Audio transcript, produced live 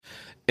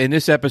In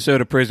this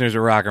episode of Prisoners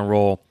of Rock and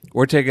Roll,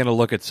 we're taking a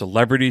look at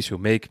celebrities who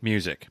make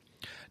music.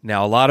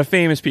 Now, a lot of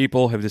famous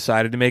people have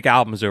decided to make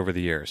albums over the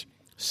years.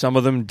 Some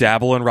of them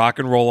dabble in rock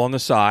and roll on the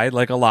side,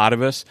 like a lot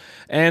of us,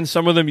 and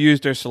some of them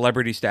use their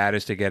celebrity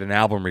status to get an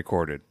album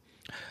recorded.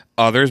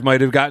 Others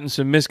might have gotten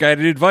some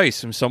misguided advice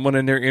from someone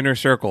in their inner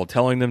circle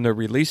telling them that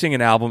releasing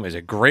an album is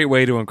a great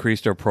way to increase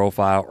their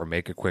profile or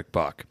make a quick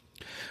buck.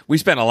 We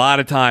spent a lot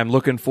of time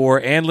looking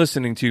for and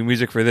listening to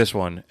music for this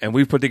one, and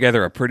we've put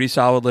together a pretty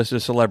solid list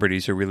of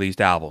celebrities who released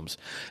albums,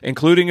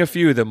 including a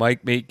few that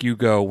might make you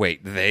go,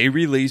 wait, they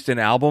released an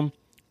album?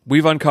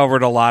 We've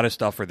uncovered a lot of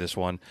stuff for this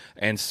one,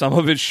 and some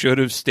of it should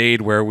have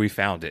stayed where we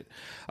found it.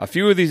 A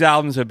few of these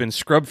albums have been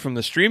scrubbed from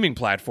the streaming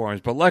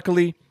platforms, but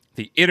luckily,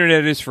 the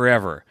internet is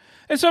forever.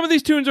 And some of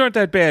these tunes aren't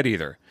that bad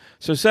either.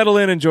 So settle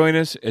in and join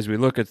us as we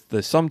look at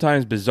the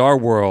sometimes bizarre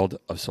world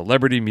of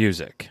celebrity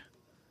music.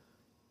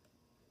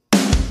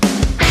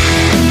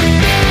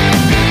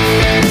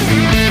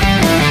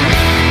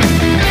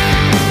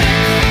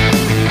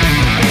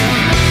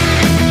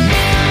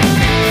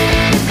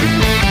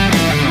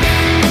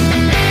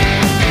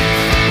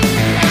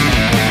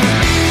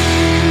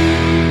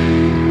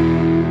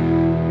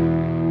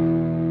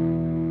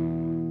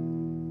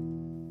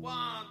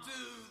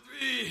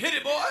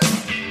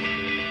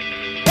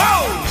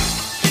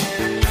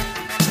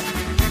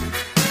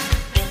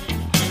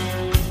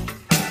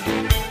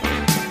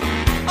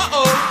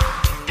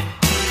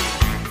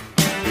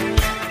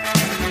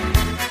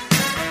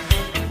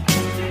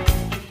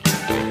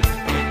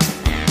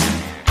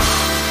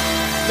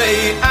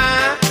 May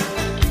I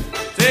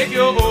take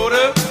your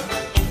order?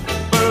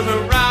 Burn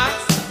the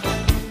rocks,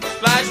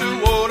 splash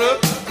the water,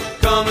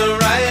 coming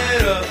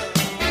right up,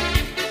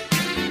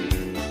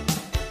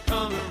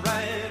 coming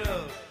right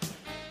up.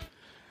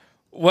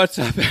 What's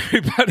up,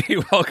 everybody?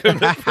 Welcome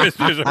to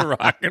Prisoners of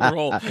Rock and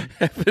Roll,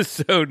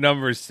 episode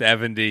number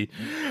 70.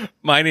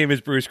 My name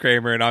is Bruce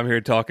Kramer, and I'm here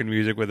talking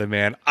music with a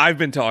man I've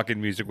been talking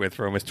music with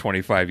for almost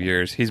 25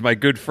 years. He's my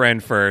good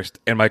friend first,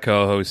 and my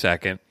co-host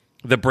second.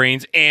 The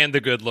brains and the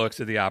good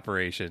looks of the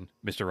operation,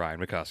 Mr.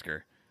 Ryan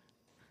McCusker.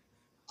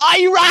 Are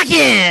you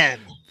rocking?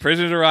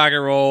 Prisoners of Rock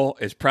and Roll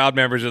is proud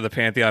members of the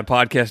Pantheon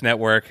Podcast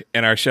Network,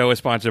 and our show is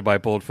sponsored by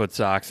Boldfoot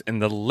Socks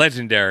and the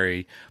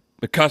legendary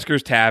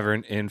McCusker's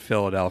Tavern in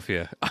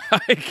Philadelphia.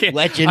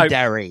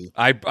 Legendary.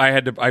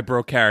 I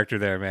broke character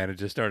there, man. It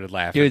just started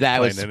laughing. Dude, that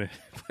was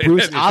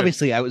Bruce.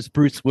 Obviously, I was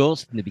Bruce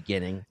Willis in the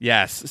beginning.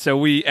 Yes.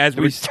 So the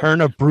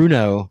return of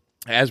Bruno.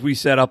 As we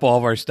set up all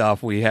of our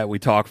stuff, we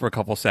talked for a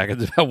couple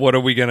seconds about what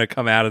are we going to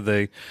come out of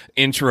the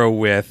intro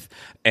with,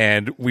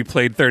 and we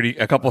played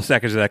a couple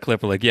seconds of that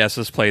clip. We're like, yes,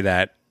 let's play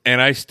that.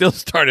 And I still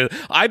started.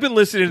 I've been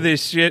listening to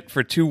this shit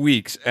for 2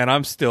 weeks, and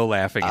I'm still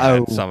laughing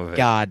at some of it.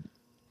 God,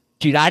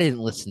 dude, I didn't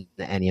listen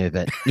to any of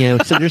it.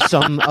 So there's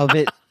some of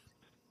it.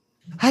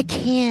 I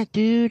can't,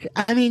 dude.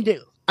 I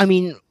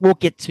mean, we'll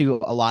get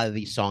to a lot of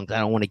these songs. I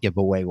don't want to give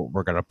away what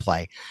we're going to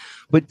play,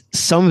 but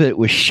some of it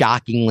was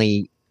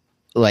shockingly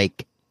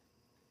like.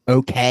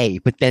 Okay,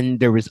 but then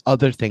there was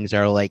other things that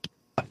are like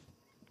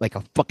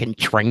a fucking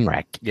train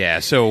wreck. Yeah,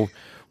 so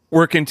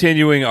we're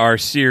continuing our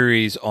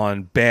series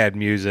on bad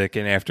music,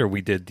 and after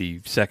we did the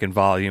second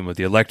volume of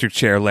the Electric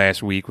Chair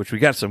last week, which we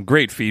got some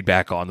great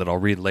feedback on that I'll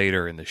read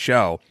later in the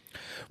show,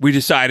 we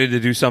decided to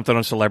do something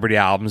on celebrity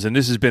albums, and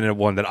this has been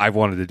one that I've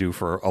wanted to do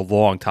for a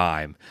long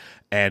time.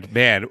 And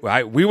man,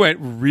 we went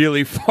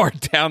really far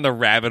down the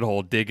rabbit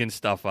hole digging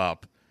stuff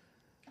up.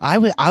 I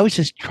was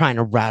just trying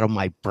to rattle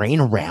my brain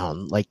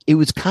around. Like, it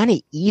was kind of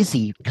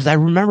easy because I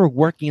remember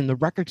working in the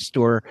record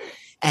store,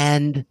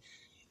 and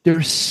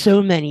there's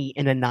so many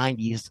in the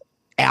 90s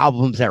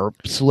albums that were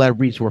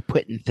celebrities were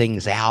putting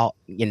things out,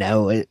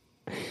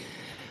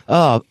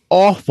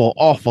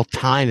 awful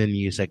time in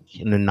music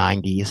in the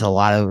 90s. A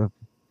lot of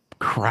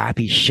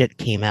crappy shit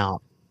came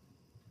out.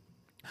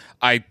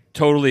 I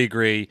totally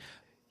agree.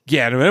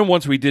 Yeah, and then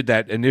once we did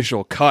that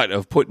initial cut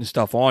of putting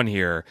stuff on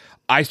here,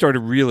 I started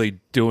really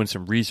doing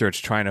some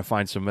research, trying to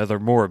find some other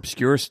more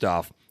obscure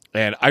stuff.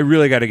 And I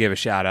really got to give a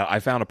shout out. I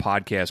found a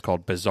podcast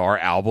called Bizarre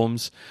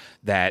Albums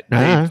that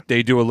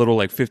they do a little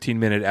like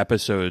 15-minute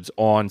episodes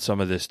on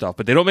some of this stuff,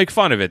 but they don't make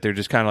fun of it. They're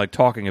just kind of like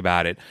talking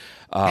about it.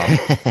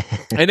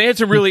 And they had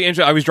some really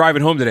interesting. I was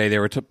driving home today.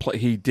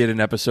 He did an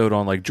episode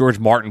on like George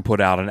Martin put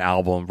out an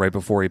album right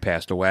before he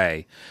passed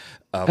away.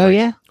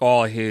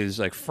 All his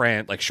like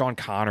friend, like Sean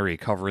Connery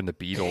covering the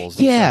Beatles.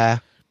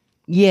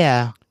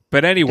 Yeah.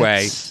 But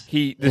anyway,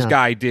 this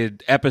guy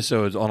did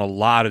episodes on a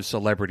lot of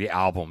celebrity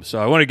albums. So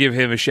I want to give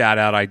him a shout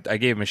out. I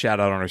gave him a shout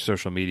out on our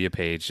social media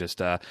page.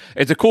 Just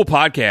it's a cool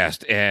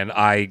podcast, and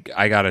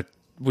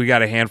we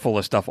got a handful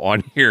of stuff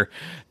on here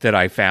that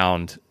I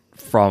found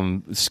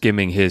from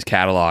skimming his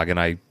catalog, and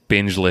I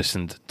binge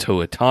listened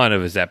to a ton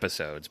of his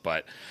episodes.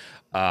 But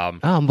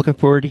I'm looking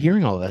forward to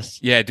hearing all this.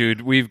 Yeah,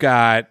 dude,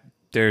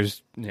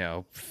 there's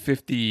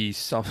 55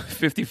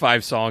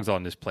 songs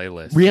on this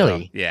playlist.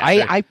 Really? So, yeah.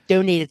 I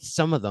donated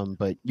some of them,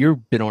 but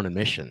you've been on a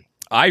mission.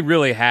 I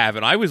really have,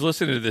 and I was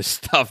listening to this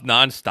stuff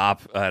nonstop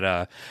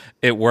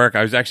at work.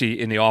 I was actually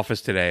in the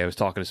office today. I was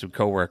talking to some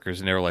coworkers,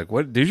 and they were like,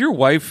 "What? Did your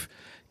wife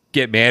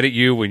get mad at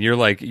you when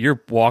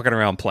you're walking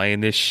around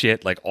playing this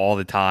shit like all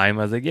the time?"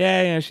 I was like,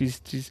 "Yeah, she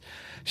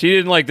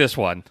didn't like this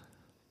one."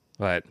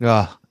 But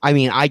I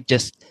mean, I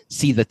just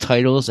see the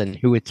titles and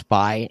who it's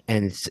by,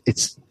 and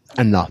it's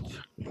enough.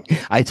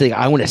 I think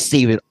I want to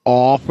save it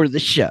all for the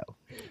show.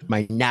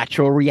 My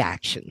natural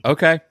reaction.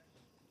 okay.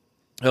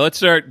 Now let's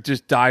start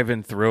just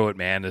diving through it,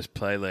 man, this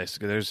playlist.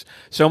 There's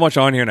so much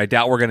on here, and I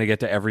doubt we're going to get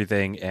to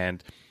everything.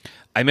 And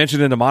I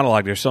mentioned in the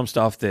monologue, there's some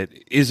stuff that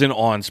isn't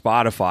on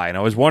Spotify. And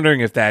I was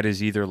wondering if that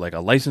is either like a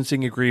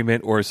licensing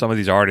agreement or some of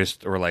these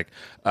artists were like,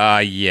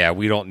 yeah,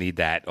 we don't need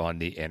that on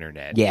the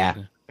internet. Yeah.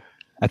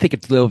 I think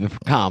it's a little bit for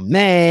column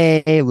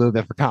A, a little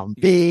bit for column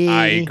B.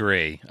 I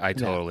agree. I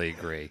totally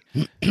agree.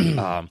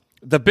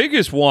 The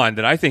biggest one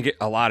that I think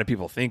a lot of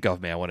people think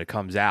of, man, when it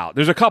comes out,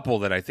 there's a couple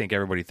that I think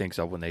everybody thinks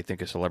of when they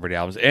think of celebrity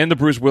albums, and the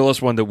Bruce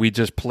Willis one that we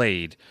just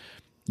played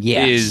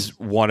is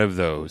one of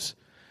those.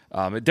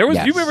 Do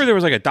you remember there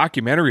was like a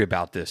documentary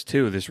about this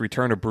too? This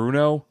Return of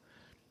Bruno.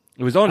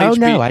 It was on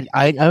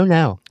HBO.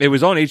 No. It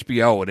was on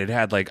HBO, and it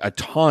had like a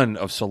ton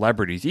of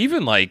celebrities.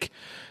 Even like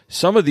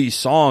some of these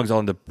songs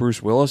on the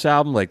Bruce Willis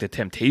album, like the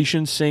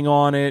Temptations sing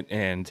on it,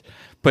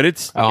 but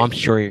it's. Oh, I'm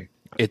sure.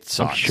 It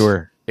sucks. I'm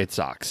sure. It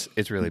sucks.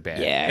 It's really bad.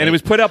 Yeah, and it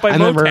was put out by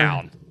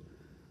Motown.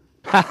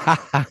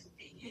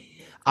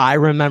 I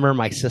remember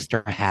my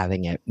sister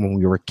having it when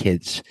we were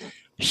kids.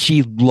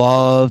 She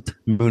loved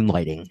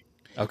Moonlighting.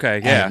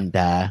 Okay, yeah. And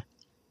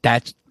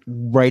that's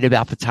right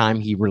about the time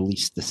he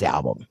released this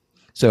album.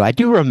 So I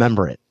do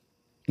remember it.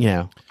 You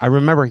know, I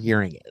remember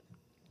hearing it.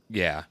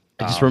 Yeah.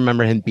 I just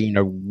remember him being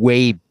a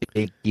way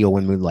big deal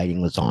when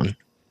Moonlighting was on.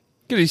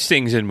 Because he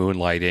sings in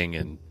Moonlighting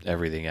and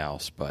everything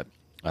else. But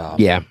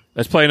yeah.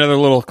 Let's play another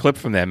little clip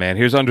from that, man.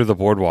 Here's Under the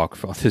Boardwalk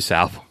from this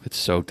album. It's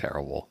so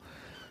terrible.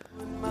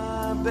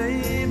 My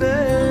baby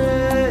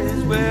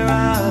is where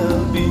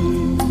I'll be.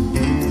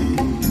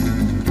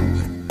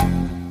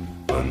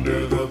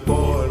 Under the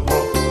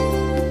boardwalk,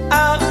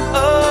 out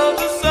of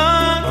the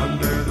sun.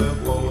 Under the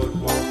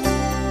boardwalk,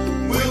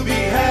 we'll be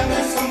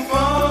having some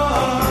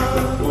fun.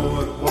 Under the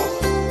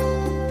boardwalk,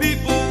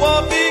 people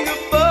walking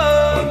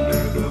above.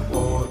 Under the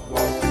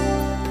boardwalk,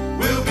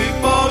 we'll be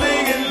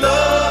falling in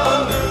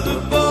love. Under the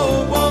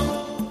boardwalk.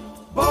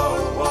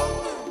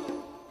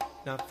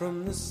 Now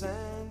from the sand.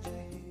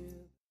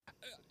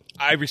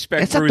 I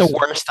respect That's Bruce. not the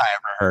worst I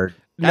ever heard.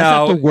 That's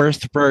No. not the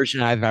worst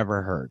version I've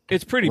ever heard.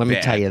 It's pretty Let bad.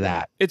 me tell you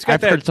that. It's got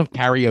I've that. heard some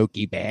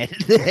karaoke bad.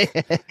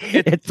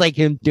 It's like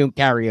him doing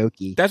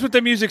karaoke. That's what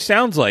the music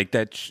sounds like.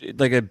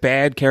 Like a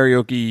bad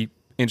karaoke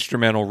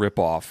instrumental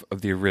ripoff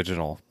of the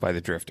original by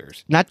the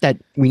Drifters. Not that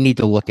we need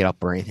to look it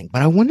up or anything,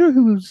 but I wonder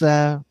who's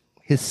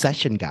his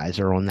session guys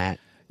are on that.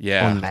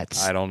 Yeah, on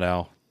that. I don't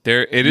know.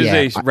 There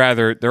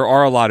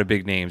are a lot of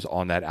big names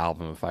on that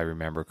album, if I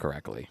remember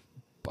correctly,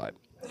 but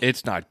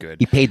it's not good.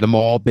 He paid them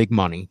all big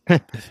money.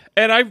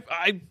 And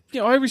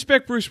I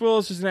respect Bruce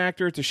Willis as an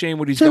actor. It's a shame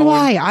what he's So doing. do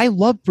I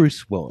love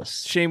Bruce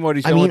Willis. Shame what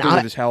he's going through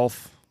with his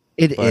health.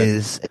 It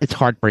is. It's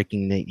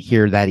heartbreaking to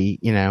hear that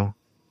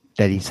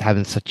that he's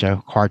having such a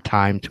hard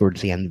time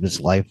towards the end of his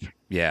life.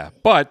 Yeah,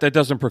 but that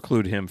doesn't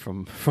preclude him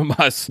from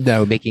us.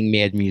 No, making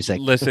mad music.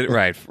 Listen,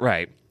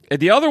 right. And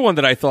the other one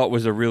that I thought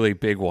was a really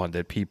big one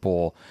that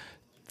people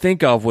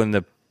think of when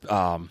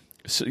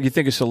you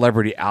think of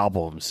celebrity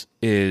albums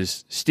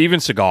is Steven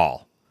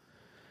Seagal.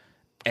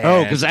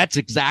 Because that's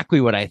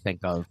exactly what I think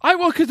of.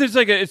 Because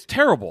it's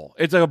terrible.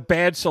 It's like a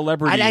bad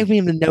celebrity. I didn't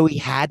even know he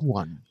had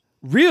one.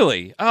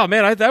 Really? Oh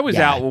man, that was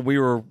out when we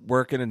were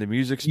working in the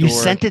music store. You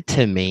sent it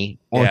to me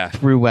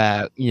through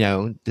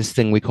this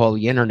thing we call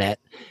the internet,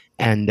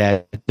 and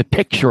the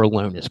picture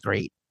alone is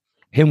great.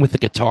 Him with the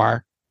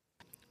guitar.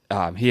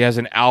 He has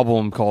an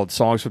album called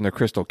Songs from the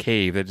Crystal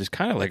Cave that is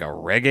kind of like a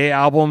reggae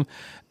album,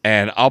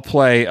 and I'll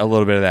play a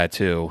little bit of that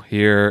too.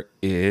 Here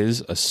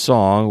is a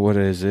song. What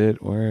is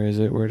it? Where is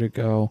it? Where'd it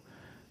go?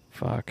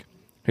 Fuck.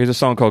 Here's a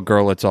song called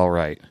Girl, It's All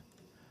Right.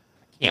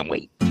 Can't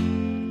wait.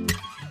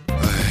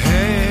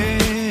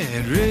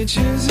 Had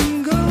riches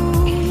and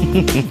gold,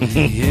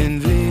 the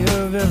envy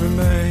of every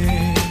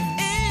man.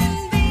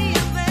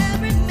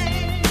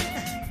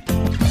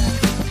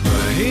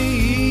 But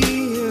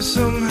he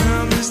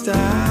somehow missed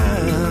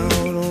out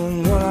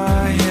on what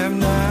I have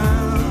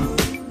now.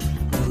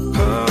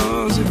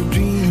 'Cause of a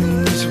dream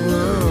in this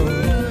world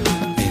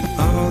ain't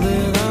all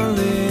that I'll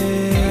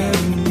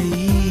ever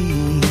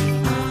need.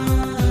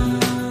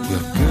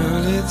 But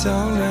girl, it's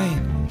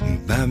alright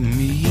by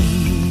me.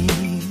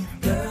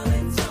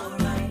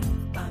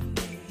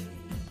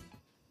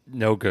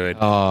 No good.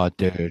 Oh,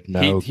 dude,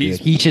 no.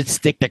 He should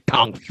stick to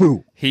kung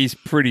fu. He's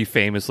pretty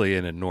famously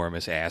an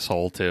enormous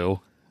asshole too.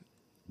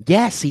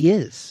 Yes, he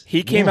is.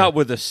 He came out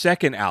with a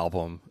second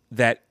album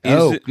that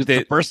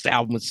the first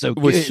album was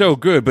so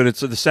good. But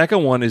the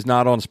second one is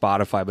not on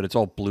Spotify, but it's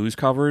all blues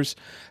covers.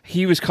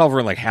 He was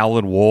covering like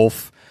Howlin'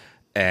 Wolf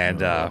And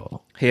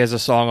he has a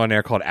song on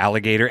there called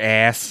Alligator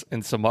Ass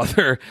and some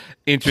other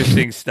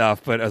interesting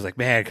stuff. But I was like,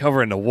 man,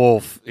 covering the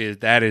wolf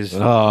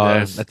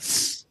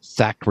that's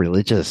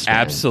sacrilegious. Man.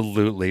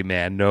 Absolutely,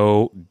 man.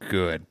 No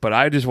good. But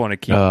I just want to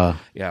keep,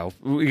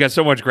 we got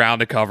so much ground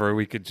to cover.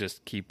 We could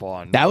just keep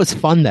on. That was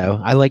fun, though.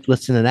 I like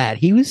listening to that.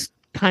 He was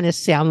kind of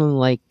sounding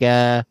like,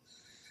 I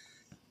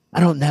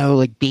don't know,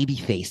 like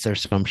Babyface or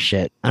some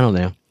shit. I don't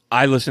know.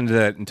 I listened to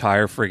that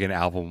entire friggin'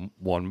 album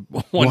one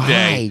Why,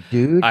 day,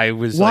 dude. I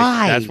was Why?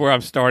 like, that's where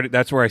I'm started.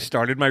 That's where I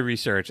started my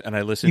research, and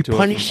I listened to it from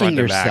punishing front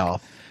to back.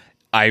 yourself.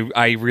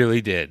 I really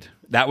did.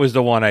 That was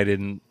the one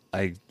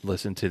I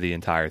listened to the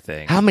entire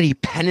thing. How many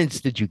penance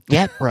did you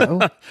get, bro?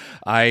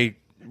 I'm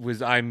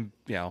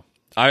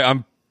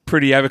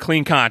pretty. I have a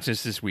clean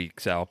conscience this week.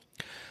 So,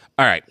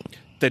 all right.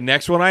 The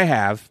next one I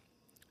have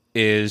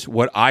is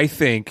what I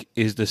think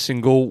is the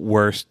single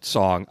worst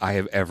song I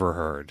have ever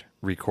heard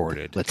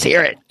recorded. Let's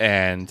hear it.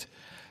 And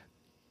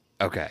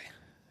okay,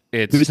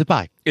 Who's it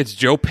by? it's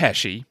Joe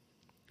Pesci.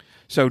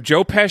 So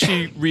Joe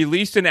Pesci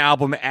released an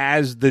album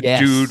as the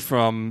dude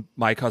from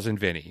My Cousin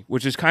Vinny,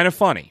 which is kind of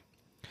funny.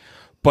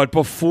 But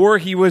before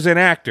he was an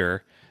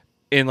actor,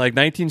 in like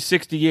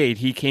 1968,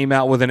 he came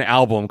out with an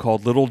album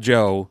called Little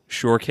Joe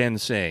Sure Can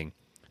Sing,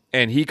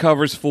 and he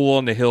covers "Fool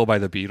on the Hill" by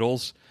the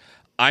Beatles.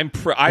 I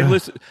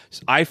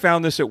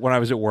found this when I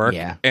was at work,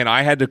 and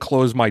I had to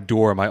close my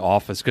door in my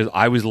office because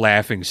I was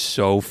laughing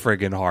so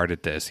friggin' hard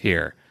at this.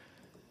 Here,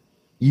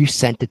 you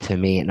sent it to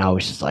me, and I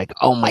was just like,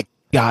 "Oh my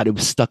God!" It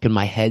was stuck in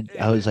my head.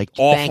 I was like,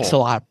 "Thanks a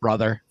lot,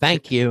 brother.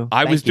 Thank you."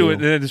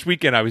 Last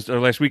weekend. I was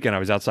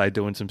outside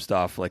doing some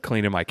stuff, like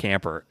cleaning my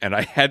camper, and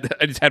I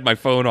just had my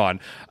phone on,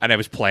 and I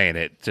was playing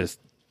it, just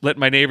let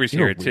my neighbors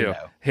hear it too.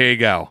 Here you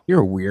go.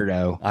 You're a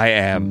weirdo. I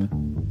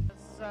am.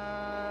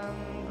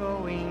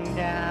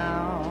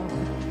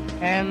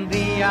 And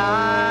the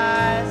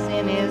eyes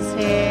in his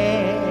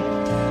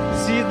head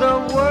see the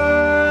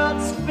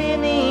world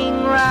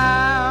spinning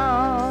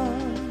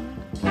round.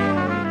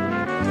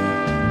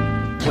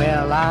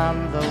 Well,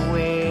 on the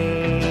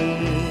way,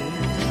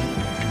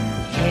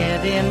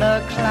 head in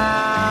a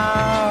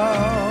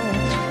cloud,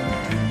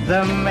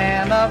 the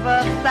man of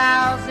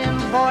 1,000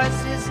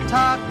 voices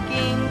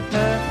talking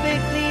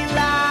perfectly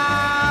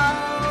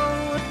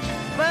loud,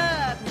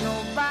 but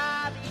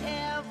nobody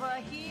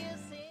ever hears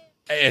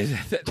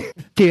it.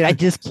 Dude, I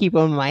just keep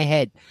on in my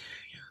head.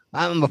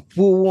 I'm a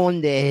fool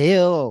on the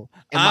hill.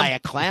 Am I a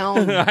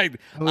clown?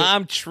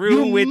 I'm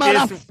true with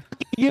this.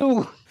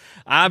 You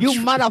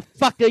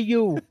motherfucker,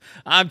 you.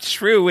 I'm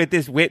true with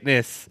this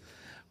witness.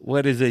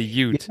 What is a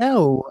ute?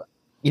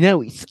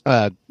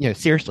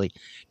 Seriously,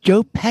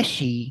 Joe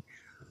Pesci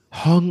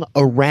hung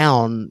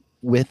around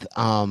with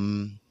I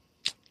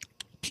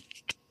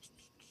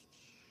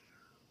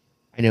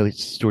know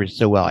his story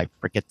so well. I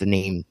forget the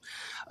name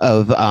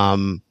of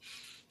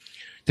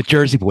the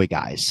Jersey Boy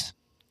guys,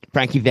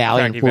 Frankie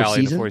Valli and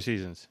Four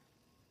Seasons.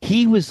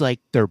 He was like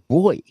their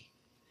boy.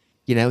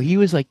 He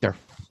was like their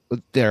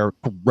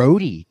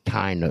roadie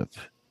kind of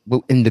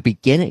in the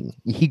beginning.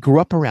 He grew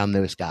up around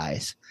those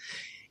guys.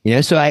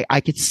 So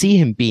I could see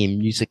him being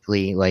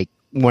musically like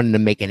wanting to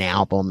make an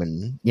album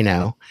and,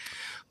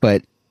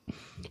 but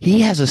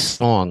he has a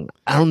song.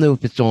 I don't know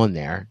if it's on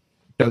there.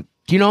 Do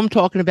you know what I'm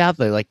talking about?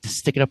 The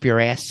Stick It Up Your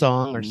Ass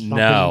song or something?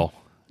 No.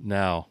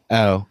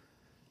 Oh,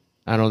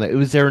 I don't know.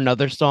 Was there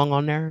another song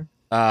on there?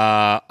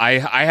 I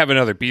have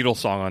another Beatles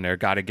song on there.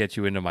 Got to Get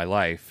You Into My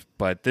Life.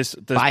 But this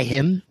by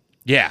him?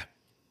 Yeah.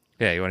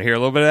 Yeah. You want to hear a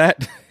little bit of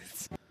that?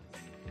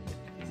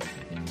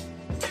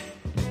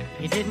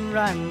 You didn't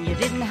run, you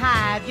didn't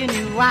hide, you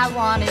knew I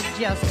wanted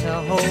just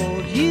to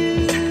hold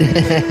you.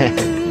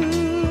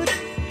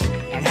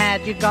 And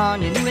had you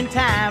gone, you knew in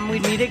time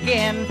we'd meet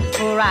again,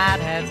 for I'd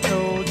have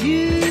told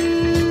you.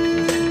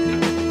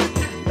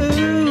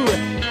 Ooh,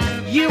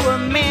 you were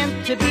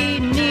meant to be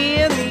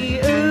near me,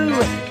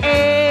 ooh,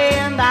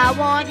 and I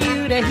want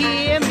you to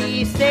hear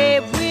me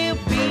say we'll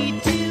be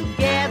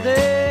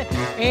together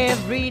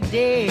every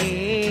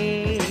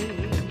day.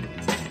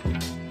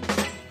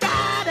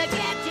 Gotta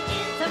get you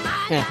into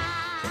my life.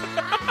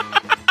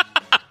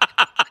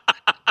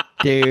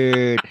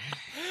 Dude,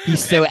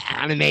 he's so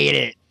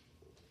animated.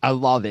 I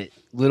love it.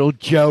 Little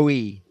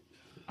Joey.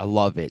 I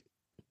love it.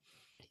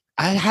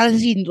 How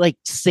does he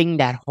sing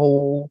that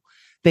whole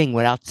thing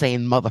without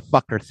saying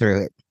motherfucker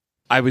through it?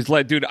 I was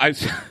like, dude,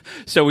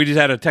 so we just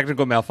had a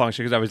technical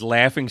malfunction because I was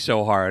laughing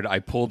so hard. I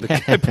pulled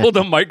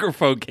the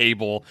microphone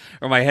cable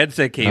or my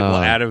headset cable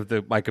out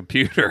of my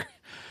computer.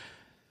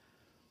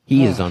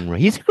 He is unreal.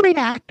 He's a great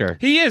actor.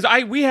 He is.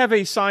 We have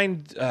a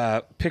signed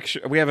picture.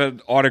 We have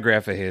an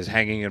autograph of his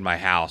hanging in my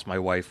house. My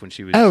wife, when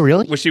she was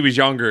really? When she was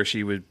younger,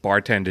 she was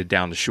bartended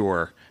down the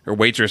shore or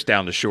waitress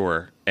down the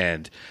shore,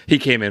 and he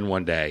came in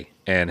one day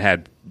and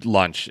had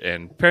lunch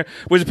and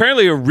was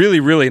apparently a really,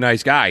 really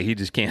nice guy. He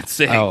just can't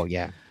sing. Oh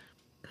yeah.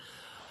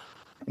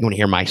 You want to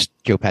hear my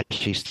Joe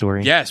Pesci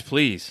story? Yes,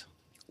 please.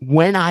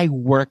 When I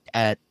worked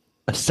at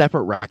a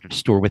separate record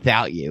store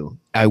without you,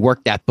 I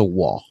worked at The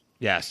Wall.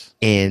 Yes.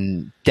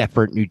 In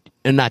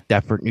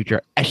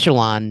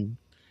Echelon,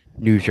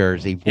 New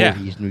Jersey, Yeah.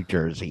 Voorhees, New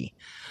Jersey.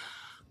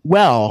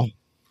 Well,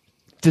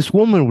 this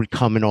woman would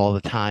come in all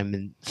the time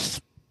and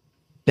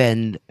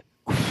spend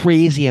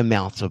crazy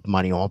amounts of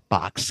money on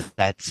box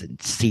sets and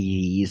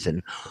CDs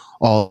and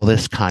all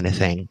this kind of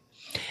thing.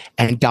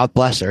 And God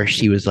bless her,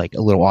 she was like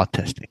a little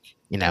autistic,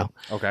 you know?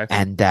 Okay.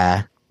 And,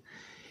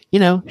 you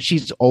know,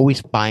 she's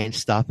always buying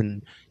stuff.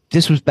 And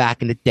this was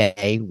back in the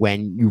day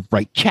when you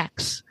write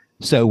checks.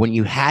 So when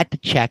you had to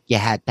check, you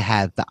had to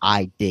have the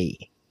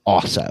ID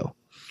also.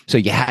 So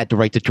you had to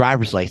write the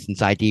driver's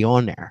license ID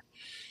on there.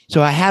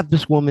 So I have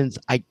this woman's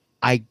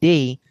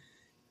ID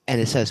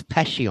and it says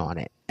Pesci on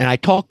it. And I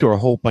talked to her a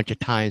whole bunch of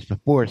times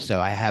before, so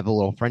I have a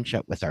little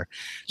friendship with her.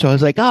 So I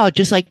was like, oh,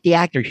 just like the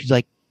actor. She's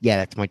like, yeah,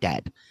 that's my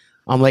dad.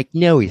 I'm like,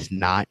 no, he's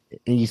not.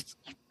 And he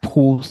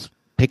pulls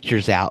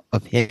pictures out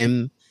of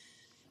him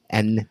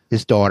and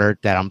his daughter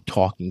that I'm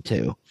talking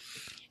to.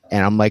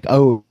 And I'm like,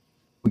 oh,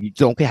 you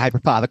don't have your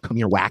father come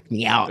here whack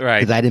me out. Right.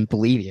 Because I didn't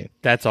believe you.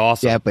 That's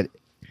awesome. Yeah, but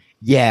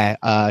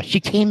yeah,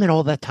 she came in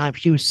all that time.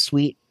 She was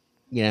sweet,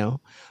 you know.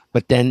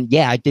 But then,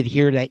 yeah, I did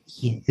hear that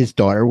his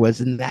daughter was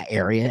in that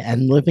area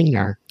and living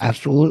there.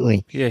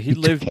 Absolutely. Yeah, he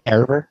lived. Took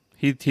care of her.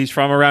 He's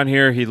from around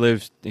here. He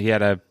lives. He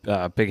had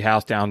a big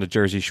house down the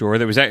Jersey Shore.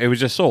 It was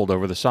just sold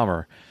over the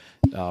summer.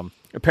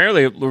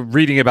 Apparently,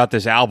 reading about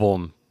this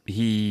album,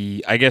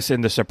 I guess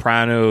in The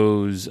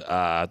Sopranos,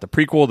 the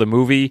prequel, the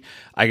movie,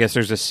 I guess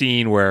there's a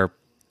scene where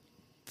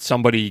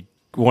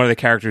one of the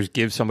characters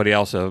gives somebody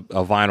else a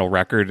vinyl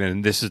record,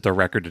 and this is the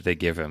record that they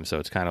give him. So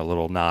it's kind of a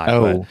little nod,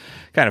 but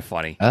kind of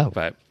funny. Oh.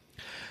 But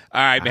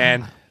all right,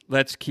 man.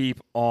 Let's keep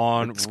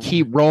on. Let's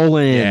keep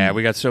rolling. Yeah,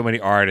 we got so many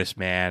artists,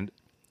 man.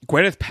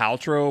 Gwyneth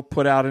Paltrow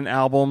put out an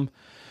album.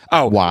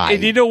 Oh, why?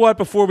 And you know what?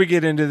 Before we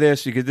get into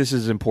this, because this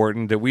is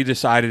important, that we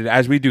decided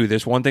as we do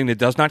this, one thing that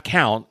does not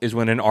count is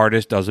when an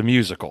artist does a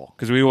musical,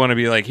 because we want to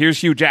be like, here's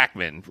Hugh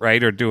Jackman,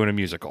 right, or doing a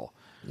musical.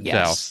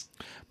 Yes.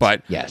 So,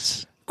 but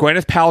Yes.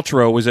 Gwyneth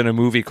Paltrow was in a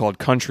movie called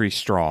Country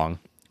Strong,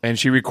 and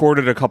she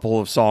recorded a couple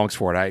of songs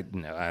for it. I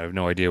have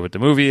no idea what the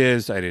movie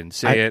is. I didn't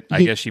see it.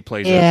 I guess she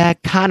plays it. Yeah,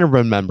 I kind of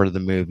remember the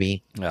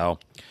movie. No.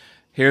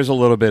 Here's a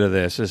little bit of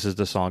this. This is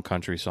the song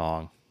Country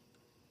Song.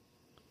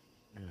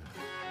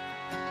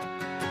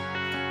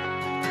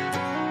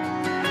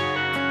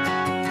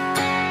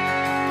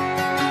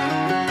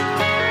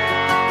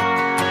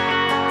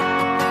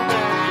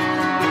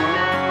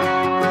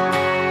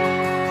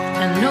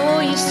 I know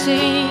you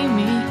see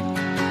me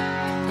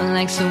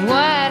like some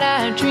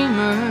wide-eyed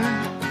dreamer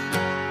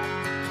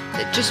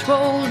that just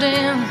rolled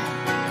in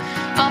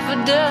off a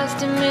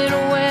dusty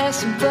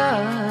Midwest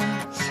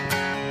bus.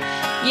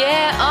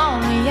 Yeah,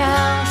 on the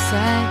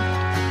outside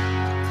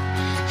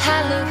I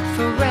look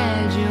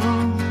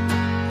fragile,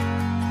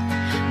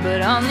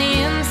 but on the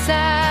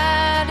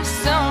inside is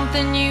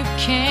something you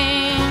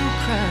can't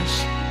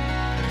crush,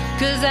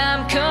 'cause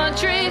I'm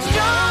country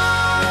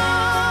strong,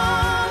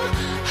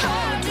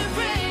 hard to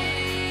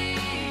break.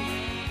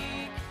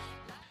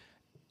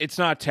 It's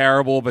not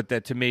terrible, but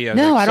that to me,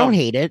 No, I don't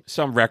hate it.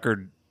 Some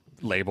record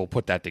label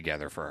put that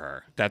together for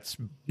her. That's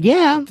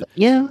Yeah.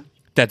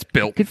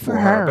 built Good for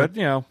her. But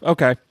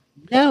okay.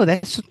 No,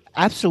 that's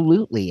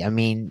absolutely. I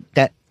mean,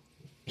 that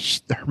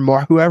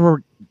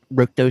whoever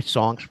wrote those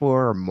songs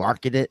for her or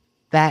marketed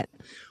that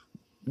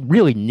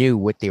really knew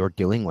what they were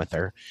doing with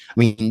her. I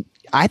mean,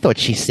 I thought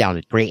she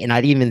sounded great, and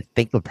I didn't even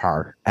think of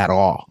her at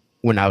all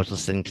when I was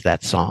listening to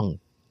that song.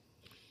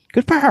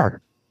 Good for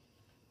her.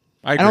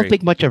 I I agree. don't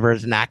think much of her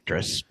as an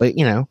actress, but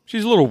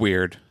She's a little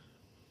weird.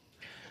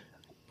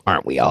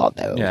 aren't we all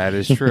though? Yeah, it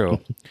is true.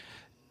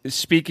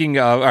 Speaking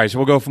of, all right, so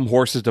we'll go from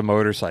horses to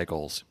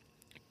motorcycles.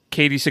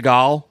 Katie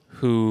Seagal,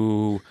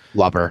 who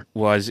Love her.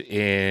 was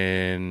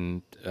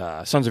in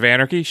Sons of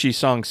Anarchy, she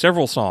sung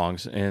several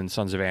songs in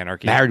Sons of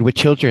Anarchy. Married with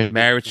Children.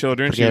 Married with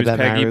Children. She Forget was about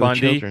Peggy Married with Bundy.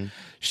 Children.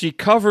 She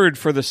covered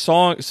for the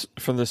songs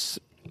from the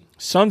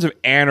Sons of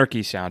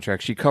Anarchy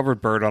soundtrack. She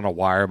covered "Bird on a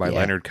Wire" by Yeah.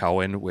 Leonard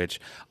Cohen, which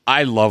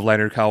I love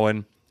Leonard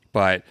Cohen,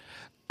 but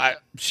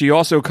she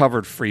also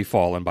covered "Free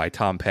Fallin'" by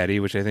Tom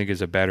Petty, which I think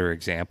is a better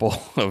example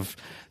of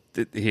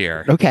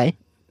here. Okay.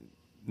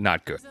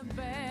 Not good.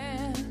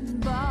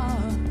 Bad bar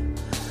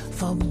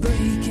for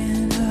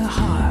breaking a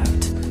heart.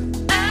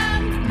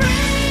 I'm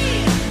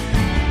free.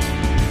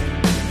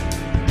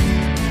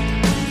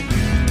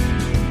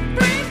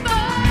 Free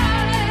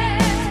falling.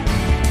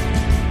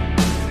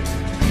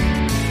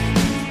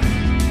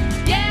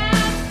 Yeah,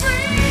 I'm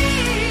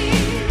free.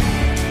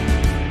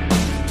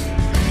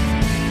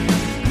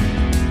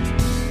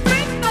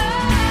 Free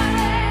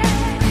falling.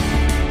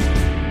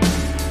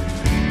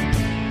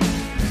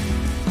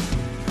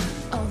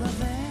 Oh, the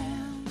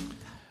band.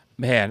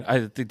 Man,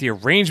 I think the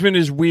arrangement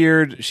is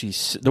weird.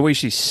 The way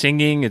she's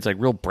singing, it's like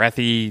real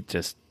breathy.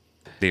 Just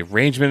the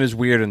arrangement is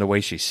weird, and the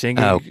way she's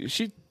singing, Oh.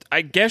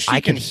 I guess she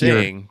I can can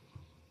hear- sing.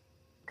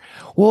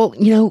 Well,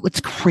 what's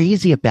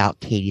crazy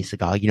about Katie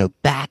Seagal,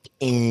 back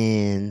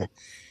in,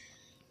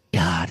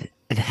 God,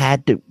 it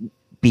had to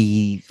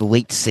be the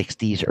late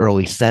 60s,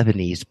 early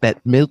 70s,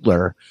 Bette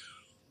Midler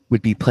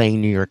would be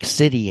playing New York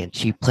City and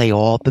she'd play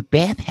all the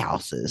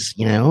bathhouses,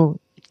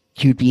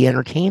 QB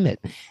Entertainment,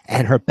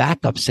 and her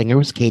backup singer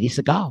was Katie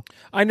Segal.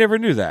 I never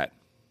knew that.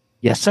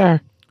 Yes,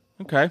 sir.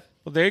 Okay.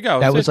 Well, there you go.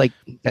 That So- was like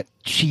that.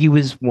 She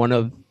was one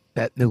of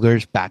Bette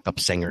Midler's backup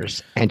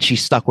singers, and she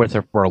stuck with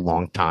her for a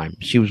long time.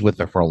 She was with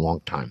her for a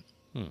long time.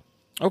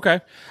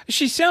 okay.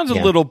 She sounds a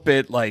Yeah. little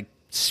bit like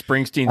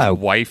Springsteen's Oh.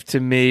 wife to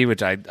me,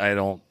 which I'm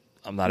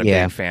not a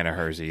Yeah. big fan of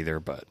hers either,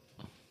 but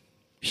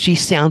She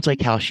sounds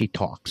like how she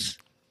talks.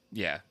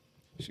 yeah.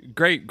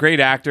 Great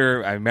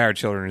actor. Married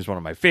Children is one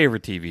of my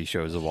favorite TV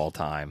shows of all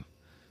time.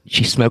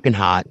 She's smoking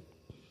hot.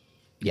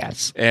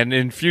 Yes. And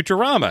in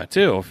Futurama,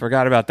 too.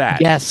 Forgot about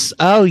that. Yes.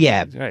 Oh,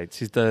 yeah. Right.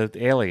 She's the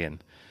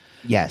alien.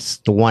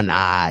 Yes. The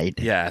one-eyed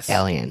Yes.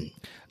 alien.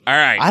 All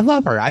right. I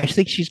love her. I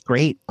think she's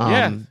great.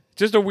 yeah.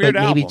 Just a weird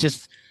but maybe album.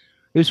 just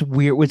it was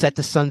weird. Was that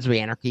the Sons of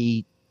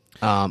Anarchy,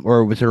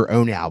 or was her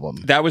own album?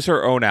 That was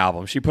her own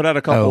album. She put out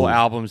a couple Oh.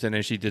 albums, and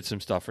then she did some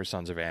stuff for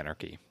Sons of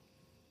Anarchy.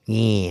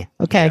 Yeah.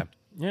 Okay.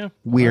 Yeah.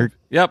 Weird.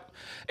 Yep.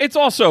 It's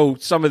also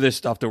some of this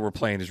stuff that we're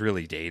playing is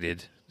really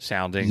dated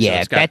sounding. So Yeah,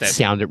 it's got that that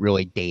sounded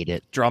really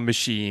dated. drum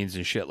machines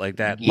and shit like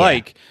that. Yeah.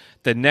 Like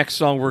the next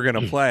song we're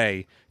gonna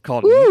play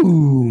called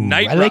Ooh,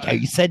 Night I like Ro- how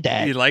you said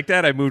that. You like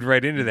that? I moved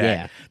right into that.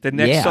 Yeah. The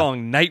next Yeah.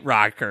 song, Night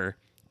Rocker,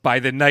 by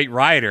the Night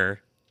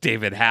Rider,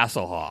 David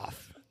Hasselhoff.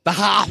 The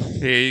Hoff.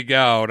 Here you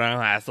go.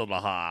 Don't hassle the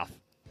Hoff.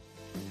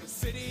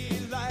 City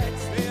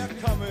lights, they're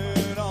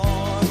coming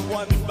on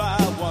one by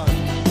one.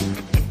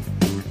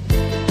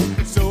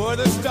 So are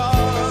the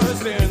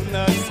stars in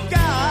the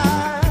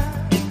sky.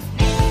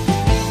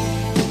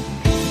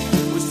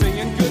 We're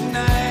singing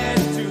goodnight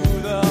to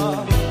the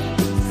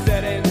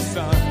setting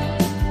sun.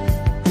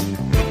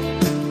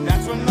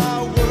 That's when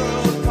my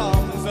world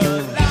comes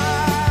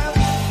alive.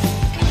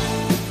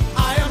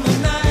 I am the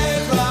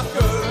night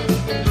rocker.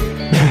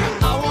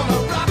 I wanna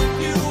rock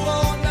you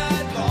all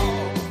night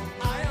long.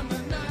 I am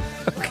the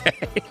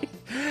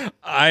night.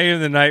 I am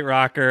the Night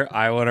Rocker.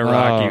 I want to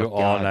rock Oh, you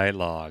all God. night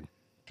long.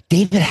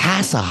 David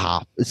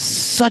Hasselhoff is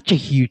such a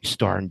huge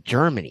star in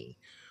Germany.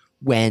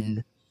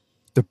 When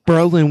the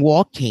Berlin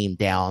Wall came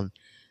down,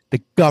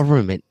 the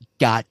government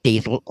got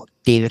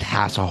David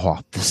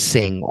Hasselhoff to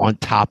sing on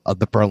top of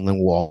the Berlin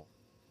Wall.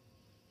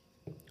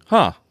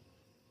 Huh.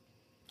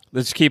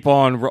 Let's keep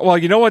on. Well,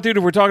 you know what, dude?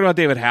 If we're talking about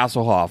David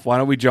Hasselhoff, why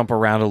don't we jump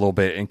around a little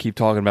bit and keep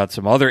talking about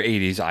some other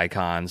 80s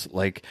icons?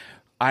 Like,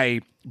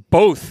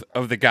 both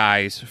of the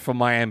guys from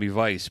Miami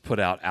Vice put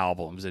out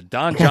albums, and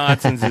Don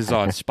Johnson's is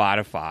on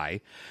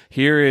Spotify.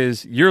 Here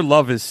is Your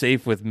Love Is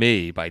Safe With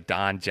Me by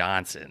Don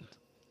Johnson.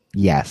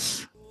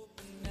 Yes.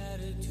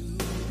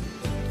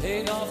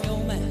 Take off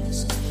your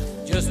mask,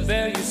 just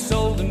bare your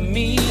soul to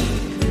me.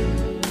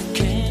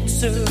 Can't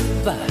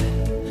survive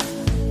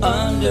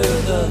under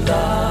the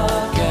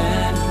lock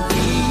and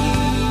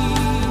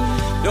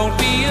key. Don't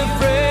be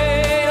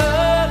afraid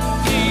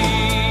of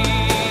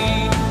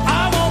me.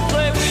 I won't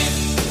play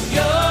with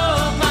your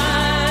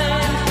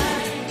mind.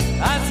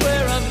 I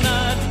swear I'm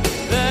not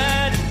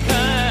that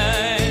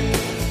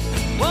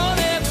kind. Won't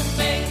ever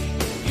make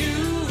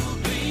you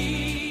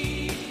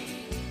bleed.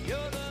 Your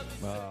love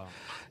is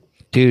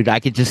Dude, I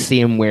could just see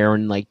him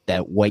wearing like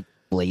that white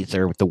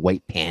blazer with the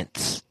white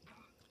pants.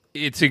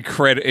 It's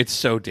incredible. It's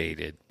so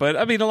dated. But,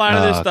 I mean, a lot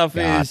of this Oh, stuff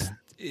God.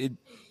 is,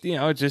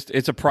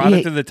 it's a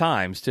product Yeah. of the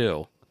times,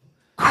 too.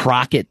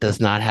 Crockett does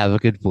not have a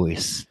good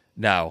voice.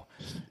 No.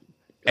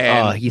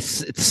 And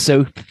It's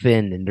so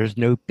thin and there's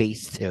no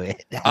bass to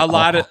it. a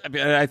lot of,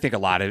 I think a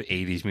lot of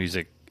 80s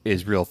music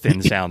is real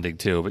thin sounding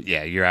too, but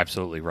yeah, you're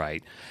absolutely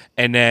right.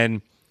 And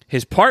then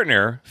his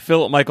partner,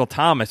 Philip Michael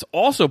Thomas,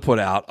 also put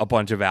out a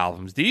bunch of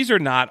albums. These are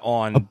not a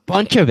on,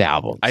 bunch of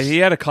albums. he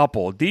had a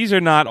couple. These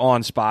are not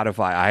on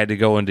Spotify. I had to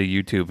go into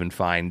YouTube and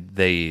find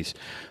these.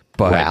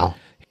 But Wow.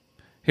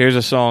 here's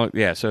a song.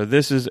 Yeah, so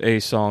this is a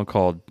song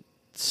called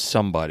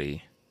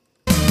Somebody.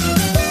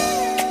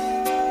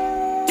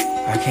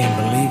 I can't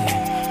believe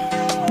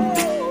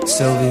it.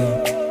 Sylvia,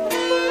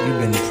 you've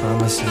been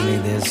promising me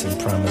this and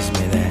promised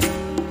me that.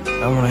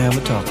 I want to have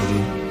a talk with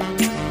you.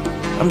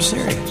 I'm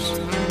serious.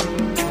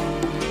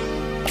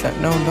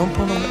 No, don't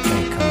pull on it.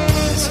 Hey, come on,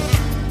 listen.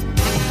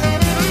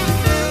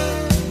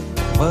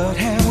 What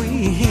have we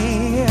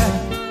here?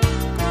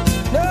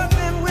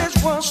 Nothing which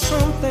was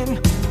something.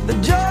 The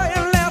joy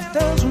you left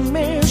us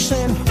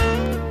missing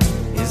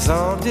is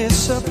all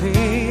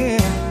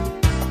disappeared.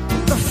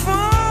 The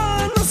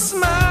fun, the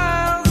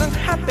smiles, and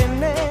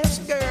happiness,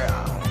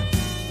 girl.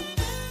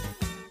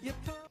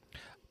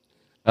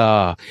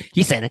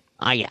 He said,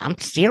 I'm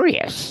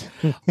serious.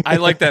 I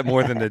like that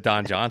more than the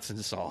Don Johnson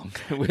song.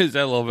 Was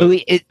that a little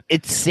bit?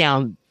 It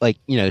sounds like,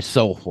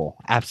 soulful.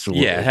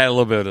 Absolutely. Yeah, it had a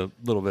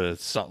little bit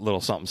of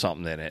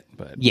something in it,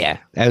 but Yeah,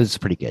 that was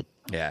pretty good.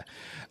 yeah.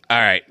 All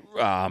right.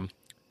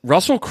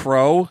 Russell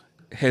Crowe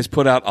has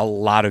put out a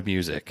lot of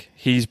music.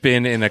 He's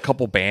been in a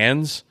couple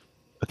bands,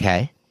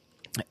 Okay.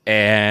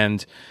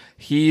 and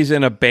he's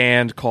in a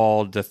band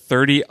called the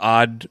 30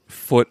 Odd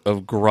Foot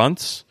of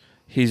Grunts.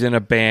 He's in a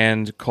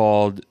band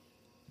called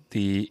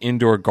the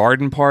Indoor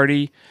Garden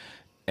Party,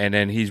 and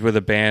then he's with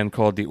a band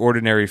called the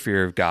Ordinary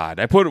Fear of God.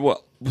 I put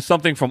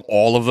something from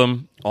all of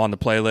them on the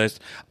playlist.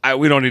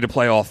 We don't need to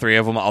play all three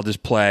of them. I'll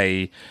just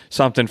play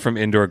something from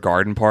Indoor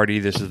Garden Party.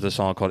 This is the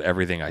song called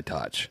Everything I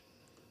Touch.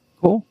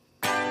 Cool.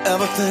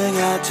 Everything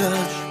I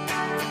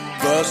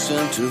touch bursts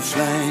into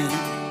flame.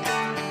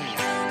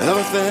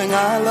 Everything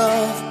I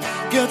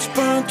love gets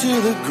burned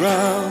to the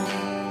ground.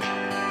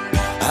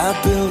 I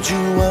build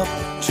you up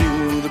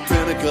to the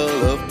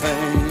pinnacle of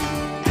pain.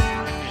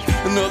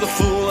 Another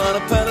fool on a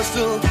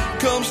pedestal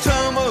comes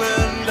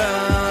tumbling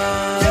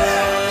down.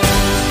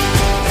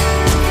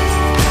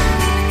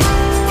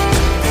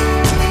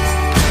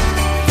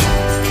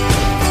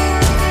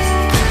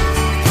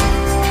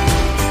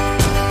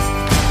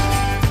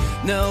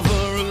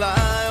 Never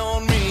rely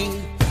on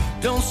me.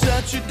 Don't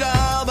set your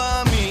dial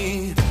by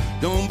me.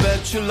 Don't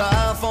bet your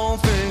life on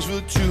things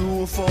with 2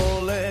 or 4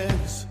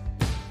 legs.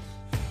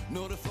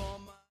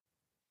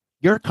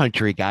 You're a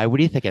country guy. What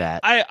do you think of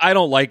that? I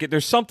don't like it.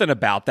 There's something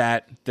about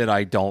that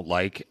I don't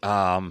like.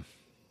 I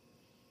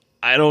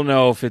don't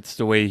know if it's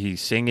the way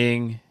he's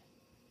singing.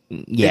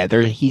 Yeah,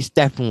 he's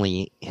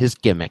definitely, his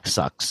gimmick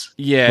sucks.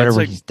 Yeah, whatever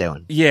like, he's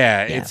doing.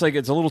 Yeah, Yeah. it's like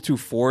it's a little too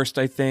forced.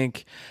 I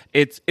think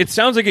it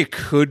sounds like it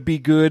could be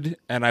good,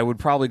 and I would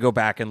probably go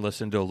back and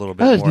listen to a little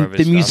bit more of his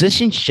The stuff.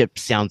 musicianship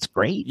sounds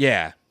great.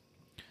 Yeah,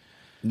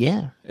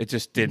 Yeah, it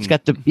just didn't.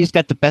 he's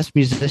got the best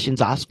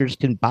musicians Oscars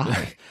can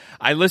buy.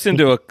 I listened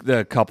to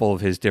a couple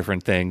of his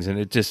different things, and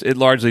it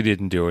largely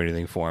didn't do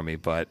anything for me.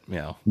 But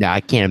No,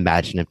 I can't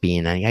imagine it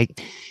being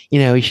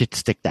he should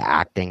stick to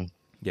acting.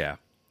 yeah.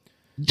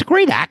 He's a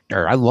great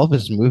actor. I love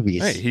his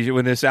movies. Hey,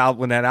 when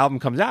that album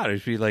comes out,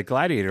 it'd be like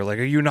Gladiator. Like,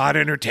 are you not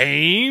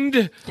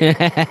entertained?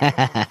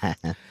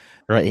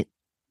 Right.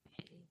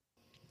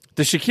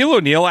 The Shaquille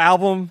O'Neal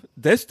album.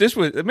 This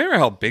was. Remember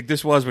how big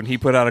this was when he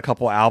put out a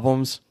couple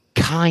albums?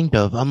 Kind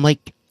of.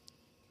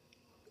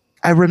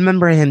 I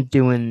remember him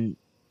doing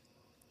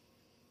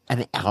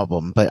an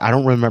album, but I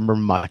don't remember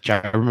much.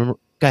 I remember.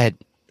 Go ahead.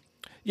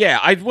 Yeah,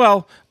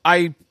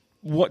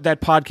 that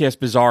podcast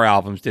Bizarre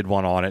Albums did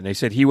one on it, and they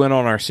said he went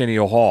on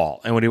Arsenio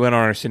Hall, and when he went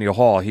on Arsenio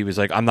Hall, he was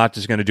like, "I'm not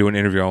just going to do an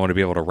interview; I want to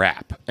be able to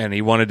rap," and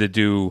he wanted to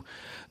do,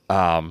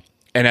 and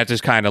that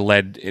just kind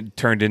of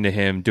turned into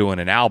him doing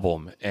an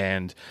album.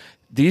 And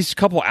these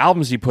couple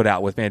albums he put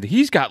out with, man,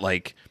 he's got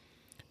like.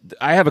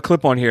 I have a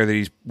clip on here that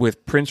he's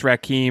with Prince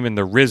Rakim and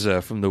the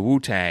RZA from the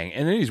Wu-Tang,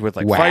 and then he's with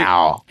like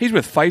Wow. he's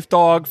with Phife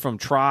Dawg from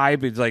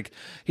Tribe. It's like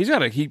he's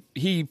got he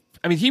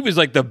was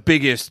like the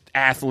biggest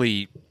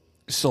athlete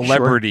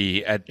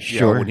celebrity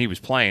when he was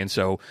playing.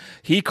 So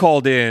he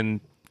called in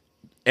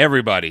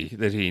everybody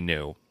that he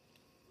knew.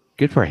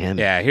 Good for him.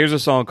 Yeah, here's a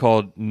song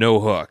called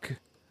No Hook.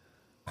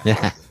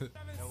 Yeah.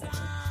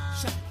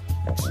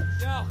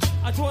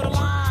 I draw the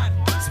line.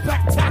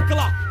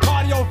 Spectacular,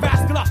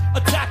 cardiovascular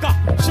attacker.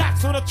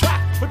 Shacks on the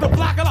track with the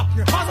blackula.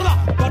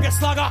 Hustler, bucket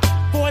slugger,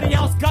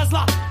 40-ounce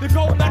guzzler. The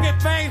gold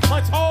nugget veins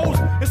punch holes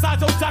inside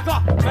your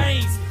juggler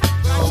veins.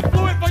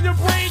 Fluid from your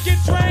brain get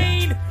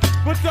drained.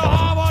 With the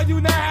harbor,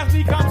 you now have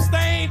become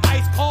stained.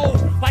 Ice cold,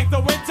 like the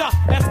winter.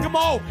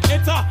 Eskimo,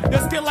 enter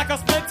your skin like a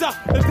splinter.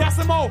 The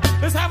decimo,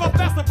 let's have a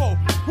festival.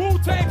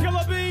 Wu-Tang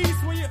Killer Bees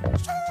when you.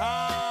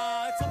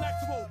 It's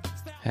electable.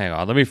 Hang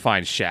on, let me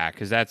find Shaq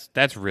because that's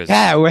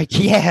RZA.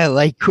 Yeah,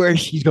 like where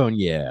she's going.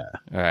 Yeah,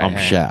 All right, I'm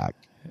hang on.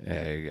 shocked.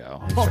 There you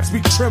go. Punks be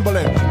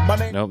trembling. My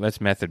name. Nope,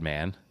 that's Method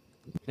Man.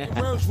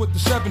 Words with the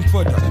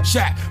 7-footer.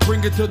 Shaq,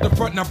 bring it to the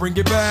front, now bring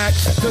it back.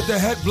 To the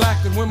head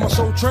black, and when my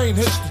soul train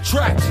hits the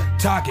track.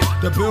 Target,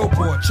 the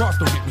billboard, charts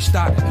don't get me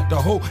started. The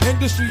whole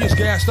industry is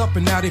gassed up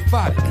and now they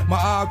fight it. My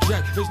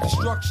object is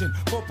destruction,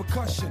 for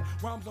percussion.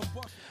 Rhymes on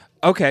bust.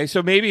 Okay,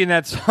 so maybe in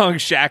that song,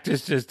 Shaq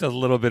is just a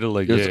little bit of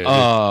like,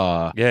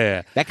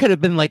 yeah. That could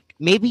have been like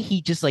maybe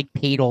he just like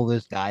paid all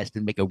those guys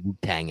to make a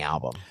Wu-Tang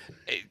album,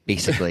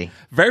 basically.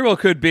 Very well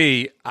could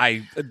be.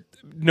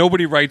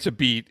 Nobody writes a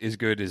beat as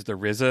good as the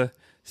RZA,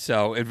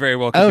 so it very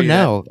well could be.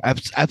 No,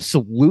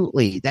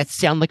 absolutely. That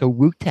sounds like a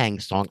Wu-Tang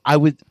song.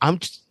 I'm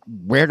just,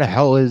 where the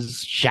hell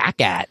is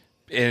Shaq at?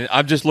 And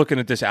I'm just looking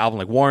at this album.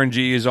 Like Warren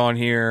G is on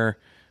here,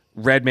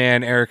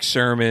 Redman, Eric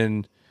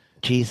Sermon.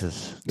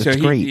 Jesus, that's So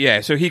great.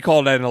 yeah. So he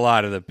called in a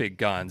lot of the big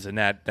guns, and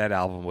that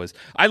album was.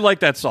 I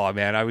like that song,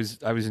 man. I was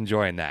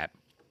enjoying that.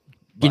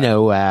 You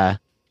know,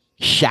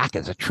 Shaq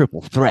is a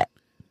triple threat.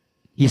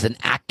 He's an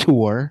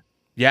actor.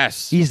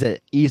 Yes. He's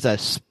a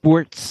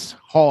sports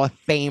Hall of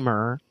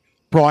Famer,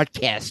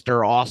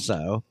 broadcaster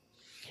also,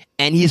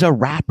 and he's a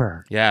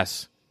rapper.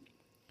 Yes.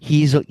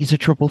 He's a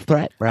triple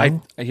threat,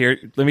 bro. I hear.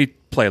 Let me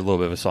play a little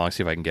bit of a song,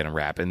 see if I can get him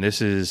rapping.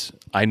 This is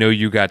 "I Know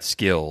You Got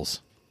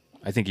Skills."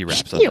 I think he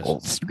raps on this.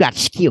 Skills. You got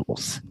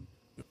skills.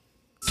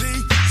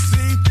 See,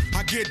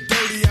 I get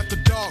dirty after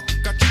dark.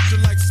 Got treat you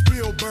like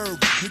Spielberg.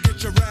 You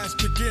get your ass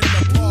kicked in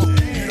the park.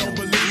 You don't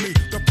believe me?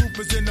 The proof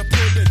is in the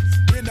pudding.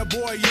 Been a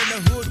boy in the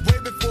hood way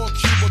before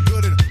Cuba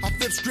Gooding. I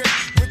flip script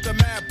with the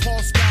mad Paul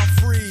style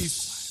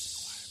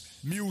freeze.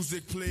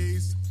 Music,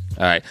 please.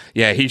 All right.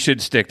 Yeah, he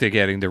should stick to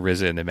getting the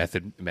RZA and the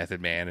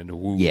Method Man and the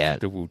Yeah.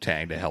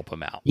 Wu-Tang to help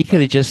him out. He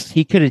could have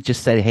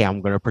just said, "Hey,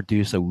 I'm going to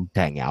produce a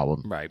Wu-Tang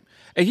album." Right.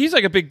 And he's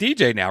like a big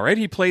DJ now, right?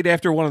 He played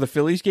after one of the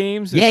Phillies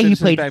games. at Yeah, he Citizens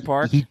played. Bank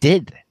Park. He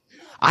did.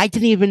 I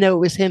didn't even know it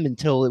was him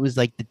until it was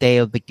like the day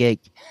of the gig.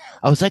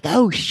 I was like,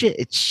 "Oh shit,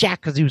 it's Shaq,"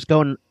 because he was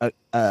going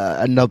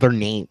another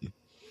name,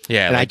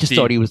 Yeah, and I like just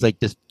thought he was like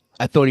this.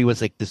 I thought he was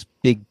like this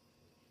big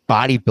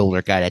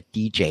bodybuilder guy that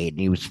DJ'd, and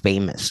he was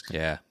famous.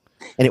 Yeah.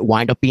 And it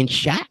wound up being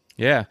Shaq.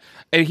 Yeah.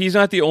 And he's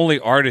not the only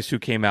artist who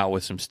came out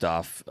with some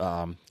stuff.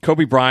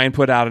 Kobe Bryant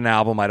put out an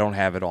album. I don't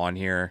have it on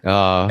here.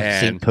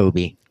 St. And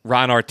Kobe.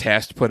 Ron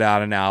Artest put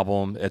out an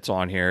album. It's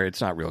on here.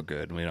 It's not real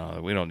good. We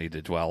don't need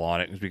to dwell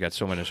on it because we got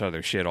so much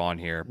other shit on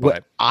here. But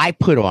What I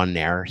put on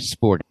there,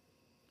 sporting,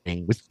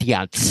 was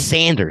Deion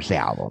Sanders'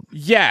 album.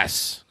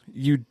 yes,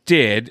 you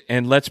did.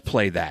 And let's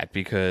play that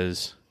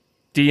because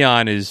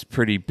Deion is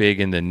pretty big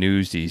in the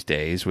news these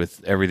days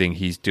with everything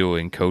he's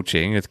doing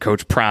coaching with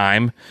Coach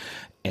Prime.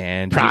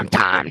 And Prime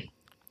time.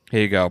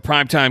 here you go.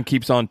 Prime time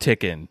keeps on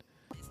ticking.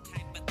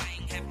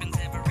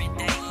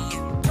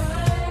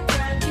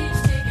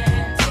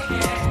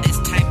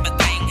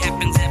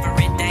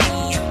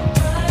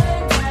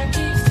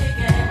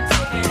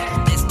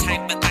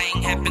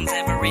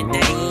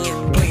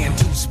 Playing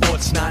two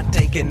sports, not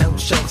taking no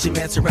shots. You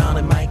mess around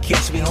and might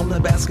catch me on the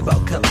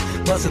basketball court.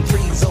 Buzzing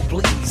threes, oh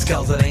please,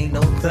 cause it ain't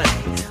no thing.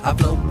 I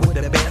flow with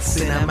the best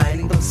and I might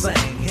even sing.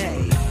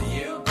 Hey,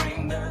 you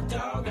bring the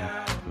dog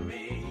out of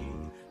me.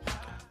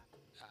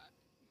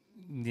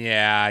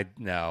 Yeah, I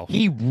know.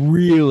 He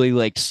really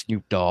likes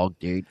Snoop Dogg,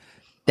 dude.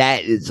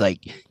 That is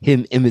like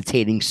him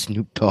imitating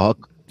Snoop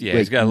Dogg. Yeah, like,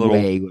 he's got a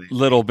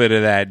little bit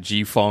of that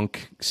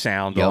G-Funk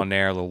sound Yep. on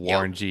there, a little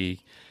Warren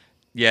G.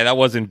 Yeah, that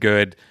wasn't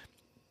good.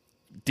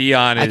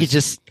 Dion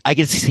is... I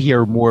could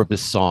hear more of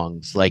his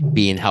songs, like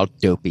being how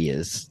dope he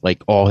is.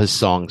 Like all his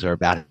songs are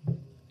about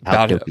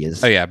how dope he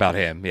is. Oh, yeah, about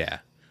him, yeah.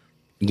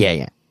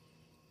 Yeah.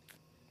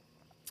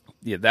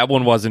 Yeah, that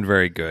one wasn't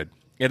very good.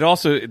 It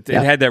also it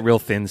had that real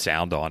thin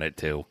sound on it,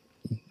 too.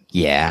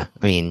 Yeah.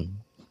 I mean,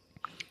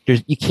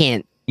 you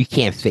can't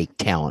fake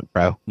talent,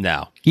 bro.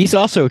 No. He's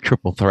also a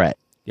triple threat.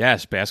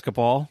 Yes,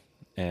 basketball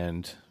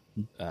and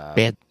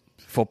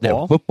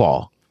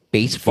Football,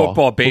 baseball.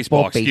 Football,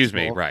 baseball, excuse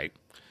me, right.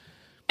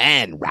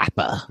 And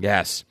rapper.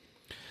 Yes.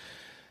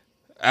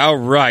 All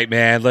right,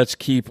 man. Let's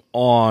keep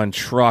on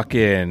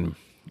trucking.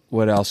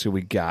 What else do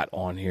we got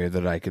on here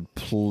that I could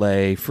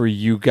play for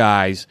you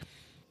guys?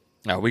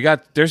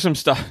 There's some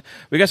stuff.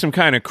 We got some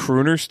kind of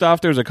crooner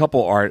stuff. There's a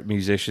couple art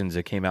musicians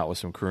that came out with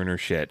some crooner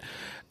shit.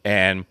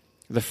 And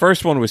the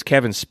first one was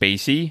Kevin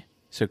Spacey.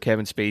 So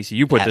Kevin Spacey,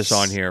 you put this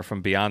on here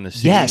from Beyond the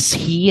Sea. Yes,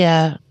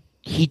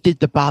 he did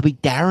the Bobby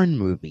Darin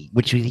movie,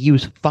 which he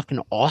was fucking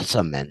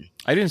awesome in.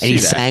 I didn't and see he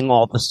that. sang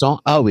all the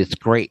songs. Oh, it's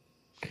great.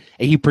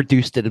 And he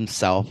produced it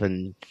himself,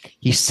 and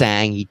he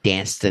sang, he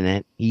danced in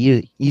it.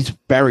 He's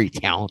very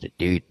talented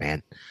dude,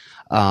 man.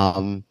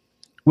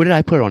 What did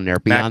I put on there?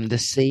 Beyond the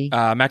Sea?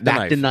 Mac the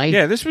Mac Knife.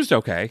 Yeah, this was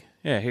okay.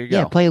 Yeah, here you go.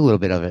 Yeah, play a little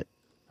bit of it.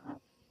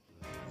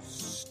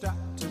 Start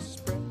to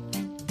spread.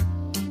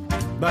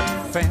 But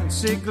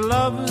fancy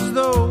gloves,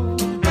 though,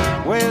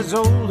 wears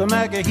old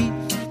Maggie Heath.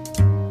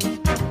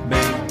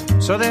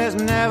 Babe, so there's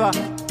never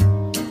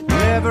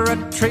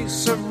a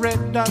trace of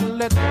red. I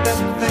let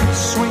that thing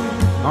swing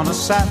on a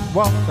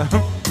sidewalk.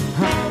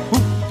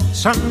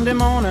 Sunday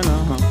morning,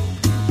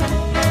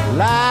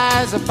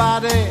 lies a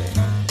body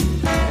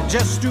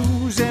just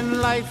oozing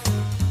life,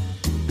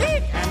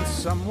 and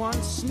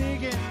someone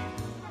sneaking.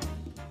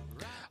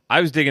 I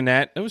was digging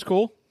that. It was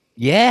cool.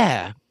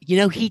 Yeah. You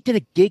know, he did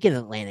a gig in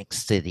Atlantic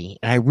City,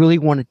 and I really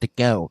wanted to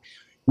go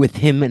with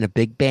him in a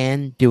big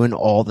band doing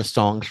all the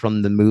songs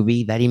from the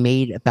movie that he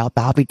made about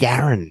Bobby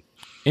Darin.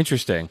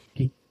 Interesting.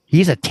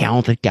 He's a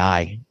talented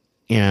guy.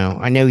 You know,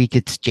 I know he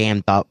gets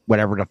jammed up,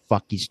 whatever the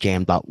fuck he's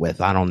jammed up with.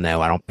 I don't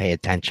know. I don't pay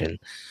attention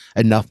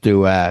enough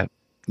to,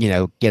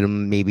 get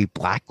him maybe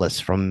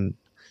blacklist from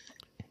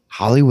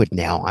Hollywood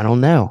now. I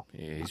don't know.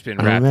 Yeah, he's been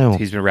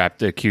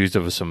accused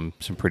of some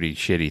pretty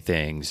shitty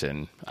things,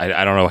 and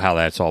I don't know how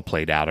that's all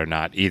played out or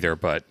not either.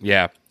 But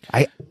yeah,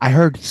 I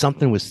heard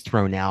something was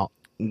thrown out.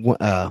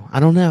 I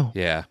don't know.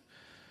 Yeah,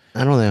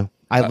 I don't know.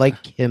 I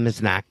like him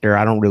as an actor.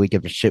 I don't really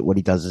give a shit what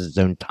he does at his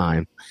own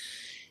time.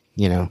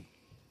 You know,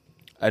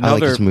 I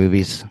like his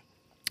movies.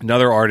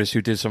 Another artist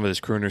who did some of this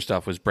crooner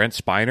stuff was Brent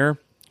Spiner,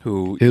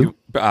 who?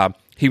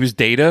 He was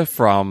Data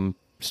from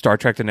Star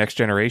Trek: The Next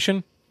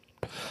Generation.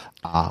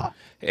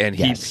 And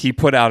he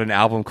put out an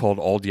album called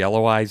Old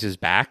Yellow Eyes Is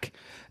Back.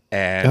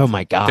 And oh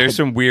my god, there's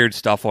some weird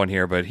stuff on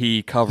here, but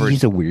he covered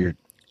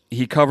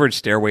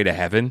Stairway to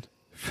Heaven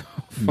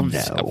from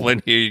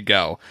Zeppelin. Here you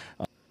go.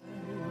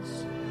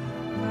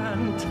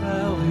 And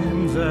tell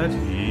him that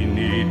he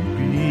need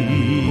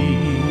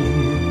be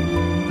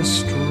a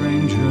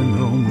stranger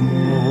no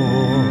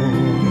more.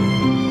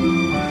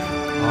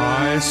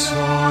 I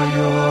saw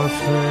your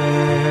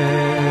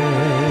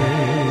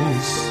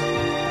face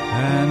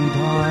and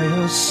I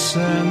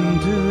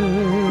ascended.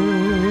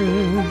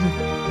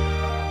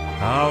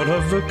 How out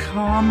of the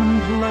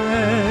commonplace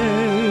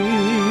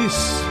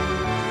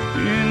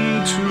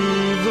into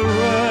the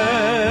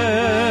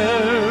rare,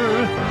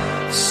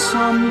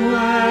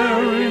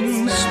 somewhere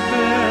in space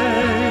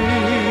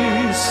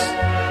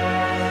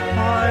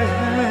I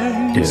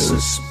hang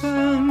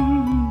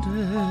suspended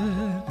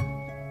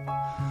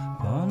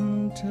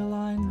until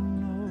I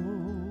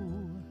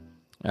know.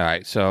 All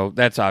right, so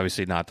that's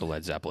obviously not the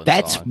Led Zeppelin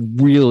That's song.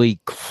 really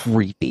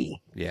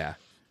creepy. Yeah.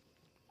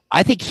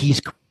 I think he's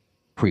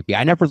creepy.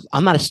 I'm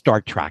not a Star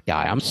Trek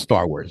guy. I'm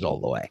Star Wars all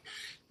the way.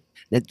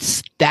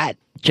 It's that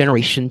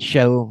generation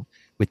show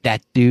with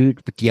that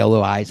dude with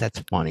yellow eyes.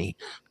 That's funny,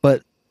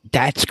 but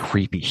that's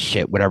creepy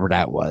shit. Whatever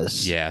that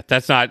was. Yeah,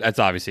 that's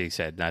obviously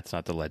said that's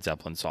not the Led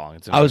Zeppelin song.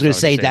 I was going to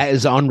say that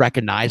is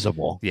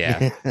unrecognizable.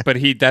 Yeah, but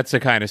that's the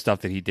kind of stuff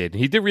that he did.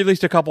 He did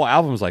release a couple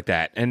albums like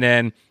that, and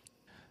then,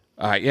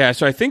 yeah.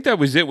 So I think that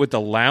was it with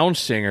the Lounge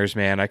Singers,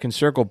 man. I can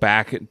circle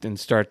back and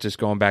start just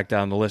going back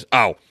down the list.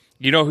 Oh,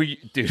 you know who,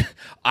 dude?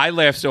 I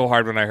laughed so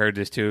hard when I heard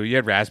this too. You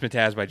had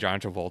Razzmatazz by John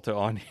Travolta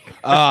on here.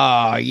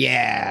 Oh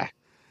yeah,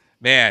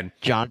 man.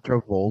 John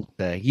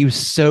Travolta. He was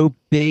so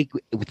big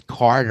with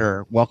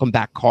Carter. Welcome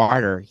Back,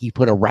 Carter. He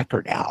put a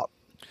record out.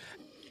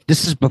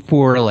 This is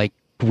before like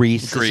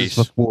Grease. This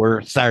is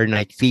before Saturday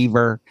Night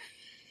Fever.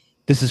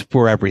 This is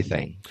for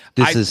everything.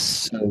 This is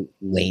so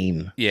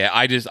lame. Yeah,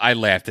 I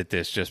laughed at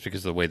this just because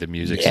of the way the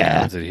music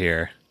sounds in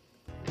here.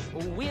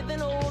 With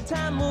an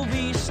old-time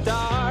movie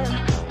star,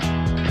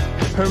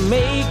 her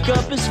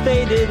makeup is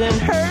faded and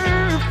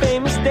her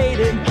fame is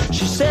dated.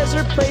 She says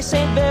her place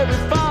ain't very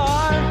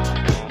far.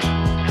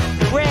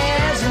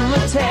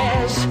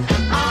 Razzmatazz,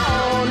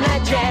 all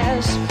night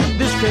jazz.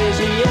 This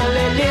crazy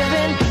LA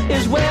living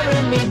is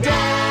wearing me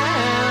down.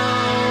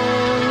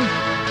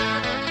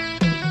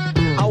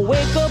 I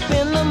wake up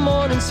in the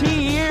mornings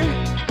here.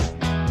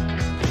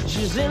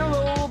 She's in a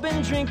robe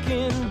and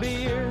drinking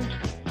beer.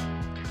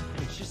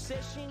 She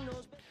says she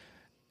knows.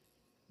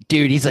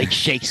 Dude, he's like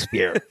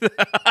Shakespeare.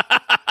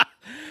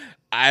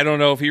 I don't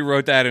know if he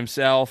wrote that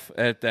himself.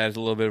 That's a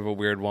little bit of a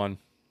weird one.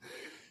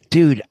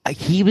 Dude,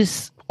 he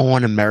was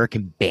on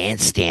American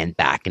Bandstand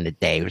back in the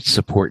day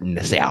supporting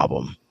this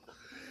album.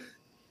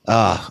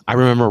 I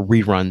remember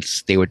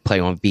reruns they would play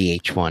on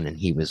VH1 and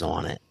he was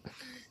on it.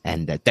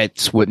 And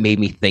that's what made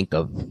me think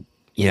of,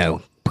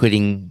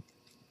 putting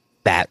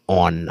that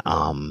on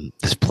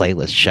this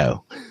playlist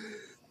show.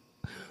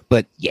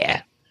 But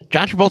yeah,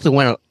 John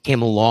Travolta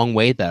came a long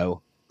way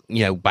though.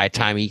 By the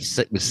time he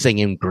was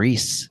singing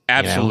Grease.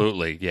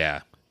 Absolutely, yeah.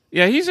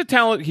 Yeah, he's a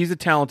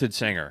talented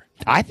singer.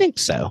 I think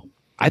so.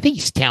 I think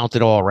he's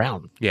talented all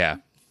around. Yeah.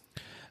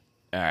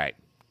 All right.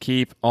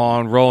 Keep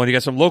on rolling. You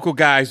got some local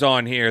guys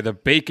on here, the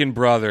Bacon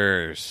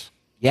Brothers.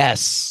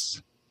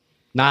 Yes.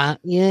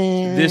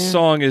 This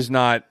song is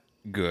not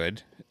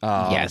good.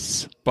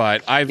 Yes.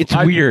 But it's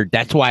weird.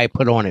 That's why I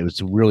put on it. It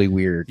was really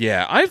weird.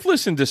 Yeah, I've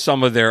listened to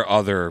some of their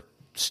other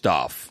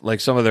stuff, like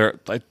some of their,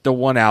 like the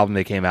one album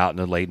they came out in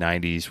the late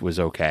 90s was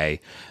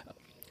okay.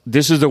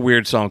 This is a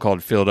weird song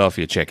called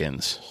Philadelphia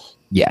Chickens.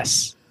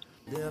 Yes.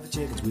 Philadelphia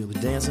chickens will be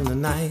dancing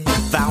tonight.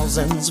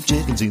 Thousands of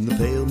chickens in the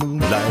pale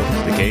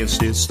moonlight. They can't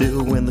sit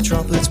still when the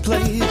trumpets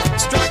play.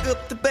 Strike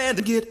up the band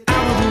and get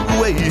out of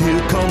the way.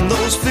 Here come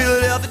those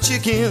Philadelphia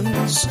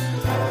chickens.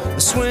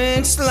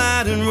 Swing,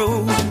 slide, and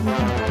roll.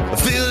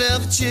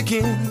 Philadelphia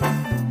chickens.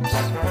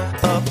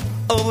 Up,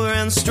 over,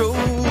 and stroll.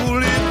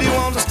 If you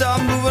want to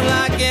start moving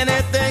like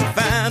anything,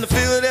 find the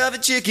Philadelphia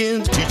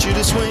chickens. Teach you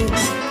to swing.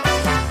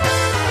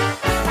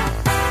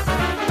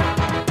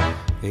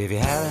 If you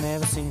haven't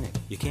ever seen it,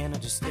 you can't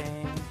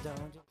understand.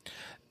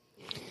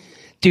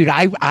 Dude,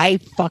 I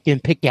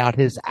fucking pick out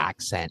his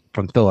accent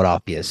from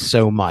Philadelphia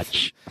so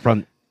much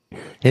from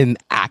him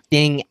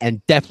acting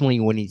and definitely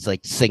when he's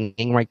like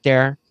singing right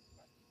there.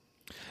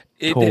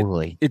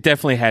 Totally. It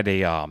definitely had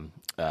a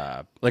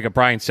like a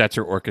Brian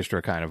Setzer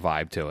orchestra kind of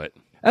vibe to it.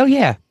 Oh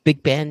yeah,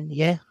 big band.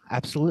 Yeah,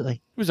 absolutely.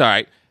 It was all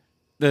right.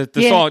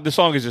 The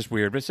song is just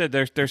weird, but said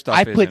their stuff.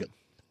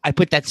 I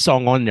put that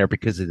song on there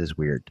because it is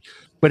weird,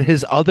 but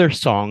his other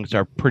songs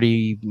are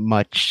pretty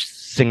much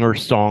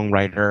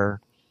singer-songwriter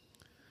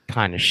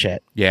kind of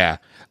shit. Yeah.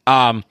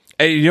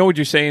 Hey, you know what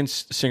you're saying,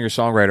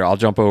 singer-songwriter? I'll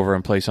jump over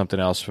and play something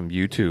else from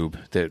YouTube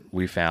that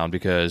we found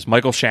because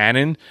Michael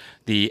Shannon,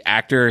 the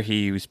actor,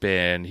 he was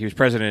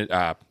President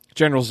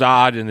General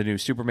Zod in the new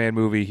Superman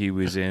movie. He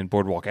was in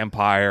Boardwalk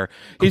Empire.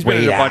 He's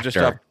been in a bunch of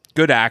stuff.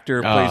 Good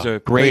actor. Plays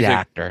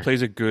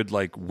a good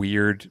like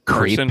weird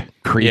person.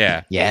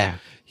 Creep. Yeah.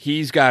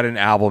 He's got an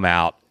album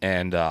out,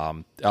 and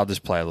I'll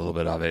just play a little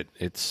bit of it.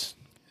 There's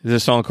a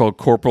song called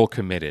Corporal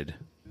Committed.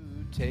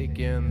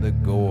 Taking the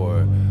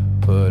gore,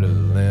 put a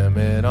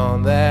limit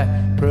on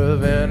that,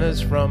 prevent us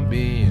from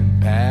being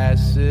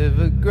passive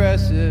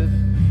aggressive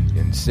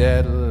and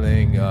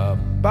settling up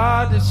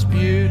our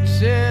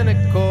disputes in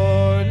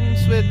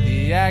accordance with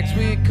the acts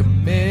we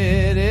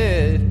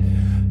committed.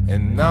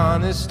 An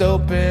honest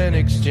open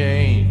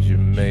exchange, or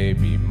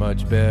maybe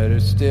much better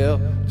still,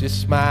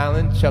 just smile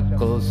and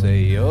chuckle,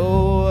 say,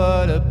 oh,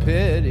 what a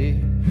pity,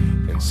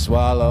 and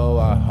swallow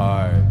our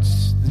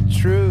hearts. The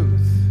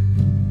truth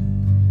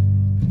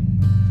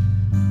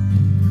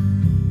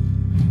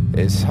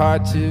It's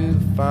hard to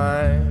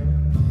find.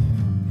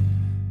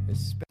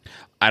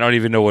 I don't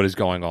even know what is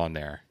going on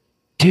there.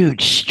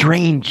 Dude,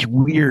 strange,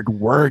 weird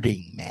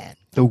wording, man.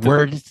 The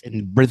words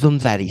and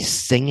rhythms that he's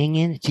singing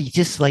in, he's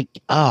just like,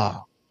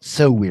 oh,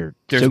 so weird.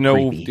 There's so no,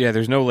 creepy.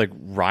 there's no like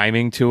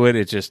rhyming to it.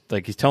 It's just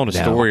like he's telling a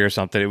No. story or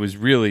something. It was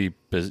really,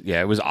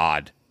 it was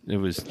odd. It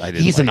was. I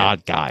didn't. He's like an it.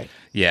 odd guy.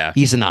 Yeah,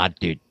 He's an odd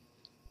dude.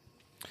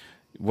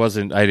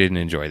 I didn't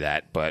enjoy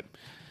that, but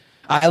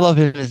I love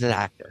him as an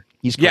actor.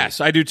 He's great.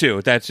 yes, I do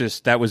too.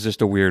 That was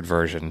just a weird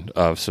version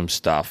of some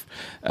stuff.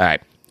 All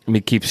right, let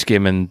me keep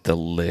skimming the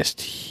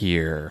list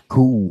here.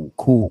 Cool.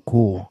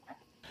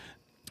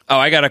 Oh,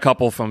 I got a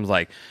couple from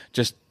like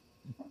just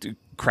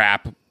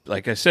crap.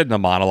 Like I said in the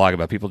monologue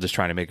about people just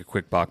trying to make a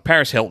quick buck.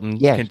 Paris Hilton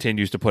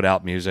continues to put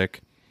out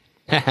music.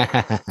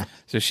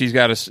 So she's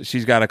got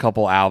a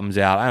couple albums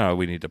out. I don't know.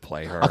 We need to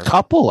play her. A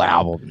couple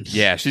albums.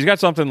 Yeah, she's got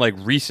something like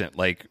recent,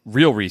 like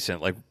real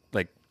recent, like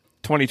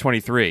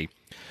 2023.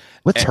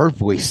 What's her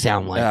voice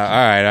sound like? All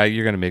right,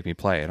 you're gonna make me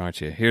play it, aren't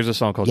you? Here's a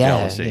song called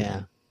Jealousy.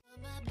 Yeah.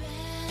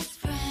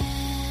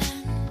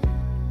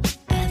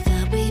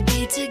 We'd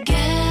be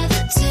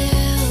together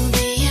till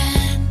the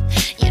end.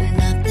 You're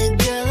not the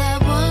girl I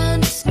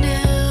once knew.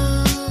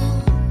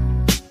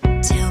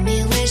 Tell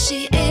me where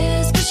she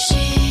is, 'cause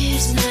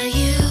she's not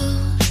you.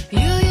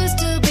 You used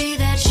to be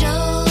that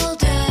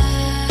shoulder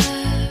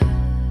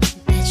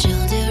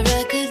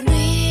I could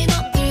lean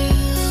on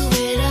through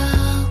it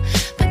all.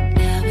 But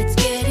now it's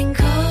getting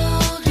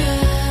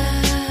colder.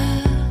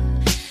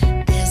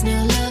 There's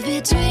no love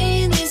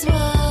between these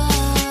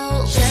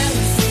walls.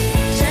 Jealousy,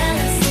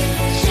 jealousy,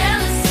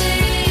 jealousy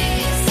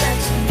is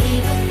such an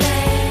evil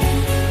thing.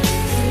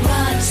 To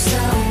watch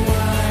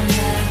someone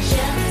have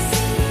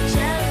jealousy,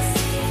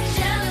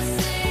 jealousy,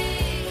 jealousy.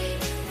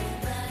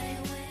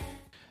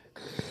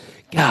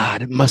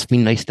 God, it must be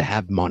nice to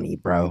have money,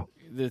 bro.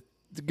 The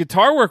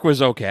guitar work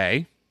was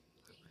okay.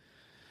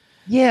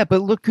 Yeah,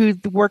 but look who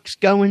the work's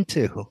going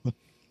to.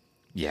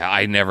 Yeah,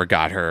 I never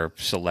got her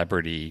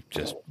celebrity.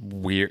 Just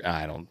weird.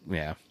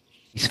 Yeah.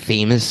 He's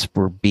famous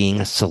for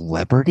being a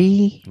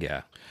celebrity.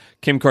 Yeah.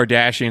 Kim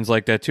Kardashian's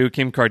like that too.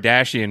 Kim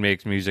Kardashian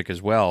makes music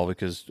as well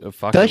because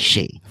fuck Does it.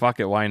 she? Fuck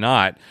it, why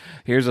not?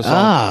 Here's a song.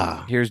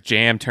 Ah. Here's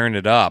Jam Turn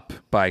It Up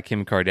by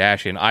Kim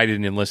Kardashian. I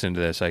didn't even listen to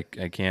this. I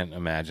can't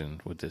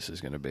imagine what this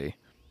is going to be.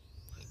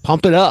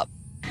 Pump it up.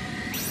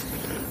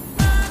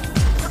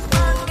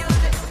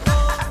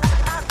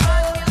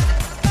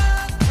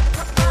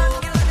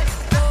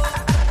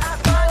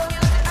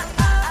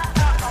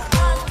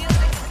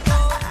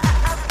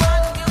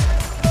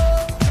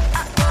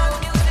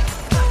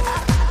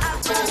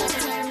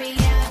 Turn me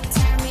up,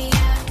 turn me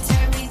up,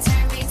 turn me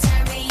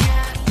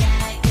up.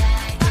 Yeah, yeah, yeah,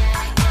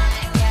 yeah,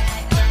 yeah,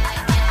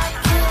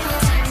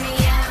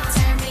 yeah.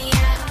 Turn me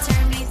up,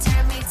 turn me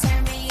up,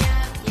 turn me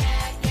up.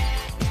 Yeah,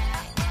 yeah.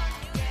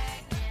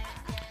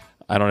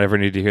 I don't ever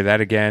need to hear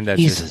that again. That's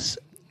Jesus. just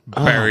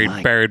Oh buried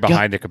my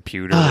behind God. a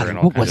computer God, and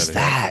all what kinds was of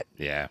that?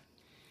 Yeah.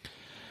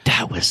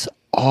 That was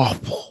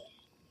awful.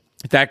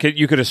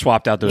 You could have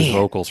swapped out those Man.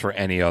 vocals for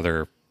any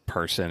other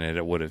person and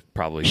it would have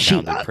probably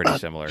sounded pretty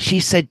similar. She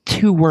said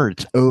two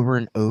words over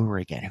and over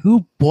again.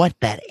 Who bought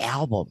that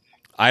album?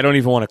 I don't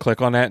even want to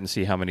click on that and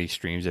see how many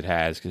streams it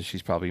has because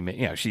she's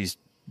probably, she's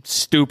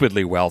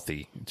stupidly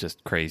wealthy.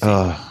 Just crazy.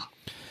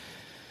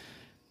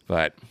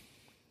 But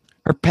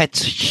Her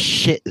pet's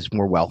shit is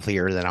more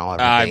wealthier than I'll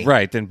ever be.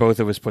 right, then both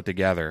of us put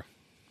together.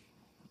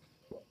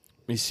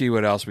 Let me see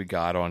what else we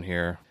got on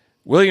here.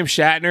 William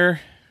Shatner,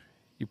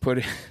 you put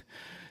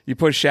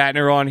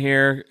Shatner on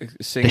here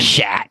The singing,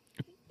 Shat.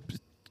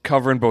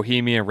 covering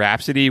Bohemian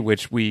Rhapsody,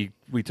 which we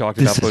talked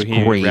This about is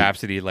Bohemian great.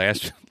 Rhapsody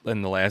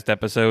in the last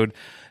episode,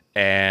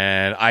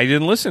 and I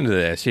didn't listen to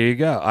this. Here you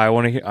go.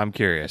 I'm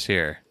curious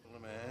here.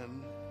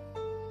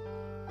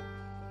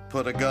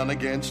 Put a gun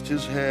against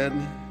his head.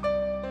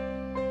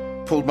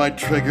 Pulled my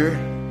trigger.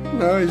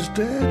 Now he's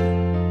dead.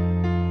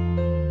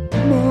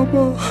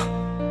 Mama.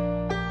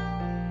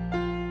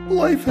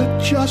 Life had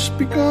just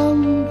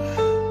begun.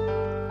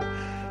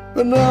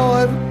 But now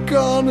I've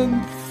gone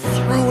and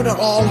thrown it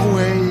all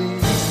away.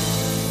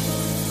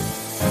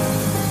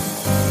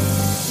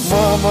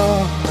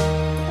 Mama.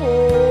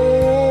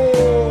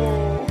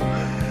 Oh.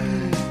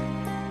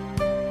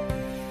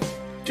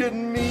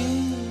 Didn't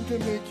mean to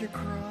make you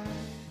cry.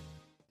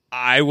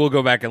 I will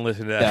go back and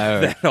listen to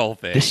that whole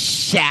thing. The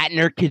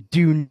Shatner could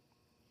do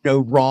no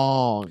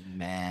wrong,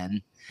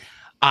 man.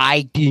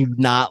 I do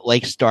not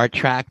like Star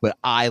Trek, but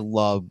I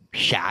love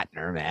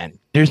Shatner, man.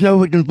 There's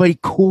nobody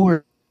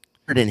cooler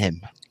than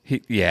him.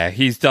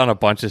 He's done a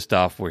bunch of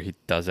stuff where he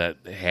does that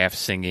half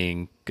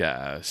singing,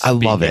 I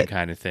love speaking it.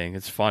 kind of thing.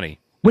 It's funny.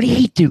 What did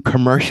he do?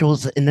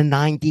 Commercials in the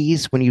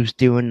 90s when he was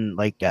doing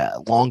like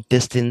long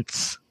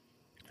distance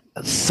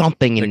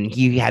something, and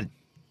he had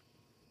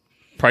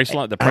The I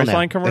don't know, Priceline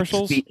like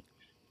commercials?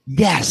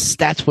 Yes,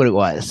 that's what it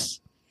was.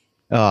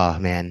 Oh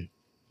man,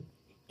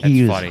 That's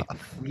was funny.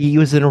 He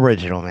was an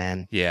original,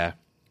 man. Yeah.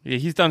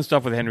 He's done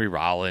stuff with Henry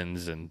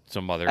Rollins and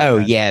some other. Oh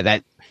guys. yeah,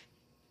 that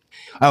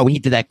Oh, he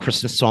did that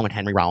Christmas song with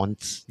Henry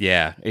Rollins.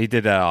 Yeah, he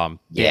did the album.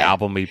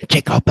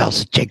 Jingle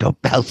bells, jingle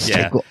bells,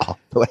 Yeah. jingle all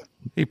the way.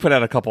 He put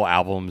out a couple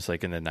albums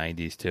like in the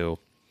 90s too.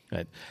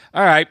 But,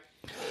 all right.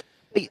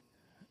 You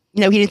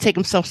know, he didn't take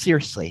himself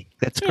seriously.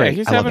 That's Yeah, great.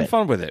 he's I love having it.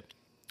 fun with it.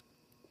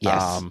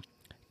 Yes.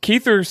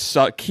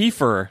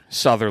 Kiefer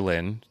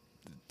Sutherland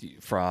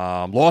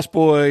from Lost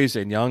Boys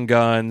and Young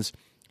Guns,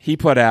 he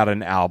put out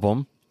an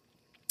album,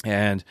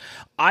 and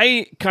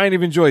I kind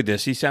of enjoyed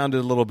this. He sounded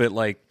a little bit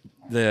like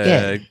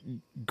the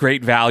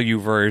Great Value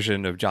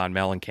version of John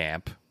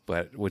Mellencamp,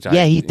 but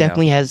he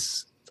definitely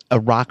has a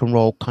rock and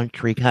roll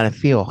country kind of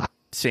feel.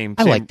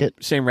 I liked it.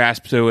 Same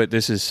rasp to it.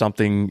 This is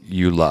Something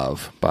You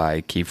Love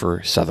by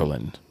Kiefer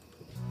Sutherland.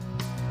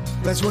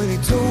 That's when he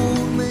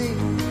told me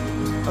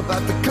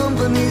about the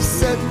company's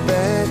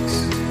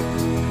setbacks,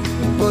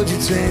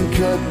 budgets and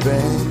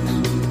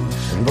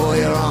cutbacks, and boy,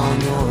 you're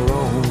on your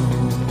own.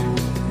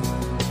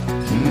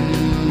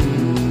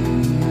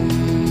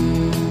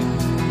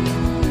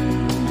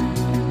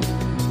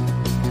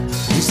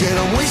 He said,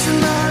 I'm wasting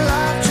my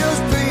life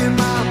just paying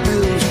my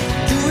bills,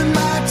 doing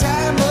my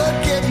time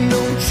but getting no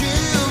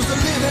chills. The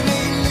living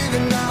ain't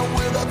living now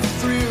without the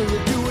thrill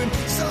of doing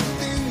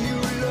something you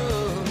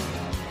love.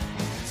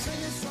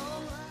 Sing a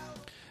song loud.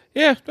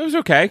 Yeah, that was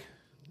okay.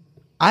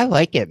 I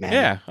like it, man.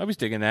 Yeah, I was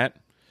digging that.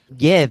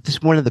 Yeah, this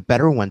is one of the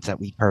better ones that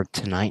we've heard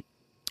tonight.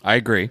 I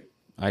agree.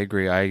 I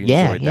enjoyed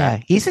Yeah.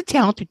 that. He's a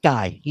talented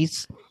guy. He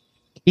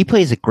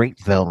plays a great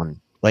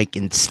villain, like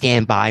in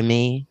Stand By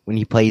Me when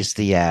he plays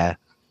the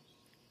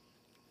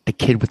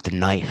kid with the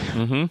knife.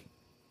 Mm-hmm.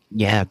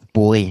 Yeah,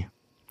 boy.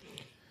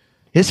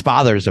 His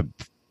father is a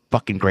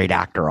fucking great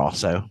actor,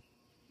 also.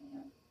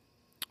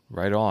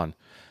 Right on.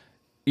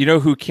 You know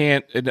who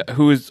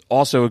is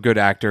also a good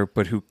actor,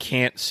 but who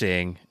can't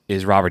sing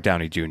is Robert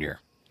Downey Jr.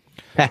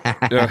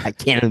 I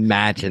can't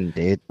imagine,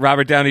 dude.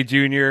 Robert Downey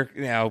Jr.,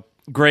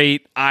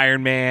 great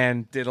Iron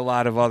Man, did a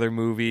lot of other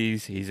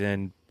movies. He's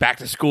in Back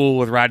to School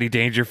with Rodney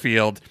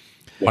Dangerfield.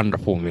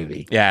 Wonderful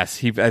movie. Yes,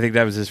 I think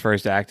that was his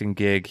first acting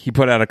gig. He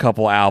put out a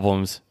couple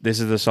albums. This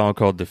is a song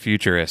called The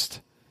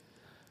Futurist.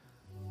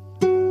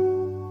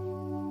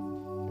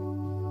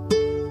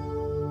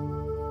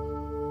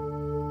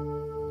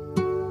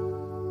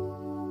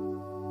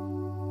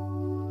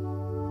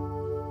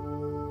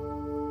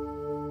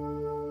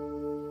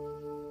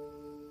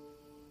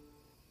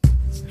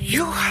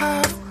 You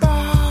have a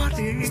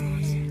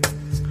body,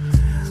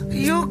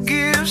 you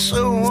give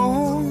so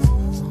warm.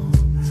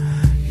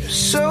 You're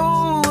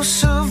so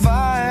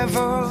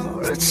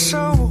survivor, it's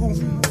so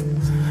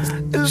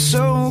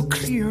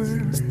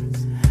clear.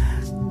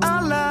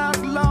 A lot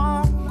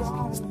long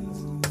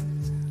gone.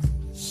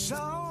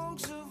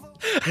 Songs of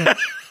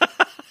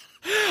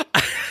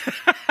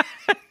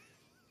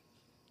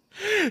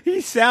He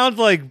sounds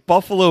like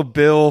Buffalo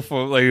Bill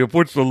from like he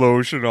puts the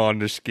lotion on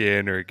the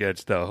skin or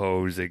gets the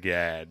hose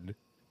again.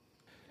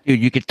 Dude,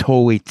 you could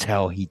totally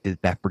tell he did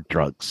that for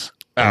drugs.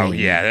 I Oh mean,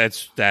 yeah,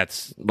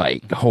 that's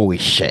like, holy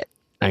shit.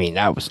 I mean,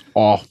 that was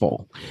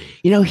awful.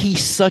 You know,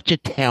 he's such a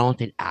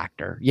talented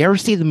actor. You ever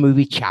see the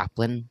movie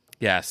Chaplin?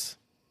 yes.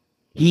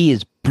 He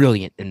is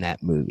brilliant in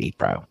that movie,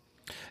 bro.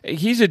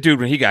 He's a dude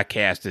when he got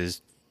cast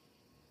as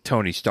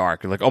Tony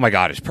Stark. Like, oh my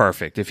god, it's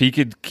perfect. If he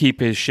could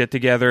keep his shit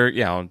together,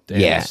 and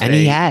And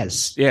he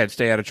has. Yeah, and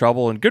stay out of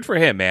trouble, and good for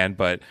him, man.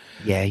 But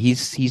Yeah,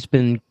 he's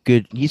been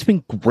good. He's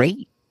been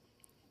great.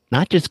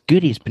 Not just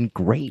good, he's been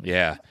great.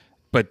 yeah,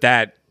 but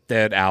that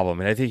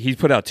album, and I think he's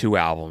put out 2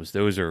 albums.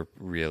 Those are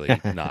really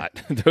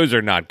not. Those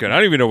are not good. I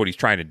don't even know what he's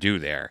trying to do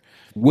there.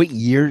 What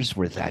years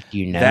was that? Do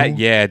you know? That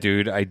yeah,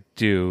 dude, I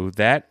do.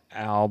 That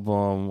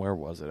album, where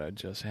was it? I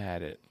just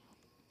had it.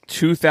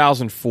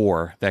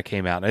 2004 that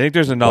came out. I think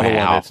there's another one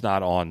Wow. that's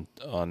not on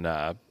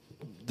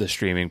the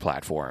streaming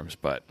platforms,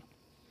 but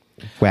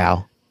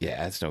Wow.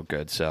 yeah, it's no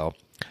good. So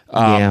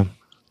Yeah.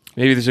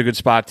 maybe there's a good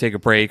spot to take a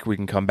break. We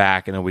can come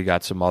back, and then we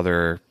got some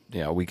other,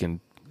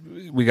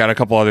 we got a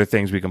couple other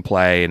things we can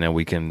play, and then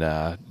we can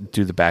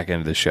do the back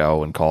end of the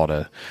show and call it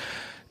a.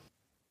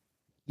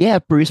 Yeah,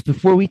 Bruce,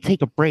 before we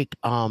take a break,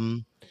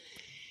 I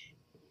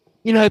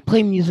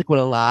play music with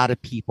a lot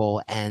of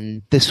people,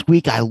 and this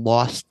week I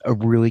lost a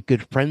really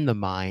good friend of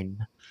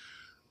mine,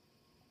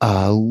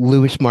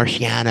 Louis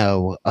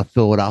Marciano of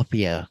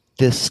Philadelphia.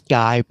 This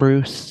guy,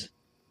 Bruce,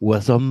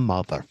 was a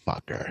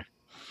motherfucker.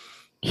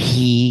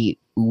 He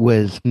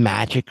was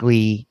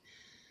magically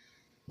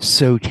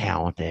so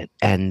talented,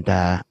 and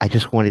I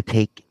just want to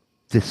take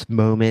this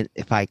moment,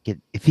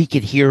 if he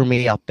could hear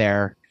me up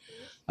there.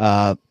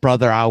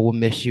 Brother, I will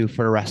miss you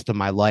for the rest of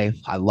my life.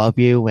 I love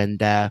you,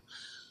 and I'm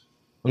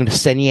going to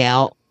send you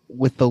out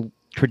with the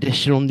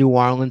traditional New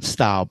Orleans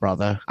style,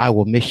 brother. I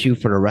will miss you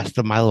for the rest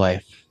of my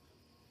life.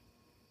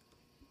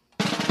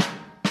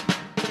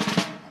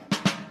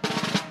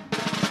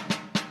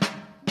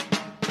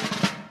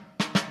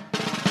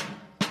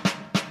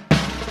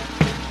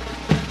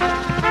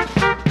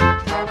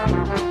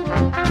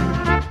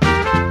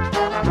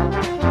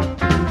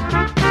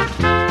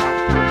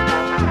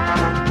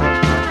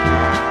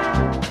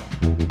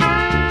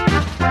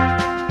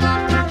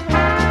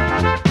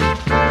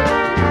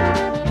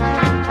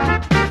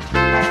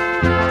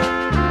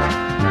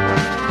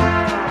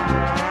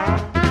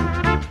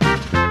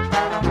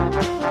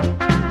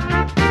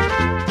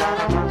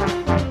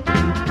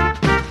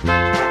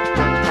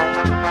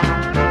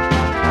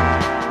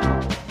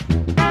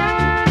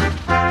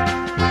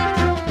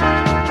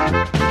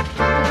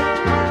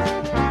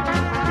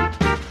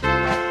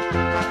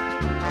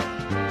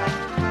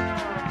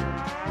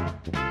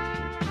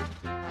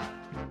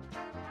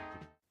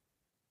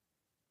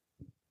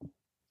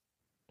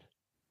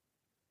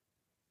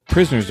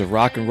 Prisoners of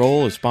Rock and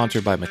Roll is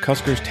sponsored by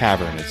McCusker's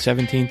Tavern at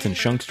 17th and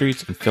Shunk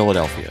Streets in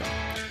Philadelphia.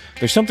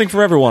 There's something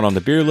for everyone on the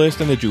beer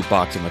list and the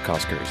jukebox at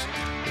McCusker's.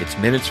 It's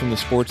minutes from the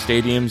sports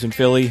stadiums in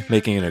Philly,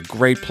 making it a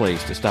great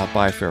place to stop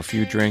by for a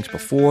few drinks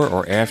before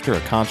or after a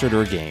concert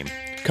or a game.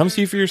 Come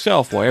see for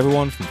yourself why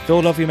everyone from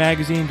Philadelphia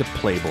Magazine to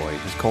Playboy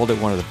has called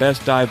it one of the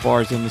best dive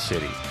bars in the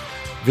city.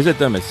 Visit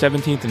them at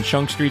 17th and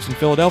Shunk Streets in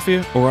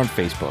Philadelphia or on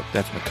Facebook.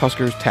 That's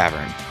McCusker's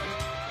Tavern.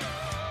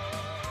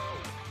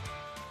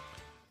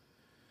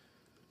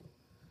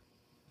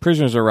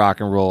 Prisoners of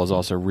Rock and Roll is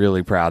also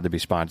really proud to be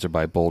sponsored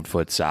by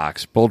Boldfoot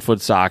Socks. Boldfoot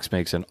Socks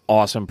makes an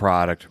awesome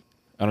product.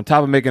 And on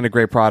top of making a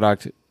great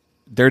product,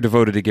 they're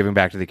devoted to giving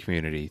back to the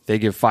community. They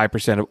give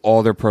 5% of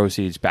all their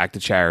proceeds back to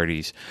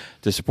charities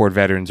to support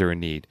veterans who are in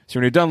need. So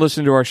when you're done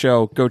listening to our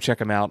show, go check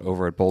them out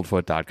over at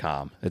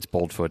boldfoot.com. It's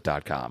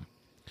boldfoot.com.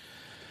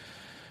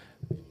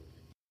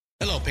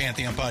 Hello,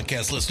 Pantheon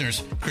Podcast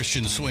listeners.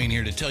 Christian Swain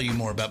here to tell you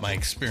more about my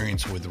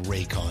experience with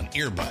Raycon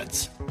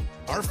earbuds.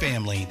 Our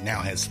family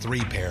now has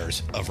 3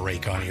 pairs of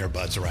Raycon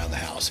earbuds around the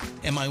house,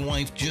 and my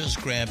wife just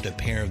grabbed a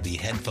pair of the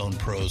Headphone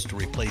Pros to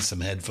replace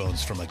some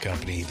headphones from a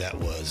company that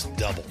was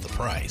double the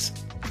price.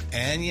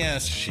 And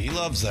yes, she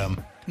loves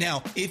them.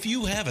 Now, if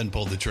you haven't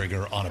pulled the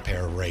trigger on a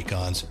pair of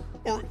Raycons,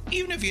 or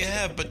even if you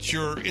have, but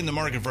you're in the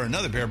market for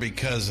another pair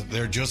because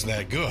they're just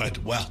that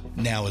good, well,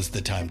 now is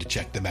the time to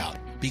check them out,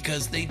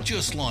 because they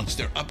just launched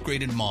their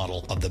upgraded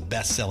model of the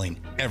best-selling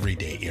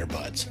everyday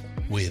earbuds.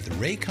 With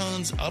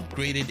Raycon's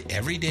upgraded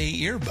everyday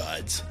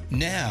earbuds,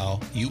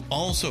 now you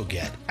also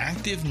get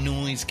active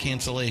noise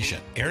cancellation,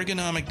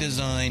 ergonomic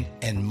design,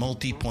 and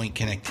multi-point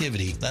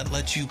connectivity that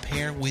lets you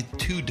pair with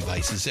 2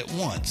 devices at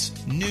once.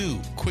 New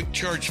quick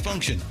charge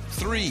function,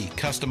 3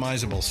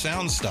 customizable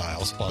sound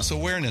styles, plus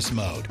awareness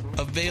mode.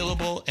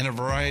 Available in a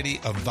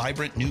variety of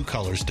vibrant new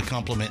colors to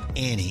complement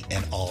any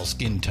and all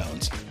skin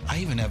tones. I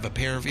even have a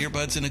pair of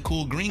earbuds in a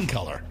cool green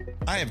color.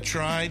 I have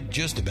tried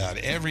just about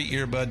every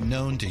earbud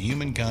known to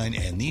humankind,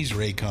 and these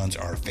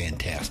Raycons are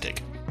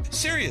fantastic.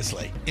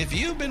 Seriously, if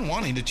you've been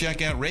wanting to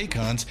check out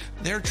Raycons,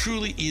 there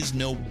truly is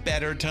no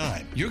better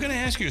time. You're going to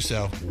ask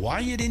yourself why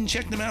you didn't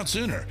check them out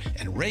sooner,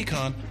 and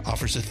Raycon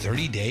offers a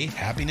 30-day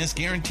happiness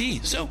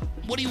guarantee. So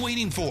what are you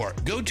waiting for?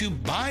 Go to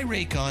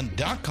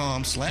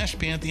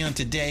buyraycon.com/Pantheon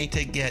today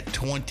to get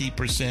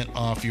 20%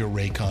 off your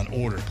Raycon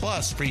order,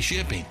 plus free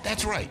shipping.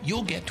 That's right,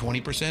 you'll get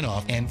 20%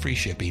 off and free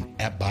shipping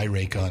at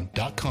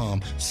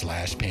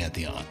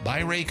buyraycon.com/Pantheon.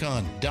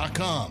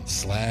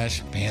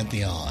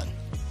 buyraycon.com/Pantheon.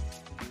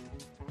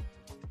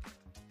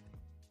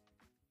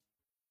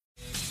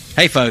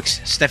 Hey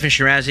folks, Stefan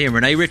Shirazi and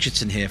Renee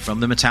Richardson here from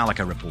the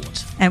Metallica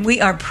Report. And we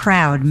are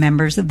proud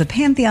members of the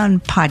Pantheon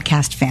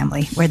podcast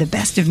family, where the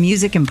best of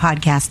music and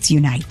podcasts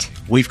unite.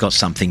 We've got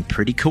something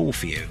pretty cool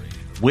for you.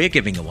 We're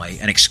giving away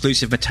an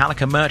exclusive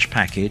Metallica merch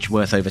package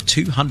worth over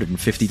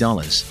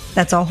 $250.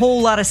 That's a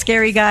whole lot of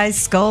Scary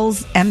Guys,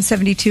 skulls,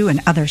 M72,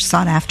 and other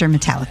sought-after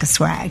Metallica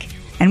swag.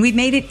 And we've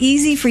made it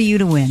easy for you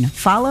to win.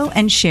 Follow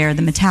and share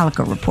the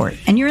Metallica Report,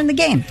 and you're in the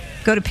game.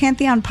 Go to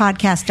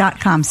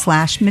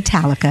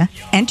pantheonpodcast.com/Metallica,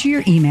 enter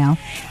your email,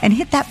 and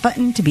hit that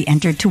button to be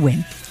entered to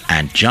win.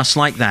 And just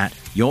like that,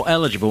 you're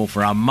eligible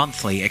for our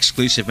monthly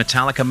exclusive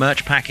Metallica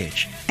merch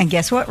package. And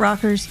guess what,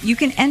 rockers? You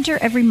can enter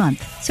every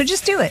month. So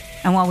just do it.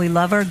 And while we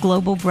love our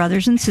global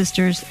brothers and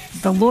sisters,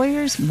 the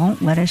lawyers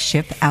won't let us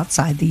ship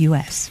outside the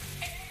U.S.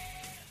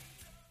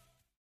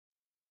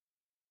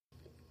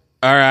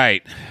 All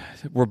right.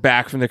 We're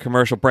back from the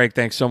commercial break.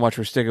 Thanks so much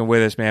for sticking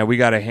with us, man. We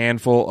got a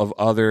handful of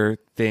other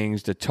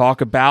things to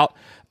talk about.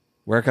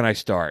 Where can I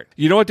start?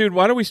 You know what, dude?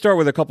 Why don't we start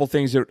with a couple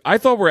things that I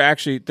thought were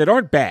actually, that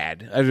aren't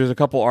bad. There's a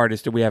couple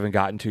artists that we haven't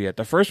gotten to yet.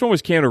 The first one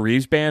was Keanu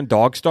Reeves' band,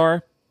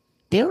 Dogstar.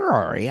 They were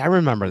alright. I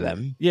remember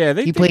them. Yeah,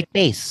 he played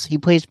bass. He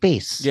plays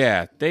bass.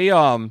 Yeah, they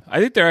I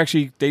think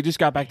they just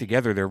got back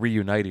together. They're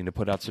reuniting to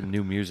put out some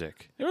new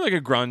music. They were like a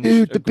grunge.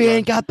 Dude, the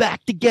band got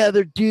back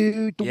together,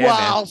 dude. The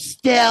Wild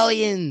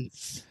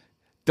Stallions.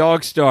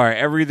 Dogstar,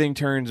 everything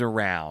turns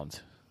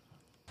around.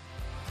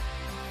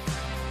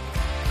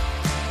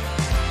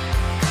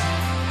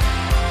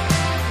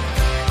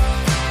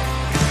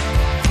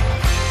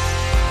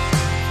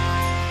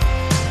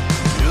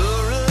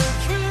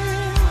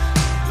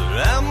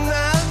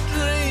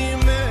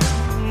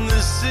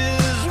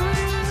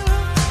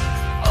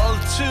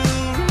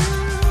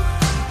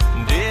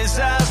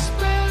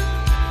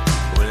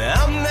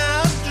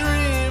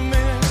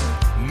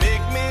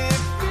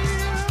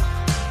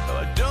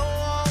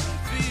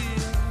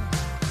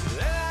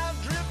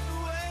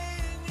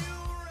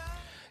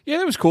 Yeah,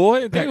 that was cool.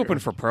 They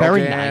opened for Pearl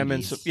Jam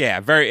and so,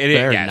 very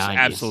 90s.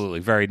 Absolutely,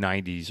 very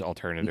 90s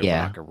alternative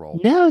rock and roll.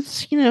 No,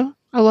 it's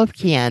I love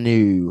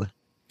Keanu.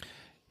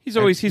 He's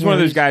one of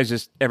those guys.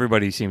 Just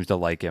everybody seems to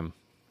like him.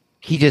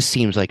 He just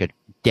seems like a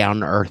down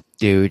to earth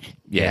dude.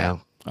 Yeah,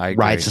 I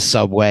agree. Rides the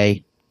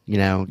subway.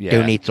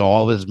 Donates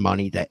all of his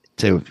money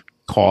to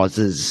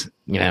causes.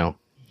 Yeah.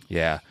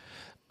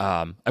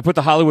 I put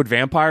the Hollywood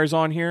Vampires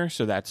on here,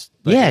 so that's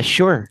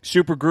sure.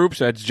 Super group.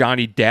 So that's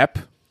Johnny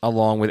Depp,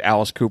 along with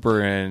Alice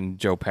Cooper and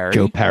Joe Perry.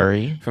 Joe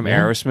Perry. From Yeah.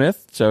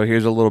 Aerosmith. So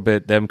here's a little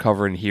bit them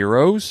covering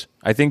Heroes.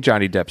 I think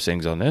Johnny Depp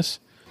sings on this.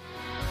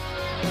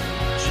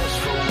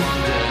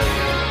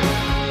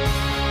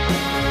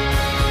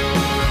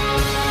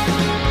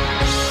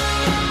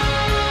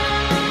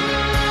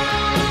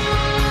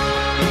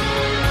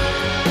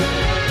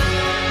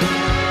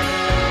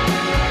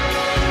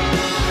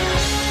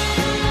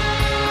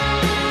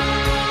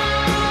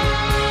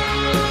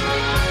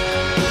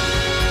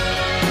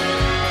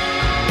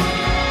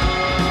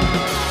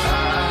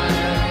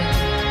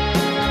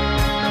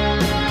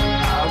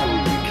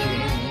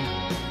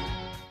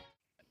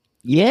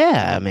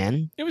 Yeah,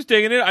 man. It was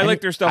digging it. I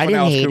like their stuff I when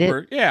didn't Alice hate Cooper.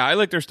 it. Yeah, I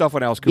like their stuff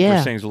when Alice Cooper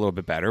Yeah. sings a little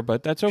bit better,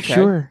 but that's okay.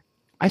 Sure.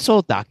 I saw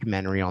a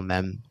documentary on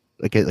them.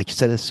 Like you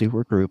said, a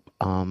super group.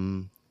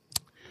 We're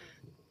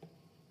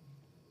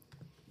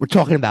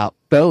talking about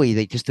Bowie.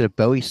 They just did a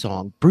Bowie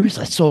song. Bruce,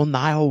 I saw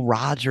Nile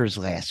Rodgers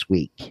last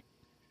week.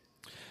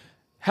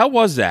 How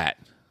was that?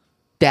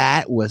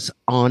 That was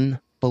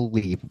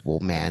unbelievable,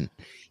 man.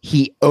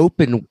 He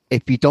opened,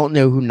 if you don't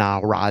know who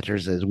Nile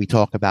Rodgers is, we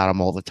talk about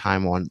him all the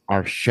time on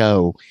our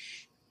show.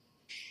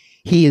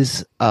 He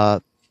is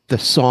the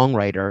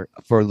songwriter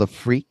for Le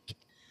Freak,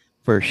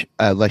 for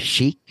Le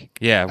Chic.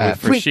 Yeah,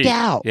 for Freaked Chic.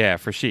 Out. Yeah,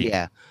 for Chic.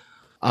 Yeah.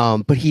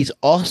 But he's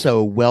also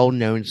a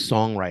well-known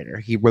songwriter.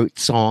 He wrote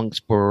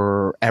songs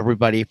for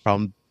everybody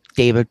from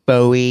David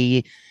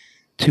Bowie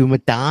to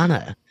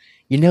Madonna.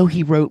 You know,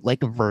 he wrote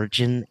like a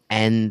Virgin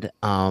and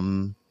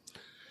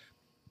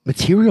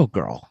Material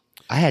Girl.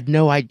 I had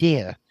no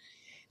idea.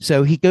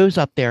 So he goes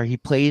up there, he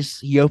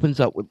opens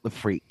up with The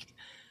Freak,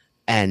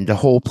 and the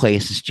whole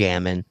place is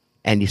jamming.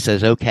 And he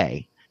says,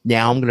 okay,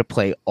 now I'm going to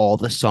play all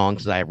the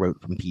songs that I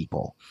wrote from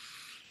people.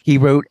 He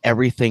wrote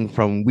everything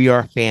from We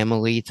Are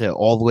Family to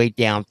all the way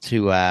down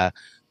to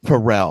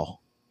Pharrell.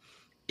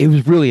 It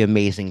was really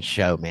amazing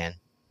show, man.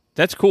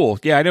 That's cool.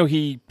 Yeah, I know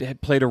he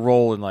had played a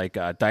role in like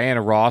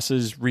Diana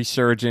Ross's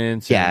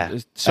resurgence. Yeah.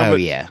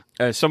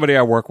 Somebody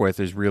I work with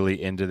is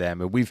really into them,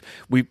 and we've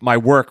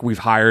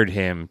hired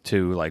him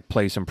to like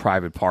play some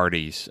private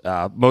parties,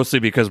 mostly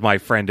because my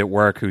friend at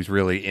work who's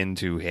really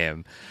into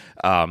him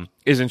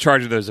is in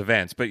charge of those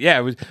events. But yeah,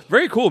 it was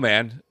very cool,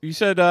 man. You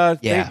said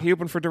he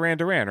opened for Duran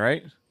Duran,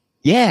 right?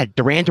 Yeah,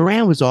 Duran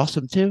Duran was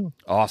awesome too.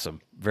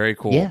 Awesome, very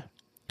cool. Yeah,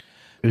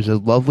 it was a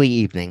lovely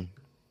evening.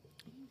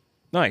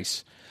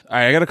 Nice. All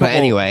right, I got a couple. But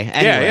anyway.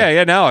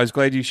 Yeah. No, I was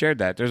glad you shared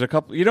that. There's a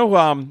couple. You know,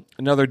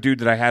 another dude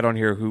that I had on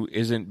here who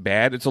isn't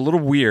bad. It's a little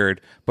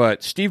weird,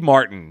 but Steve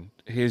Martin,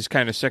 his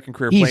kind of second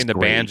career He's playing the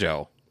great.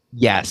 banjo.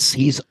 Yes,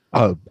 he's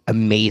an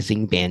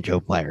amazing banjo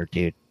player,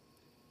 dude.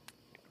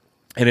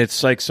 And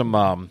it's like some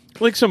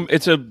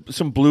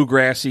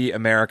bluegrassy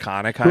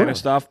Americana kind Sure. of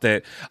stuff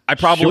that I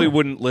probably Sure.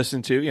 wouldn't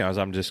listen to, as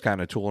I'm just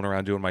kind of tooling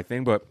around doing my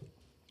thing. But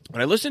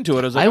when I listened to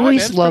it, I was like, I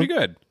always it's love- pretty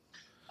good.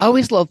 I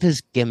always loved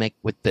his gimmick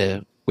with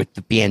the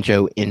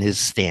banjo in his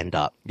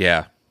stand-up.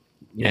 Yeah.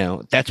 You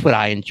know, that's what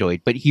I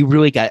enjoyed. But he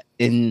really got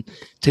in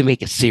to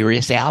make a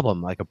serious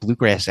album, like a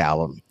bluegrass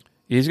album.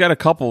 He's got a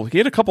couple. He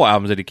had a couple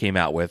albums that he came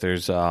out with.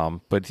 There's, I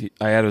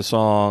had a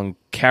song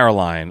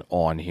Caroline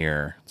on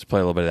here. Let's play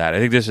a little bit of that. I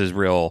think this is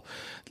real,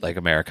 like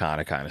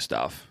Americana kind of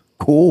stuff.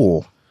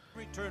 Cool.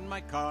 Return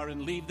my car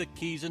and leave the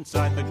keys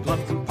inside the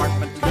glove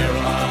compartment.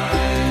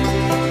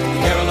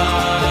 Caroline,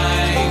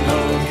 Caroline,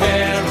 oh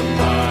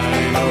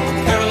Caroline,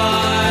 oh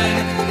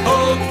Caroline,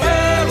 oh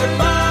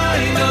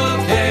Caroline,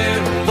 oh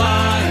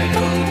Caroline,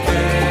 oh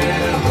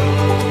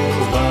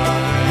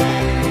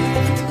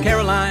Caroline.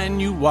 Caroline,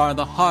 you are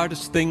the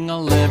hardest thing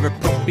I'll ever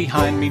put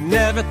behind me.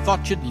 Never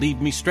thought you'd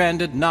leave me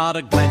stranded, not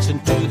a glance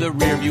into the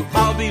rear view.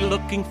 I'll be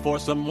looking for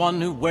someone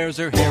who wears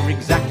her hair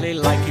exactly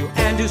like you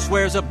and who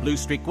swears a blue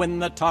streak when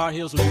the Tar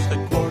Heels lose the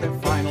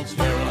quarterfinals.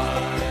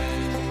 Caroline.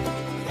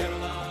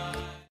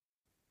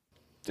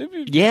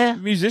 Yeah,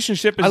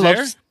 musicianship is I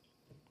there.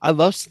 I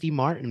love Steve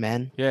Martin,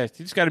 man. Yeah, you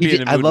just got to be in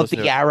the mood. I love to listen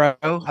the to it.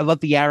 arrow. I love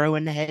the arrow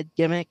in the head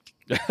gimmick.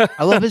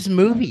 I love his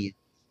movies.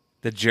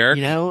 The Jerk.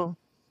 You know,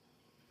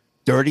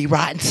 Dirty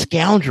Rotten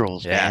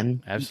Scoundrels, Yeah,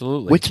 man.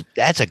 absolutely. Which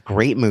that's a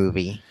great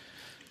movie.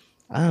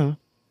 Oh,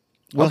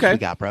 what else we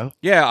got, bro?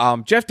 Yeah,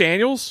 Jeff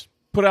Daniels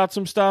put out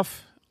some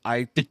stuff.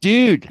 The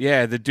dude.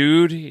 Yeah, the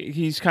dude.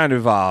 He's kind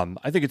of I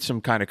think it's some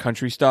kind of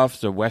country stuff,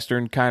 so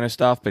western kind of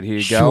stuff. But here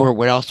you go. Sure.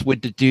 What else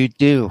would the dude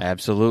do?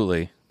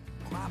 Absolutely.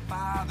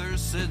 Father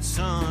said,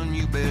 son,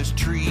 you best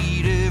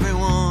treat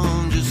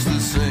everyone just the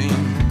same.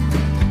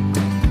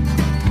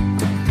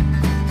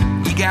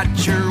 You got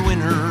your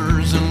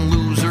winners and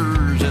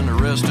losers, and the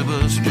rest of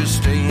us just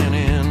staying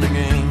in the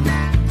game.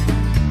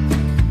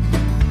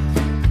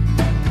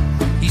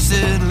 He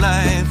said,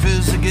 life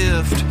is a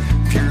gift.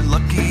 If you're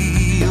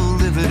lucky, you'll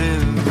live it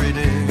every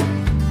day.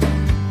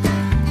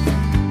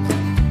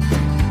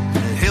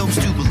 It helps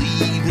to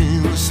believe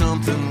in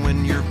something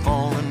when you're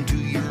falling to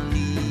your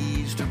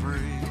knees to pray.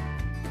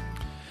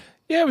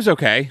 Yeah, it was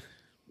okay.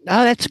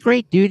 Oh, that's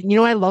great, dude. You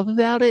know what I love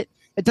about it?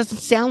 It doesn't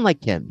sound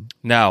like him.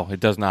 No, it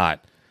does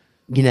not.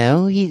 You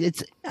know,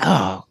 he's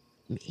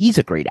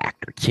a great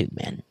actor too,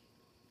 man.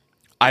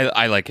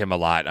 I like him a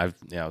lot.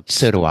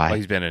 So do I.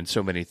 He's been in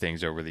so many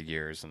things over the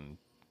years, and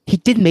He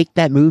did make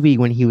that movie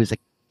when he was a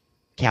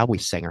cowboy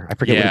singer. I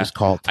forget what it was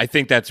called. I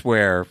think that's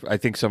where I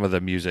think some of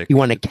the music. He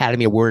won an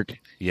Academy Award.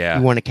 Yeah,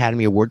 he won an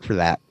Academy Award for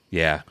that.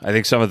 Yeah, I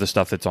think some of the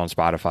stuff that's on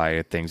Spotify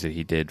are things that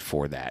he did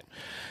for that.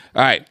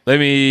 All right, let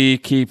me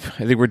keep.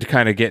 I think we're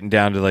kind of getting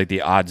down to like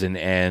the odds and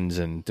ends,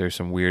 and there's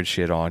some weird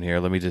shit on here.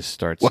 Let me just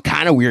start. What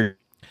kind of weird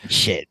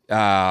shit?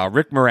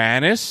 Rick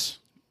Moranis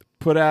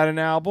put out an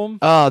album.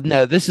 Oh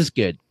no, this is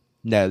good.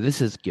 No, this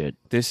is good.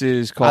 This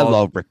is called. I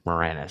love Rick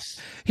Moranis.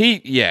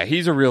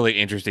 He's a really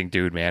interesting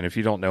dude, man. If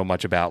you don't know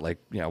much about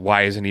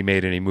why hasn't he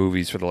made any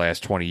movies for the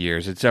last 20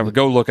 years?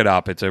 Go look it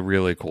up. It's a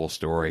really cool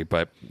story.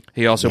 But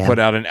he also put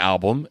out an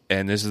album,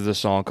 and this is the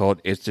song called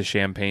 "It's the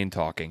Champagne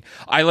Talking."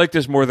 I like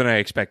this more than I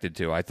expected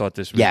to. I thought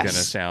this was going to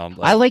sound.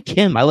 I like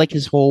him. I like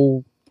his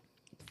whole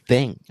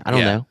thing. I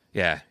don't know.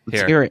 Yeah,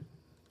 let's hear it.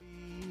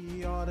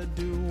 We ought to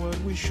do what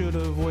we should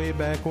have way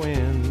back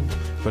when,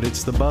 but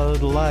it's the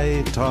Bud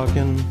Light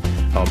talking.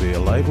 I'll be a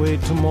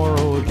lightweight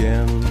tomorrow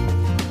again.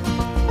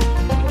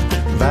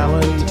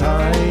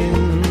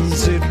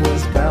 Valentine's, it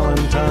was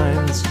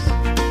Valentine's.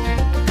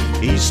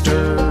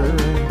 Easter,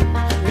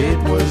 it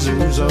was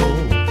Ouzo.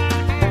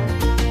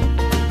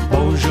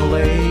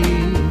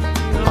 Beaujolais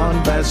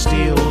on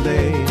Bastille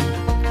Day.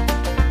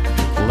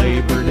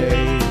 Labor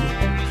Day,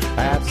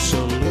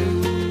 absolute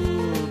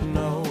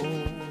no.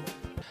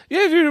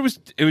 Yeah, dude,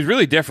 it was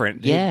really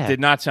different. Yeah. It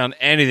did not sound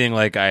anything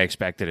like I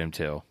expected him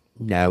to.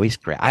 No, he's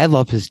great. I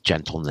love his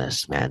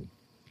gentleness, man.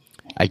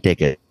 I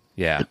dig it.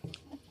 Yeah.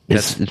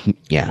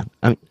 Yeah.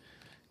 I mean,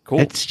 cool.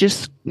 It's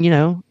just,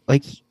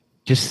 like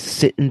just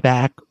sitting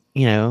back,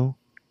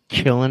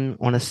 chilling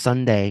on a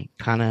Sunday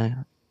kind of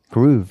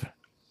groove.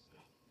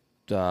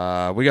 We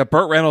got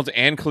Burt Reynolds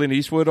and Clint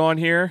Eastwood on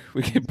here.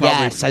 We can probably...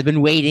 Yes, I've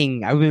been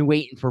waiting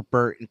for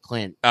Burt and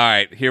Clint. All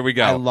right, here we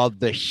go. I love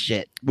this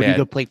shit. What are you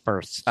going to play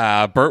first?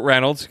 Burt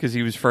Reynolds, because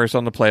he was first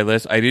on the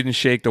playlist. I Didn't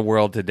Shake the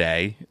World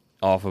Today,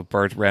 off of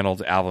Burt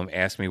Reynolds' album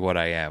Ask Me What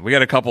I Am. We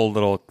got a couple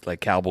little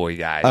cowboy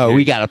guys. Oh,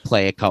 we got to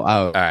play a couple.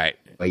 Oh, all right.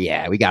 But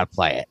yeah, we got to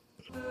play it.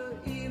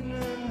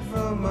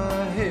 From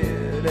my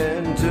head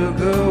and took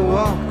a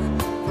walk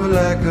for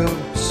lack of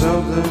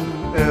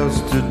something else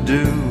to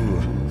do.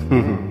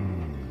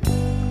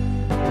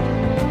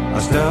 I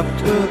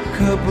stopped a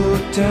couple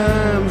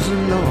times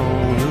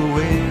along the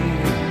way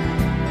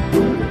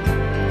to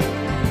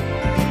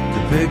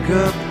pick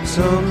up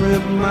some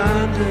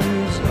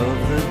reminders of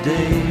the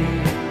day.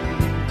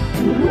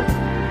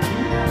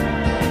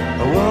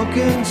 A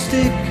walking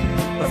stick,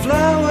 a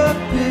flower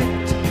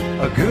picked,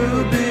 a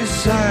girl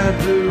beside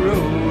the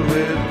road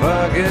with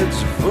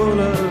pockets full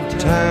of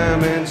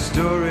time and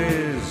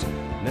stories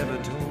never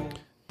told.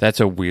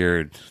 That's a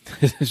weird.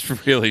 It's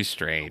really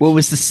strange. Well, it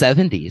was the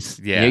 70s.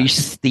 Yeah.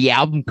 The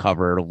album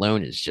cover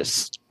alone is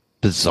just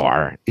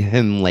bizarre.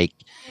 Him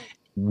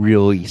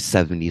really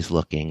 70s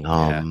looking.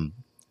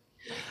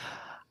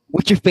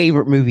 What's your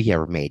favorite movie he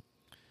ever made?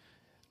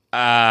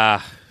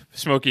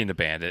 Smokey and the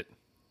Bandit.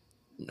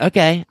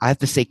 Okay, I have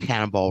to say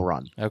Cannonball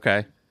Run.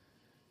 Okay.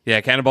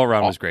 Yeah, Cannonball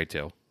Run was great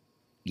too.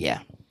 Yeah.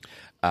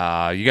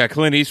 You got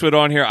Clint Eastwood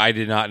on here. I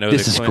did not know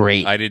this is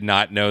great. I did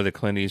not know that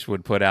Clint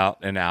Eastwood put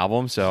out an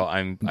album, so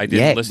I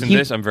didn't listen to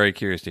this. I'm very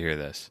curious to hear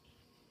this.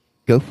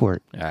 Go for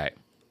it. All right.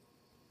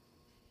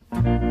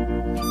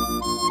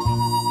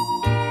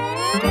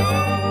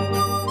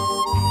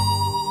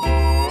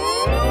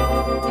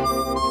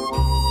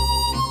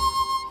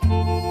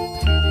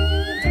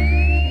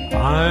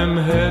 I'm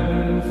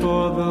heading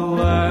for the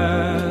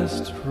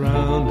last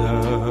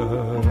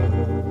roundup.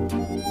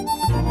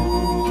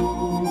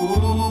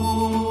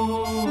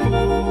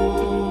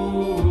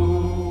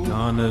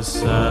 Gonna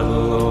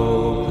saddle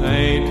old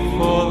paint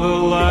for the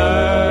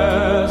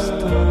last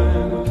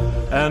time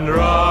and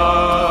ride.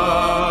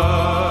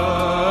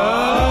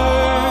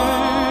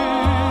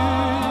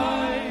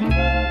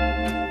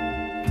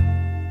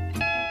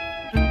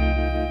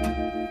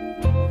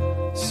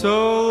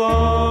 So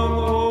long,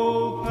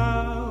 old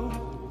pal,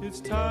 it's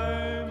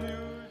time you...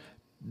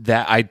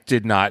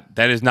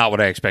 That is not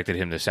what I expected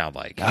him to sound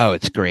like. Oh,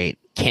 it's great.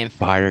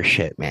 Campfire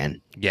shit,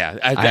 man. Yeah,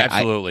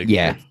 absolutely.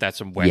 That's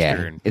some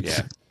Western.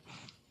 Yeah,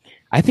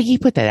 I think he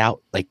put that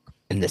out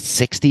in the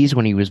 60s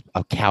when he was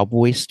a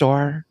cowboy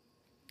star.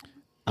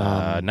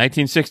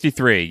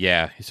 1963,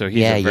 yeah. So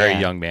he's a very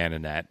young man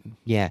in that.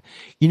 Yeah.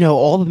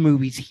 All the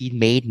movies he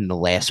made in the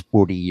last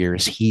 40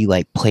 years, he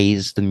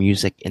plays the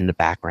music in the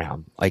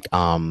background.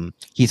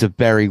 He's a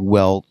very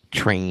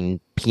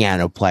well-trained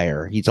piano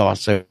player. He's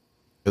also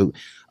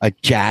a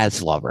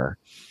jazz lover.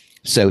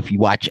 So if you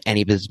watch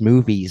any of his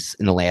movies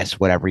in the last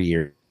whatever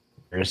years,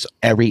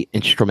 every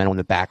instrumental in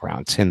the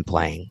background is him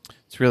playing.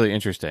 It's really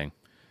interesting.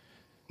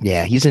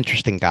 Yeah, he's an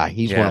interesting guy.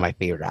 He's one of my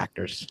favorite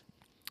actors.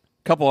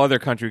 A couple other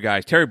country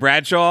guys. Terry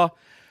Bradshaw,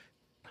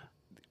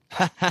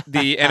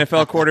 the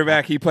NFL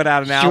quarterback, he put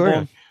out an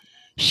album.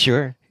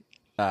 Sure.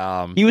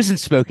 He was in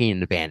Smokey and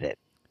the Bandit.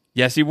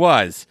 Yes, he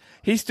was.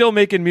 He's still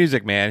making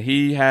music, man.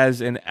 He has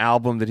an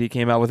album that he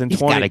came out with in He's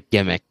got a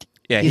gimmick.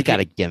 Yeah, he's got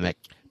a gimmick.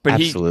 But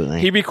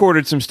Absolutely. he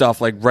recorded some stuff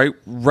like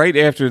right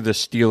after the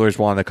Steelers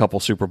won a couple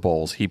Super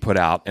Bowls. He put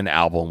out an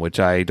album, which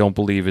I don't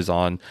believe is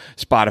on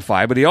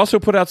Spotify. But he also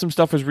put out some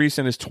stuff as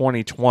recent as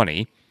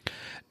 2020.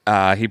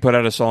 He put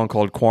out a song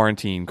called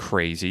 "Quarantine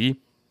Crazy."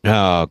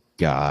 Oh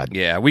God.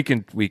 Yeah, we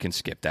can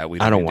skip that.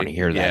 I don't want to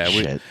hear that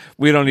shit.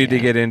 We don't need to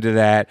get into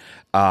that.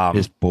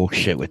 This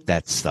bullshit with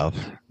that stuff.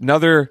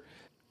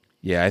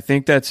 I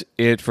think that's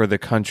it for the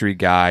country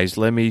guys.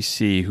 Let me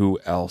see who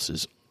else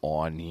is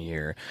on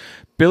here.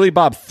 Billy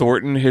Bob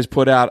Thornton has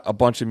put out a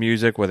bunch of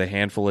music with a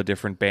handful of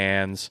different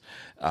bands.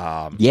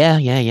 Yeah.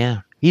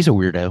 He's a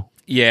weirdo.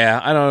 Yeah,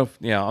 I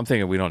don't know. I'm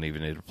thinking we don't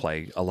even need to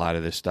play a lot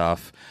of this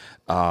stuff.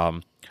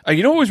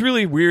 You know what was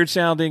really weird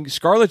sounding?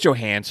 Scarlett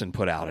Johansson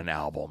put out an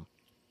album.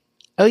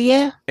 Oh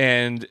yeah,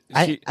 and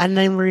I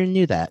never even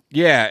knew that.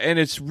 Yeah, and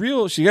it's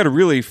real. She got a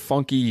really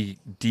funky,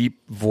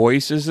 deep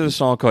voice. This is a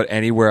song called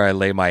 "Anywhere I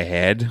Lay My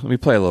Head." Let me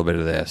play a little bit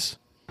of this.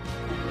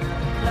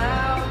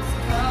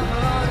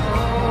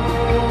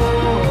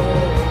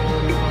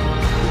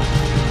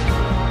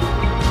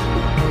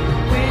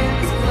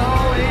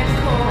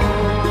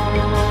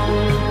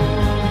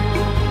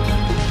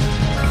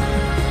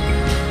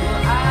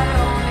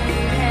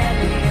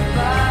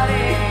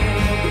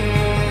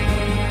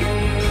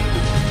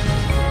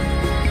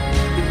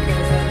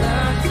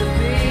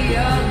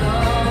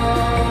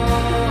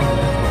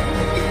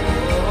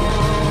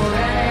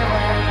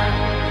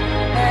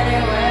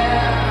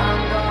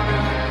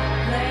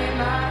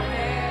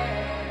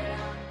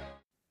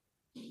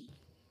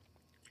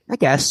 I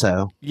guess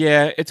so.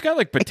 Yeah, it's got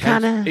like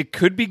potential. It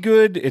could be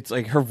good. It's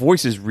like her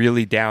voice is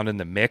really down in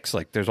the mix.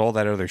 Like there's all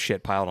that other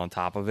shit piled on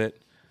top of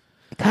it.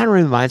 It kind of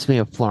reminds me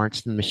of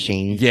Florence and the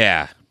Machine.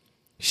 Yeah.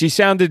 She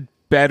sounded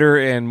better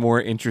and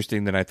more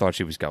interesting than I thought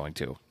she was going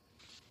to.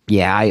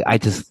 Yeah, I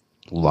just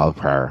love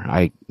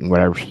her.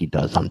 Whatever she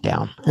does, I'm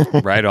down.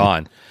 Right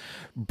on.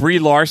 Brie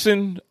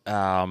Larson.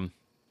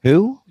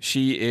 Who?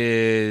 She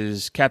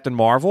is Captain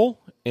Marvel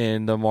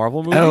in the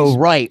Marvel movies. Oh,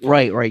 right.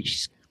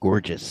 She's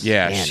gorgeous.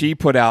 Yeah, Man. she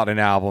put out an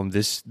album.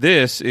 This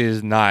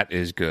is not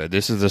as good.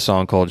 This is the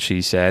song called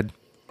 "She Said."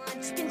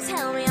 You can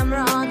tell me I'm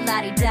wrong,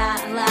 la-di-da,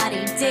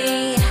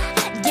 la-di-dee.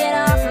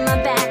 Get off of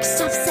my back,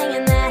 stop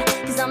saying that,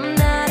 'cause I'm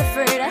not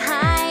afraid of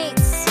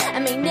heights. I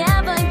may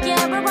never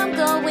get where I'm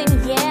going,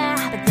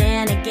 yeah, but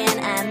then again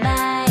I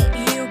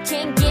might. You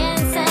can get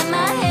inside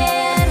my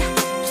head,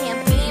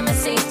 can't be my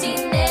safety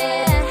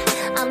net.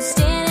 I'm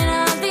standing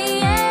on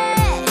the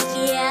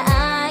edge, yeah,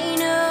 I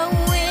know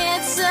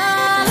it's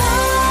a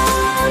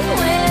long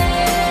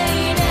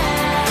way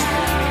down,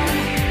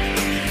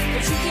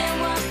 but you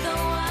can't walk the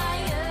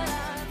wire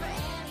for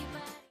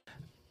anybody.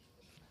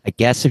 I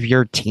guess if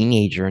you're a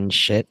teenager and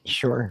shit,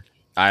 sure.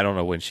 I don't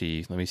know when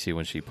she. Let me see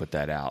when she put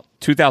that out.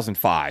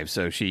 2005.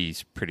 So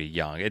she's pretty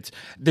young. It's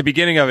the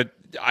beginning of it.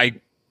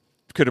 I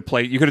could have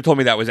played. You could have told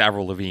me that was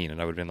Avril Lavigne,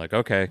 and I would have been like,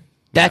 okay.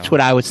 That's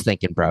what I was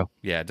thinking, bro.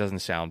 Yeah, it doesn't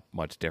sound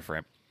much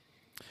different.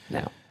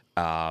 No.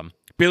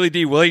 Billy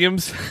D.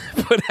 Williams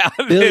put out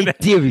Billy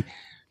D.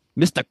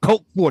 Mr.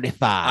 Colt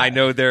 45. I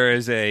know there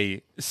is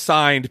a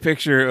signed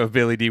picture of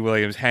Billy D.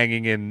 Williams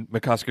hanging in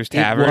McCusker's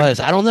Tavern. It was.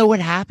 I don't know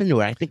what happened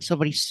to it. I think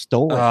somebody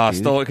stole it.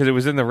 Stole it because it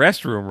was in the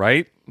restroom,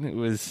 right? It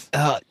was.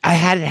 I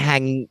had it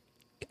hanging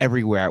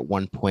everywhere at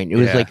one point. It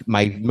was like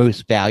my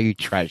most valued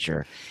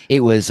treasure.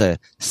 It was a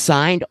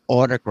signed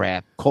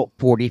autograph Colt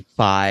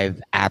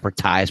 45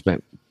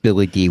 advertisement.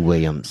 Billy D.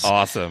 Williams.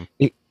 Awesome.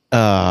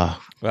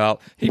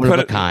 Well, he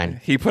put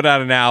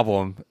out an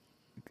album,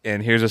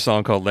 and here's a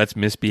song called "Let's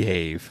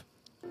Misbehave."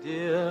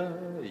 Dear,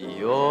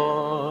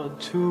 you're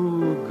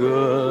too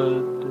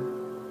good.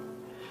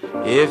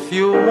 If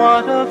you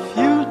want a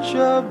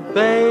future,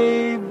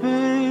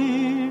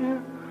 baby,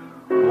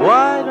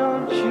 why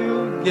don't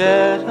you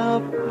get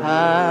a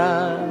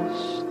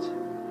past?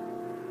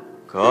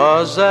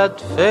 'Cause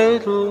that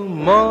fatal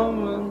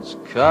moment's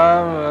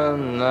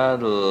coming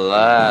at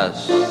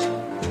last.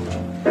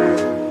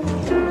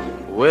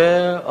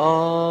 We're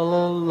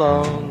all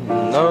alone,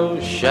 no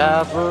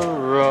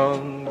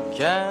chaperone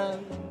can.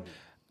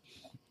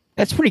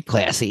 That's pretty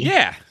classy.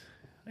 Yeah.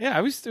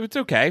 It's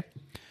okay.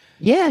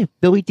 Yeah,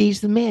 Billy D's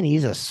the man.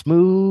 He's a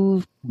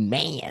smooth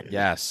man.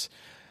 Yes.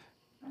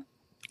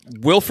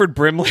 Wilford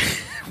Brimley,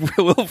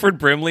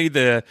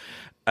 the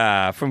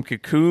from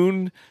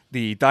Cocoon,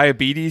 the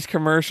diabetes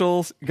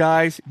commercials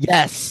guys.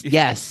 Yes.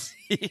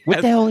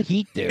 What the hell did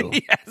he do?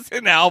 He has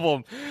an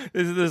album.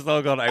 This is the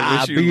song called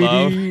 "I Wish You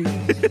Love."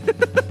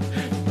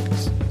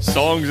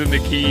 Songs in the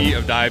key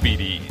of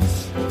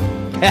diabetes.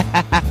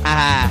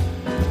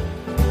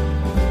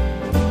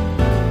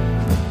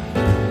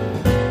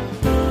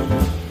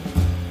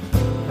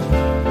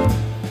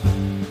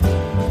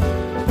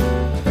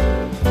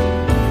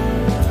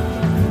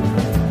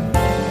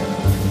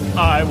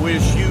 I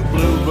wish you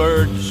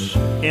bluebirds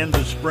in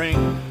the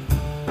spring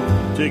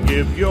to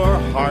give your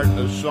heart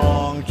a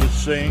song to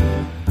sing,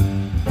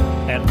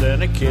 and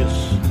then a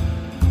kiss,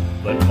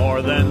 but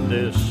more than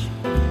this,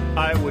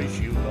 I wish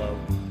you love.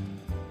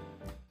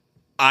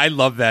 I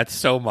love that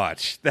so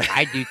much.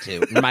 I do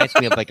too. It reminds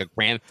me of like a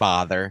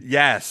grandfather.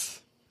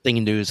 Yes.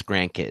 Singing to his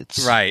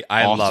grandkids. Right.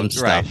 I Awesome love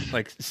stuff. Right.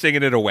 Like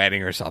singing at a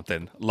wedding or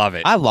something. Love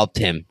it. I loved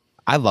him.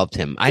 I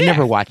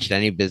never watched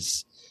any of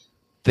his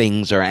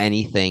things or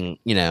anything,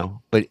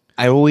 but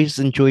I always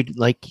enjoyed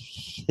like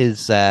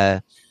his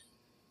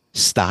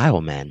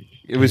style, man.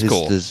 It was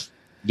cool.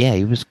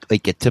 He was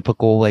like a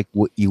typical like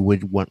what you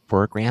would want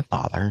for a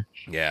grandfather.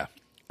 Yeah.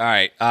 All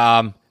right.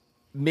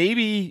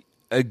 Maybe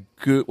a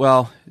good.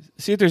 Well,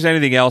 see if there's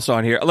anything else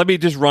on here. Let me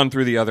just run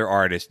through the other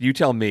artists. You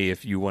tell me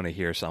if you want to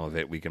hear some of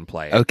it. We can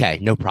play it. Okay,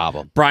 no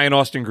problem. Brian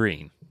Austin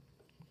Green.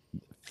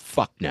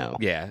 Fuck no.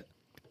 Yeah.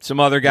 Some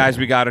other guys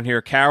we got on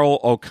here. Carol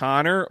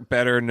O'Connor,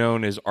 better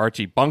known as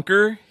Archie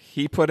Bunker.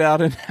 He put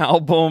out an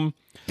album.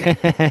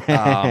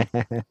 Scott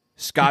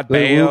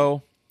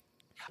Baio.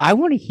 I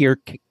want to hear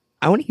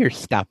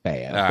Scott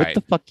Baio. All What right.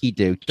 the fuck he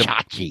do?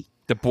 Chachi.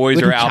 The boys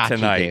What are did out Chachi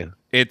tonight. do?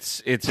 It's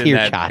in Here,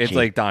 that. Chachi. It's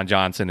like Don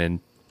Johnson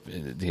and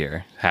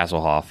here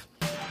Hasselhoff.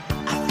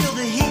 Feel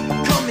the heat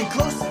coming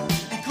closer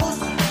and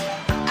closer.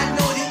 I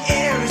know the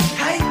air is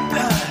tight.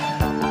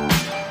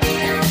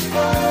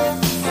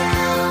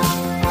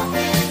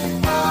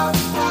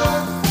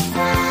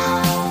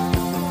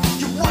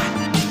 You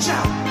watch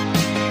out,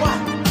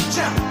 watch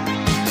out.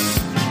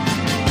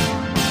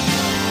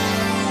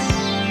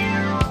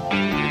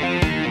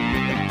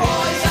 The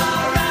boys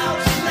are out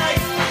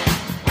tonight.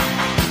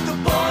 The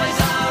boys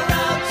are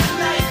out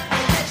tonight.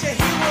 Did you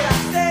hear what I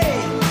say?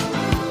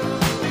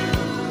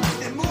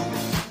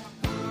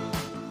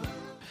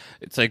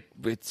 It's like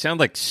it sounded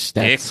like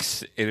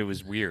Sticks, and it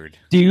was weird.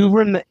 Do you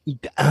remember?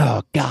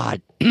 Oh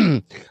God,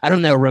 I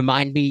don't know.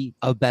 Remind me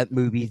of that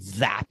movie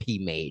Zap he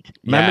made.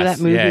 Remember Yes.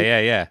 that movie?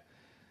 Yeah.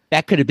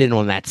 That could have been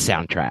on that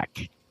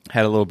soundtrack.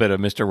 Had a little bit of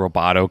Mr.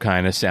 Roboto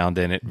kind of sound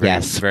in it. Very,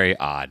 Yes. very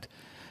odd.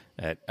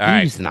 All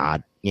right. He's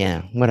not.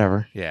 Yeah,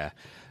 whatever. Yeah.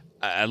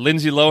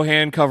 Lindsay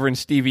Lohan covering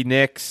Stevie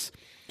Nicks.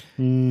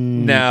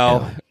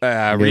 No.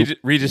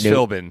 Regis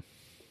Nope. Philbin.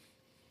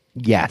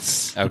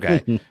 Yes.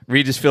 Okay.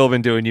 Regis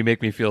Philbin doing You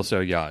Make Me Feel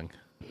So Young.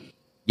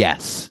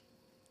 Yes.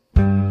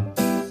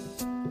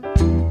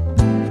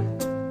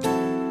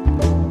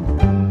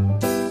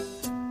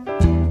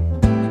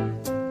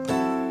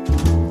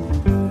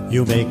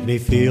 You make me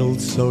feel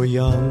so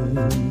young.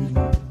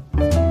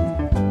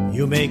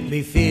 You make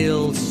me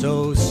feel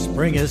so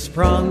spring is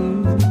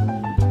sprung.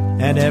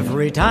 And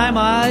every time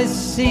I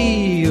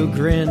see you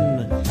grin,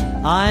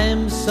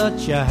 I'm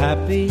such a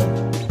happy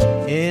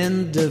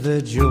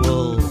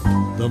individual.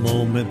 The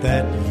moment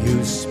that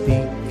you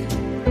speak,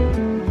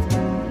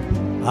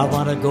 I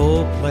want to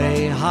go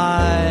play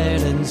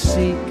hide and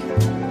seek.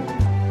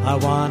 I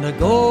want to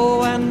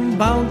go and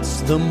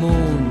bounce the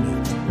moon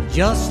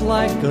just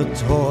like a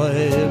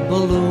toy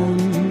balloon.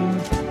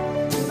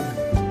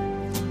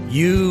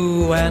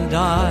 You and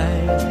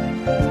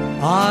I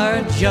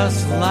are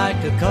just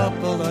like a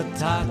couple of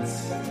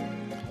tots.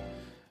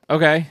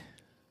 Okay.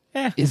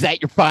 Yeah. Is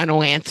that your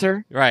final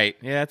answer? Right.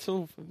 Yeah. It's a,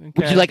 okay.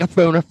 Would you like to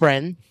phone a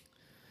friend?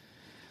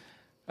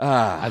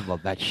 I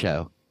love that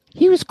show.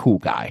 He was a cool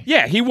guy.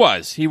 Yeah, he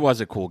was. He was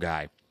a cool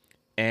guy.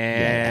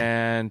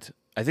 And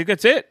I think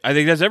that's it. I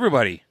think that's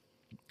everybody.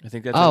 I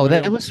think that's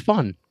everybody. that was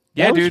fun.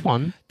 Yeah, that was dude.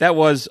 fun. That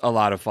was a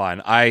lot of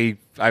fun. I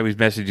was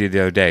messaging you the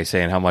other day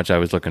saying how much I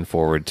was looking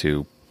forward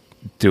to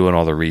doing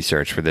all the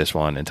research for this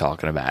one and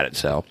talking about it.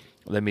 So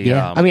let me.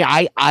 Yeah.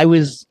 I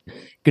was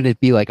gonna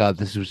be like, oh,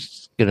 this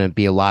was gonna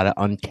be a lot of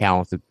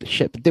untalented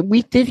shit, but then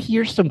we did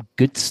hear some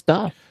good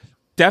stuff.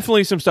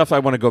 Definitely some stuff I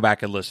want to go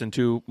back and listen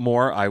to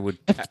more. I would.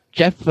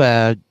 Jeff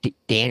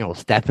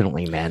Daniels,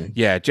 definitely, man.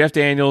 Yeah, Jeff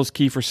Daniels,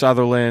 Kiefer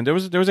Sutherland. There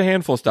was a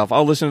handful of stuff.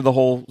 I'll listen to the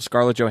whole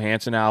Scarlett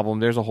Johansson album.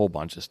 There's a whole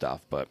bunch of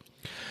stuff. But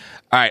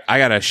all right, I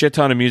got a shit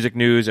ton of music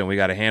news, and we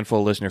got a handful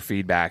of listener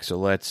feedback. So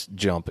let's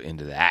jump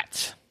into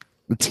that.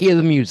 Let's hear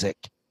the music.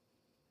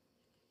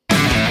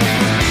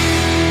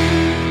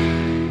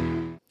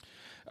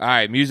 All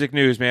right, music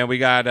news, man. We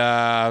got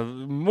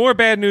more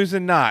bad news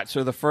than not.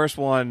 So the first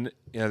one,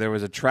 there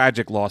was a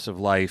tragic loss of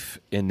life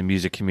in the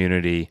music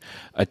community.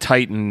 A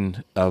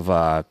titan of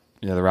the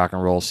rock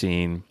and roll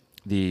scene.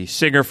 The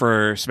singer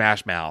for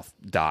Smash Mouth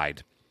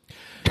died.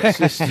 I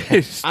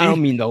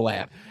don't mean to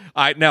laugh.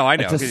 I know.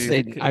 It's a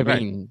sin. I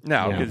mean,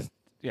 because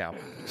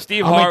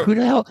Steve I'm like, who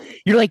the hell?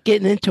 You're like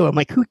getting into it. I'm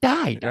like, who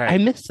died? Right. I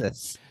missed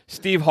this.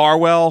 Steve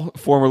Harwell,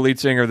 former lead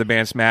singer of the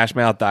band Smash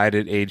Mouth, died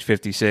at age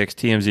 56.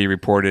 TMZ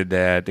reported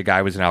that the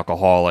guy was an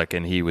alcoholic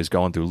and he was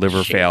going through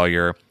liver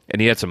failure and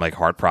he had some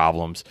heart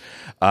problems.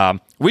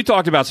 We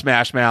talked about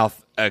Smash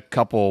Mouth a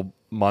couple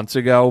months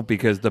ago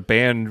because the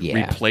band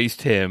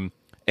replaced him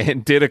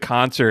and did a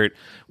concert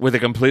with a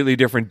completely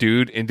different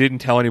dude and didn't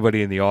tell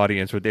anybody in the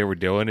audience what they were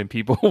doing. And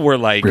people were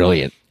like,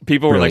 brilliant.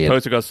 People were like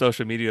posting on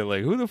social media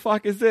like, who the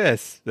fuck is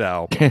this?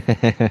 So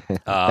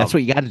that's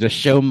what you got to do. The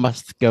show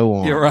must go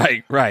on. You're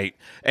right.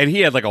 And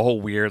he had a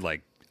whole weird,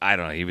 I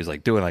don't know, he was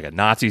doing a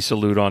Nazi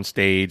salute on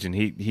stage and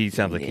he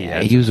sounds like he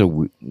had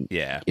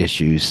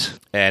issues.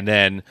 And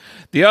then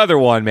the other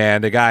one,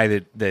 man, the guy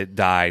that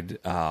died,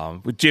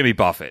 Jimmy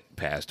Buffett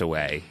passed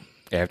away.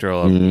 after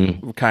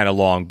a kind of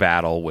long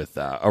battle with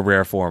a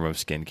rare form of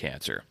skin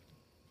cancer.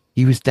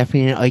 He was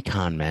definitely an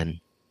icon, man.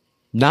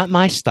 Not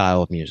my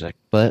style of music,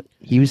 but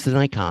he was an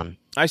icon.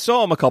 I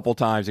saw him a couple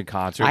times in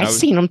concert. I've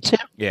seen him too.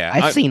 Yeah,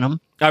 I've seen him.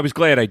 I was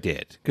glad I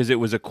did because it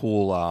was a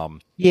cool,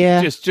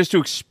 Yeah. just to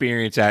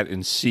experience that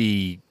and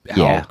see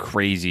how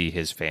crazy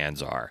his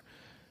fans are.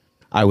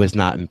 I was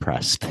not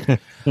impressed.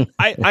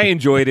 I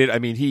enjoyed it. I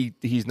mean,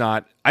 he's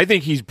not. I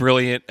think he's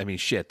brilliant. I mean,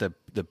 shit, the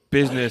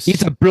business.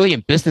 He's a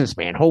brilliant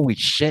businessman. Holy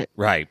shit!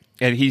 Right,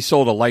 and he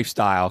sold a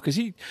lifestyle because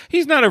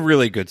he's not a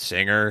really good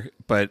singer,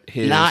 but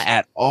not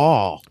at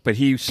all. But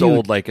he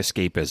sold like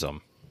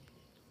escapism.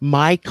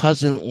 My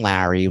cousin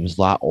Larry was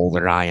a lot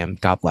older than I am.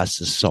 God bless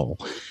his soul.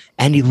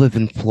 And he lived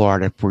in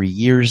Florida for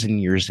years and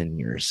years and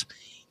years.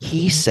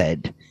 He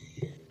said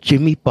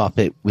Jimmy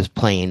Buffett was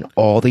playing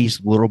all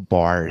these little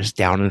bars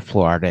down in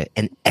Florida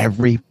and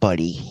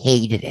everybody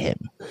hated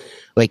him.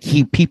 Like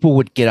people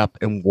would get up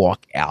and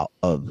walk out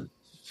of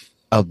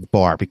the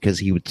bar because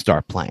he would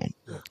start playing.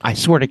 I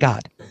swear to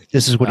God,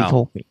 this is what he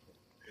told me.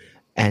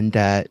 And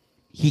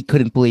he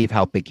couldn't believe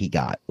how big he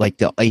got. Like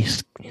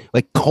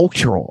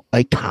cultural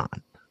icon.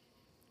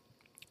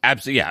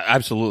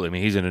 Absolutely. I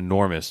mean, he was an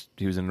enormous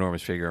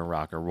figure in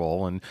rock and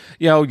roll. And,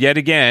 yet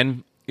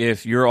again,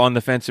 if you're on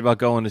the fence about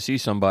going to see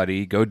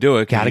somebody, go do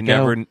it.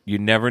 You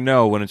never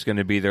know when it's going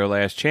to be their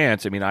last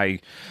chance. I mean, I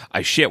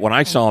shit when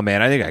I saw him,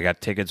 man. I think I got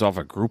tickets off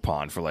of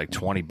Groupon for like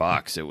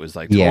 $20. It was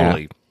like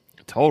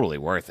totally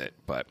worth it.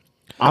 But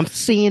I'm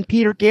seeing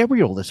Peter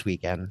Gabriel this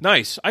weekend.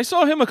 Nice. I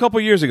saw him a couple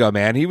years ago,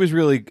 man.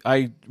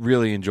 I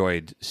really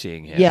enjoyed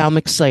seeing him. Yeah, I'm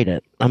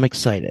excited.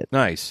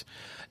 Nice.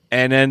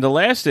 And then the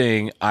last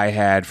thing I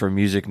had for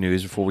music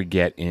news before we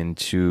get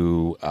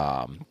into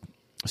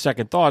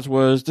second thoughts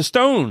was the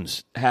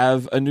Stones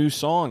have a new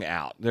song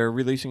out. They're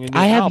releasing a new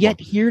album. I have yet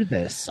to hear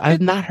this. I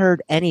have not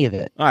heard any of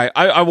it. All right,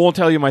 I won't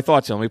tell you my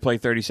thoughts. Let me play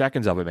 30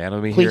 seconds of it, man.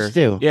 Let me hear. Please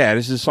do. Yeah,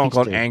 this is a song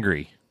called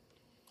Angry.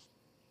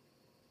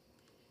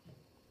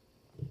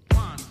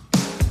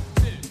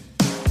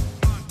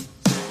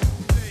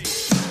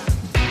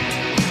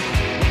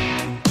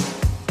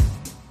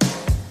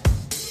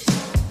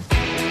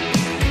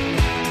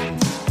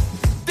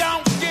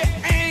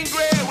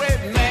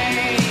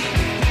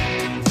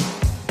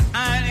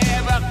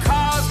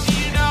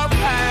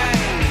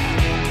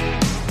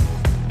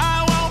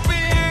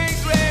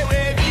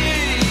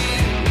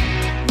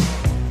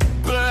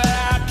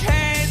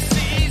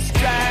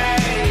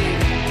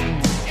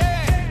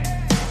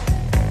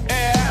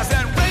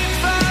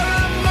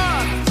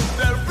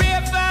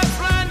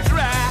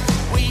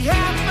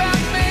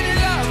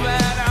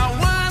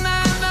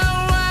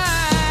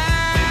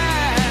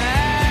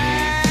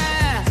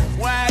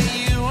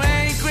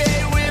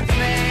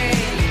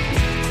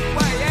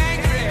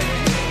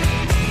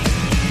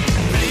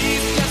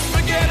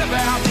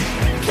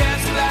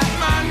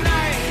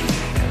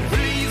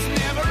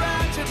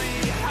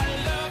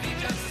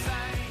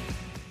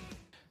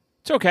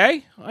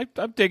 Okay,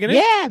 I'm digging it.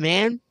 Yeah,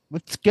 man.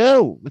 Let's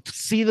go. Let's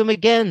see them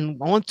again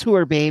on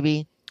tour,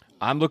 baby.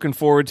 I'm looking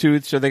forward to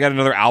it. So they got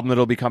another album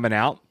that'll be coming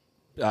out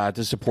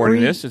to support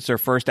this. It's their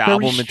first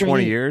album in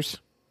 20 years.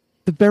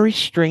 The very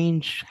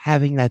strange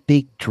having that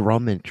big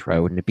drum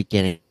intro in the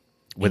beginning.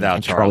 Without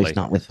and Charlie. Charlie's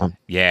not with them.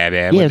 Yeah,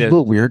 man. Yeah, it's a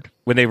little weird.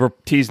 When they were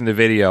teasing the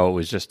video, it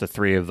was just the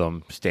three of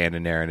them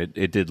standing there, and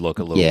it did look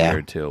a little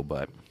weird too.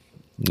 But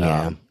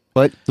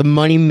but the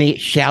money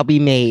shall be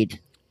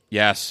made.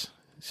 Yes.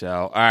 So,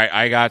 all right,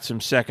 I got some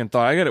second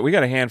thought. We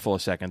got a handful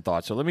of second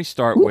thoughts. So let me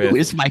start with.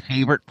 This is my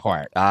favorite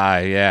part.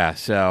 Yeah.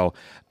 So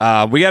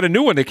we got a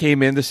new one that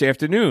came in this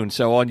afternoon.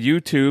 So on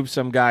YouTube,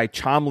 some guy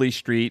Chomley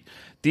Street.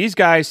 These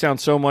guys sound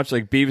so much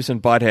like Beavis and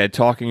Butthead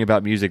talking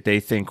about music they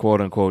think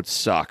 "quote unquote"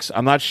 sucks.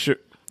 I'm not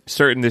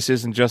certain this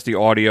isn't just the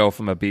audio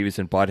from a Beavis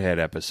and Butthead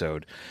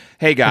episode.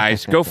 Hey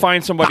guys, go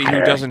find somebody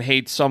who doesn't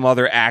hate some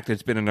other act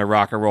that's been in the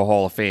Rock and Roll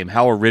Hall of Fame.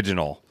 How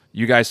original!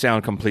 You guys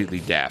sound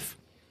completely deaf.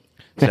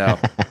 So,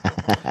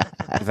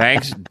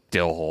 thanks,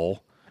 Dillhole.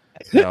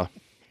 So,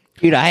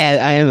 dude, I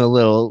am a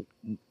little.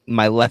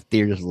 My left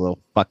ear is a little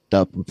fucked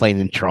up. I'm playing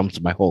in drums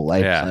my whole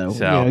life. Yeah,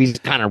 so he's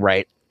kind of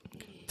right.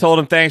 Told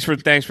him thanks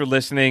for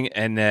listening,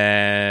 and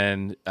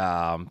then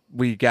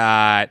we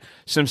got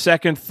some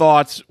second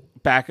thoughts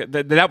back.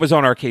 That was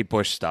on our Kate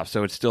Bush stuff,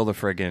 so it's still the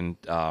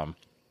friggin'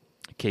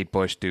 Kate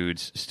Bush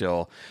dudes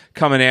still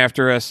coming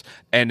after us.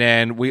 And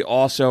then we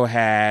also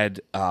had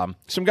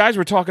some guys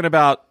were talking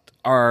about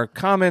our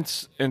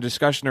comments and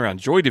discussion around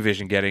Joy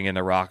Division getting in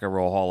the Rock and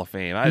Roll Hall of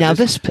Fame.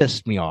 This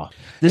pissed me off.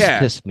 This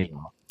pissed me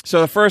off.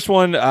 So the first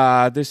one,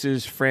 this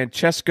is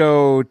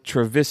Francesco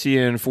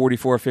Trevisian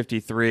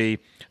 4453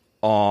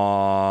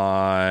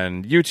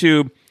 on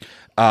YouTube.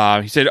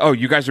 He said, "Oh,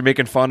 you guys are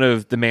making fun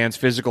of the man's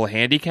physical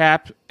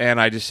handicap," and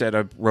I just said,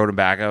 I wrote him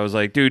back. I was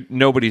like, "Dude,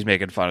 nobody's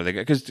making fun of the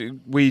guy," because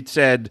we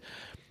said,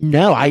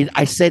 "No."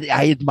 I said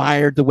I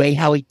admired the way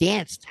how he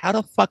danced. How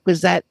the fuck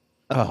was that?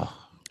 Oh.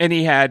 And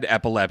he had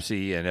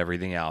epilepsy and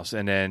everything else.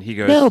 And then he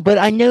goes, "No, but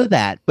I know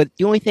that. But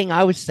the only thing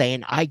I was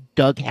saying, I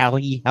dug how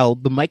he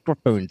held the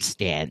microphone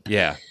stand.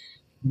 Yeah,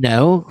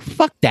 No,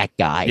 fuck that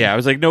guy. Yeah, I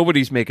was like,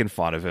 nobody's making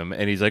fun of him.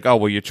 And he's like, oh,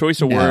 well, your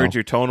choice of No. words,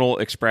 your tonal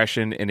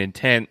expression, and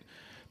intent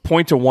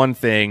point to one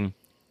thing,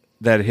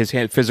 that his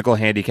physical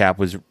handicap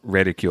was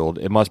ridiculed.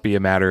 It must be a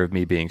matter of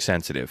me being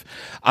sensitive.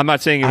 I'm not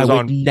saying it was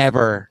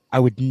I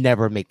would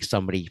never make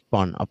somebody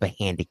fun of a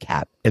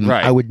handicap. And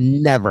Right. I would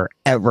never,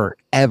 ever,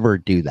 ever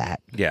do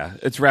that. Yeah,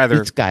 it's rather...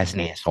 This guy's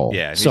an asshole.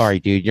 Yeah, he's- Sorry,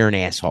 dude. You're an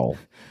asshole.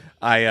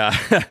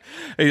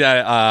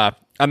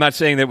 I'm not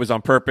saying that it was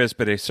on purpose,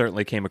 but it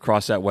certainly came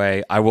across that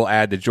way. I will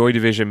add the Joy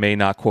Division may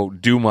not,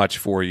 quote, do much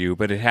for you,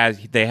 but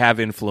they have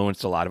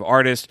influenced a lot of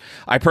artists.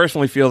 I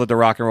personally feel that the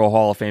Rock and Roll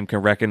Hall of Fame can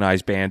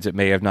recognize bands that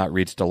may have not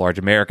reached a large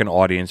American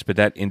audience, but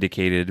that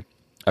indicated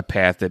a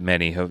path that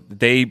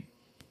they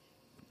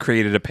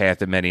created a path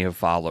that many have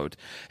followed.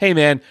 Hey,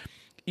 man,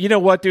 you know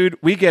what, dude?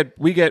 We get,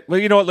 well,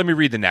 you know what? Let me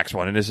read the next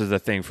one. And this is the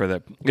thing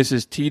this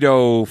is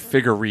Tito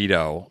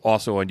Figueredo,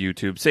 also on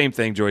YouTube. Same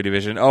thing, Joy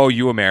Division. Oh,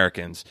 you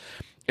Americans.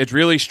 It's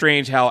really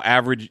strange how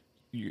average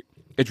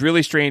let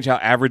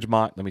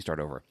me start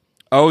over.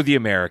 Oh, the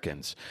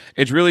Americans.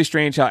 It's really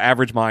strange how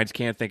average minds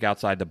can't think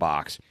outside the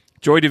box.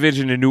 Joy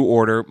Division and New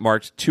Order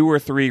marked 2 or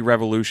 3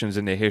 revolutions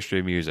in the history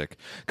of music.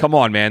 Come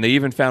on, man. They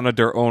even founded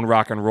their own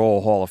Rock and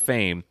Roll Hall of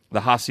Fame,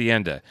 the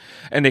Hacienda.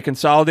 And they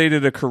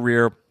consolidated a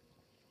career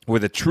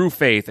with a true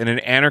faith and an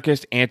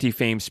anarchist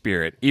anti-fame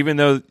spirit. Even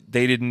though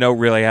they didn't know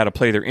really how to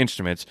play their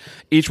instruments,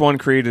 each one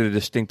created a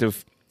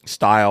distinctive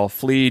style.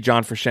 Flea,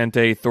 John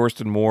Frusciante,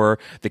 Thorsten Moore,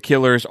 The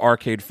Killers,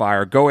 Arcade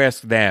Fire. Go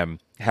ask them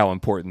how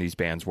important these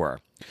bands were.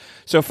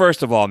 So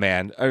first of all,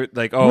 man, where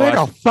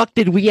the fuck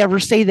did we ever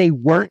say they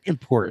weren't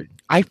important?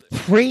 I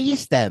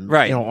praised them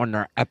on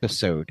our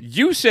episode.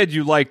 You said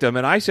you liked them,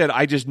 and I said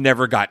I just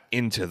never got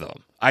into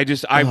them.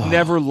 I've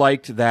never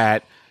liked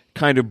that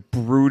kind of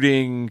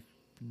brooding,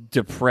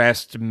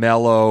 depressed,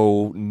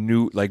 mellow,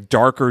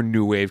 darker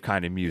new wave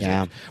kind of music.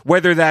 Yeah.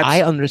 Whether that's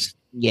I understand.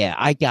 Yeah,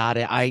 I got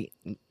it.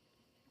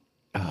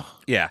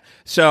 Yeah.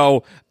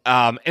 So,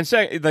 and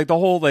say the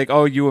whole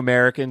oh, you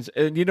Americans,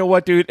 and you know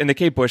what, dude? And the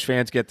Kate Bush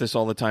fans get this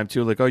all the time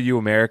too. Oh, you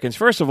Americans.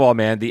 First of all,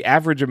 man, the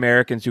average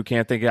Americans who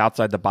can't think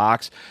outside the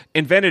box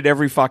invented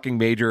every fucking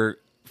major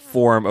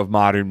form of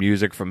modern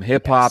music, from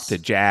hip hop to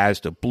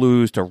jazz to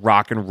blues to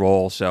rock and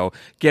roll. So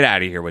get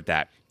out of here with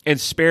that. And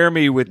spare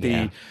me with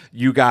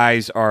you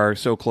guys are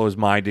so close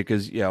minded,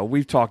 because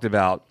we've talked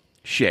about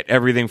shit,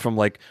 everything from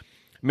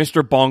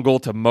Mr. Bungle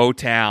to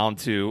Motown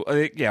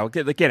to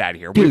get out of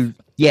here, dude.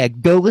 Yeah,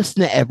 go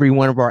listen to every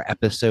one of our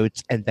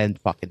episodes and then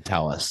fucking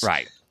tell us.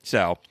 Right.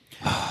 So,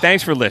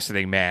 thanks for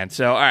listening, man.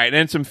 So, all right,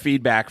 and some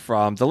feedback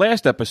from the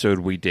last episode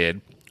we did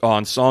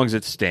on Songs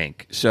That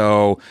Stink.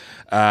 So,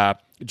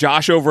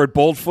 Josh over at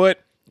Boldfoot,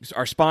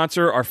 our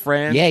sponsor, our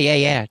friend.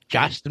 Yeah.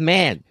 Josh the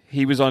man.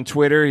 He was on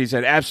Twitter. He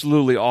said,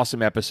 absolutely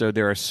awesome episode.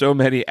 There are so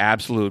many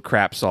absolute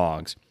crap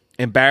songs.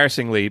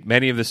 Embarrassingly,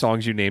 many of the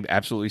songs you named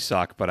absolutely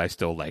suck, but I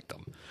still like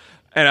them.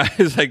 And I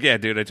was like, yeah,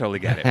 dude, I totally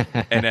get it.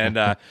 And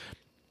then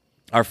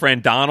our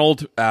friend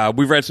Donald,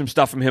 we've read some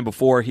stuff from him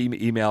before. He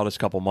emailed us a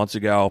couple months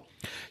ago.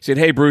 He said,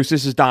 hey, Bruce,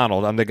 this is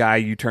Donald. I'm the guy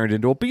you turned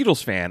into a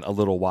Beatles fan a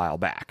little while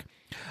back.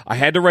 I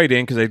had to write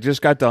in because I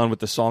just got done with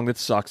the Song That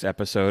Sucks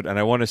episode, and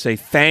I want to say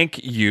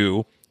thank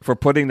you for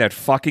putting that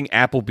fucking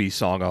Applebee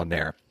song on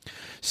there.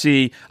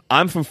 See,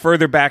 I'm from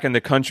further back in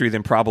the country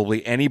than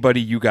probably anybody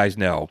you guys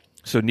know.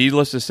 So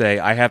needless to say,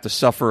 I have to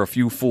suffer a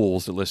few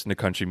fools that listen to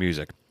country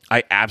music.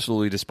 I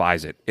absolutely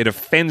despise it. It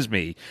offends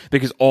me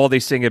because all they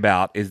sing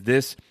about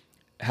is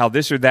how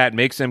this or that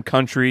makes them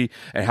country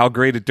and how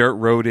great a dirt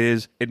road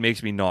is. It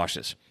makes me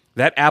nauseous.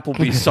 That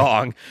Applebee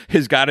song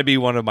has got to be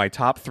one of my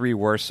top 3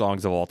 worst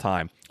songs of all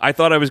time. I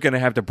thought I was going to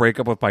have to break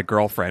up with my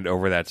girlfriend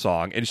over that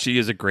song, and she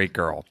is a great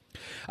girl.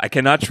 I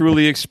cannot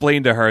truly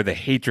explain to her the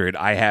hatred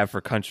I have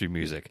for country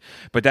music,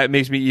 but that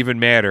makes me even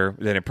madder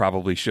than it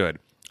probably should.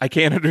 I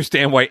can't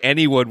understand why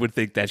anyone would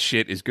think that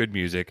shit is good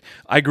music.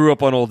 I grew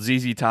up on old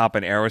ZZ Top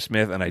and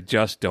Aerosmith, and I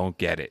just don't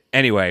get it.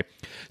 Anyway,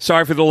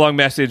 sorry for the long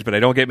message, but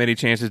I don't get many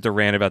chances to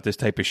rant about this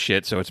type of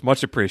shit, so it's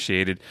much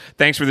appreciated.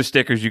 Thanks for the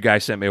stickers you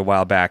guys sent me a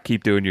while back.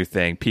 Keep doing your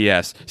thing.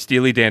 P.S.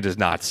 Steely Dan does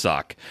not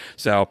suck.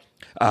 So...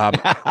 thank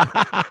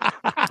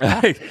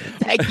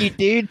you,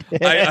 dude.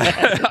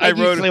 Thank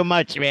you so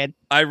much, man.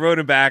 I wrote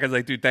him back. I was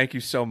like, dude, thank you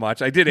so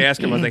much. I did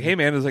ask him. I was like, hey,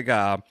 man, I was like,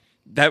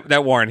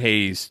 that Warren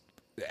Hayes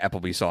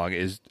Applebee song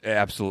is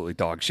absolutely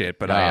dog shit.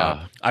 But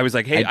I was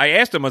like, hey, I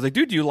asked him, I was like,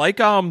 dude, do you like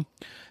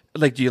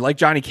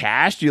Johnny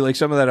Cash? Do you like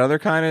some of that other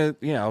kind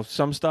of,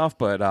 some stuff?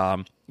 But,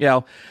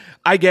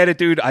 I get it,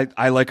 dude.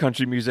 I like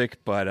country music,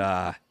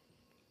 but,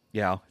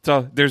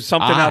 so there's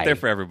something out there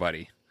for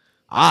everybody.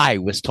 I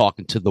was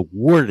talking to the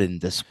warden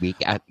this week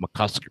at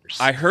McCuskers.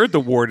 I heard the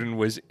warden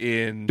was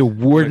in. The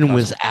warden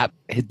was at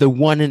the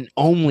one and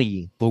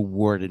only. The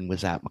warden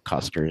was at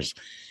McCuskers,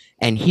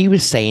 and he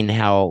was saying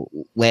how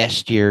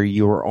last year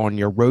you were on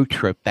your road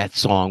trip. That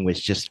song was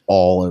just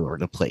all over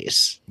the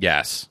place.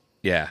 Yes,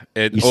 yeah,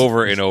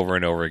 over and over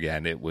and over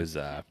again. It was.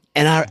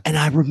 And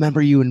I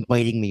remember you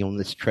inviting me on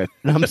this trip,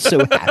 and I'm so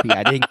happy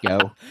I didn't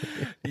go.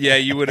 Yeah,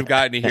 you would have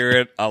gotten to hear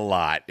it a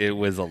lot. It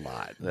was a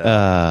lot.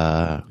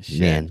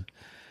 Man.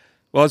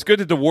 Well, it's good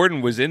that the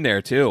warden was in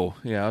there too.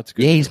 Yeah, it's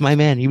good. Yeah, he's my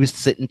man. He was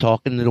sitting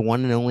talking to the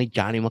one and only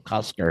Johnny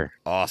McCusker.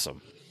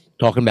 Awesome.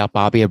 Talking about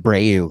Bobby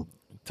Abreu.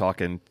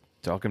 Talking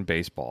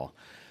baseball.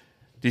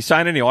 Did he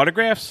sign any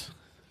autographs?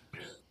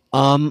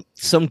 Some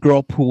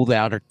girl pulled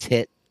out her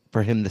tit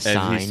for him to And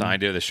sign. he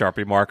signed it with a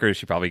Sharpie marker.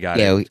 She probably got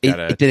Yeah, it.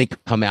 it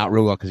didn't come out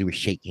real well because he was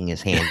shaking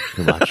his hand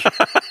too much.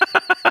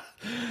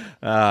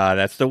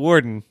 That's the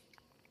warden.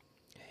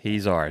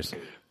 He's ours.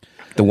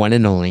 The one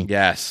and only.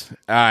 Yes.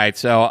 All right.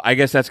 So I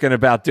guess that's going to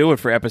about do it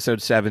for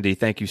episode 70.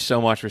 Thank you so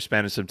much for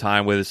spending some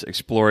time with us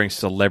exploring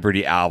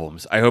celebrity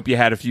albums. I hope you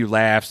had a few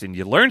laughs and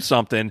you learned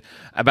something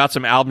about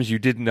some albums you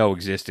didn't know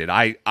existed.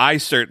 I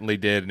certainly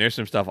did. And there's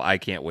some stuff I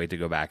can't wait to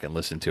go back and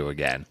listen to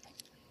again.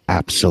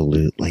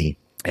 Absolutely.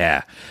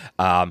 Yeah.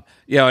 And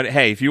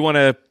hey, if you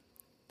want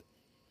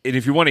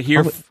to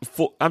hear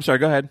full, I'm sorry,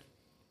 go ahead.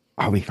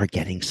 Are we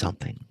forgetting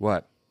something?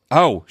 What?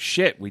 Oh,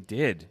 shit. We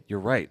did.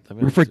 You're right.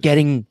 We're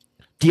forgetting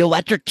the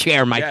electric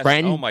chair, my Yes.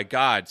 friend. Oh my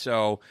God!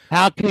 So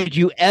how could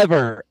you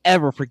ever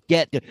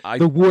forget?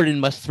 The warden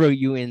must throw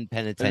you in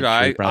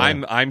penitentiary,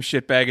 brother. I'm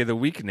shitbag of the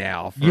week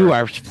now. You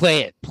are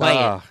play it.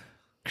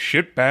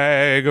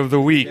 Shitbag of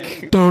the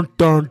week. Dun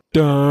dun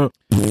dun.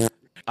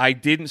 I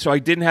didn't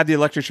have the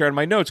electric chair in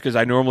my notes because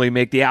I normally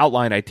make the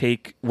outline. I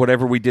take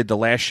whatever we did the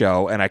last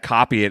show and I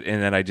copy it and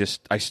then I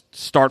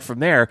start from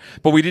there.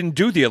 But we didn't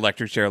do the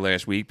electric chair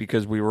last week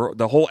because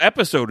the whole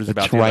episode was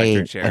about the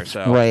electric chair. That's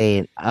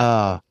right.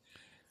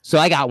 So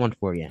I got one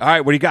for you. All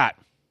right, what do you got?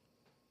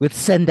 Let's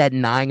send that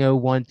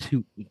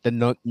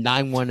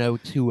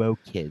 91020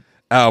 kid.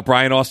 Oh,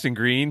 Brian Austin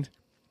Green.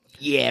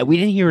 Yeah, we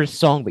didn't hear his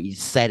song, but you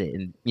said it,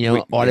 and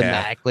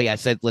automatically I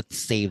said, let's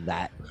save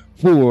that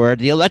for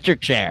the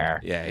electric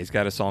chair. Yeah, he's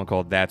got a song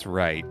called "That's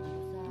Right."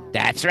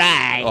 That's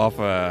right. Off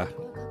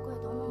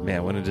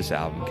when did this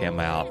album come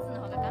out?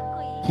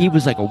 He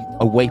was like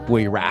a white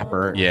boy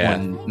rapper. Yeah,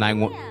 on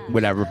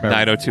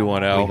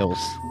 90210.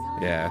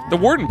 Yeah, the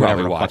warden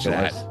probably watched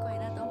that.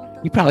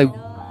 He probably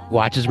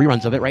watches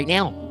reruns of it right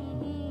now.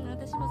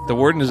 The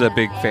warden is a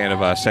big fan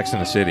of Sex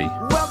and the City.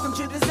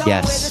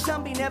 Yes. No,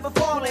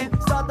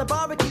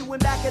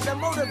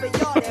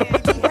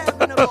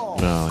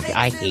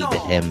 I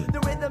hated him.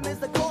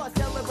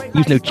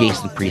 He's no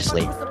Jason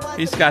Priestley.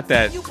 He's got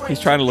that. He's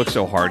trying to look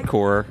so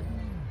hardcore.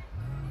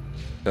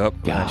 Oh,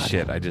 God.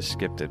 Shit! I just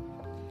skipped it.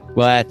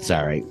 Well, that's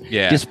all right.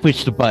 Yeah. Just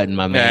push the button,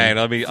 my man.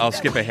 Hey, I'll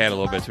skip ahead a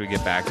little bit so we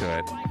get back to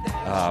it.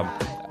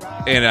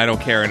 And I don't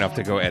care enough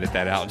to go edit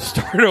that out and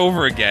start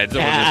over again. So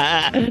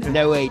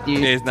no way,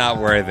 dude. It's not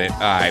worth it. All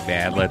right,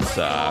 man. Let's.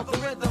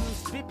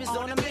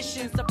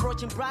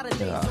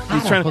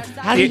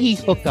 How did he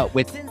hook up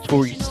with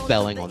Tori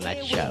Spelling on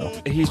that show?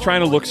 He's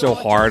trying to look so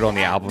hard on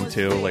the album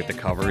too, like the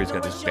cover. He's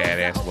got this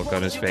badass look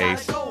on his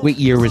face. What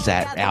year was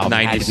that album?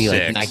 96. Had to be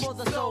like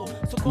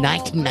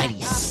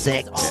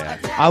 1996. Yeah.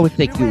 I would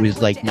think it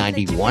was like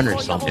 91 or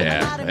something.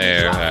 Yeah.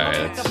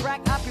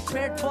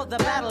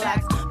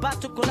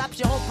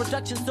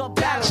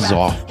 This is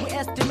off.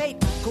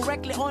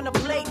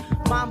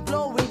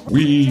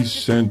 We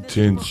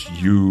sentence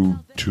you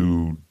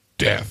to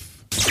death.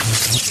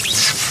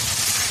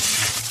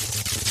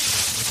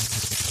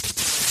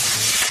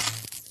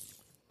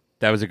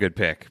 That was a good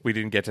pick. We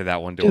didn't get to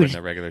that one during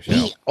the regular show.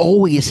 He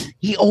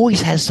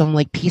always has some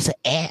like piece of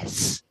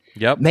ass.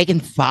 Yep. Megan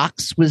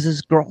Fox was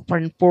his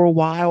girlfriend for a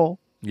while.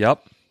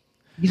 Yep.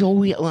 He's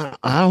always. I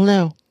don't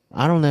know.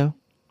 I don't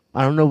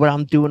know what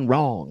I'm doing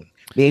wrong.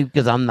 Maybe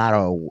because I'm not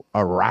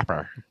a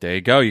rapper. There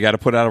you go. You got to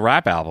put out a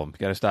rap album.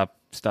 You got to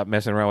stop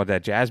messing around with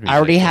that jazz music. I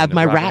already have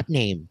my rap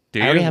name. Do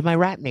I already you? have my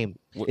rap name.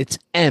 It's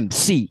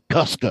MC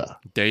Kuska.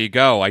 There you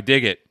go. I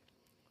dig it.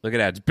 Look at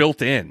that. It's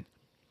built in.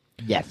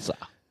 Yes, sir.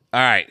 All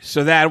right,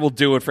 so that will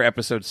do it for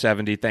episode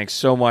 70. Thanks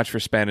so much for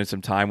spending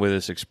some time with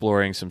us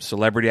exploring some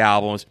celebrity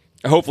albums.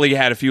 Hopefully you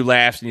had a few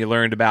laughs and you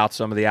learned about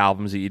some of the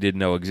albums that you didn't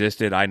know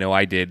existed. I know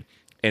I did.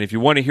 And if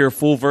you want to hear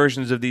full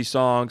versions of these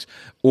songs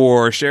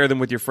or share them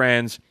with your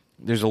friends,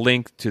 there's a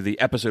link to the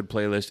episode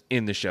playlist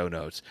in the show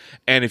notes.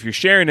 And if you're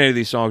sharing any of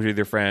these songs with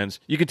your friends,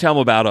 you can tell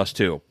them about us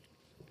too.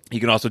 You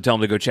can also tell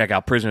them to go check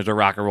out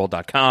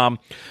prisonersofrockandroll.com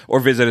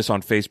or visit us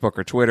on Facebook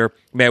or Twitter.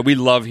 Man, we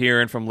love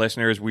hearing from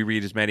listeners. We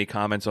read as many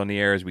comments on the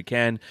air as we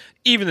can,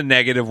 even the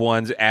negative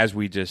ones, as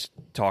we just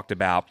talked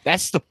about.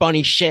 That's the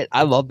funny shit.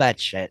 I love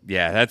that shit.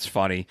 Yeah, that's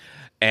funny.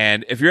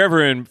 And if you're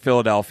ever in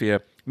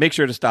Philadelphia, make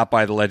sure to stop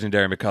by the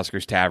legendary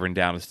McCusker's Tavern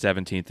down at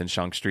 17th and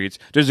Shunk Streets.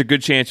 There's a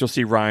good chance you'll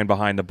see Ryan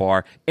behind the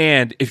bar.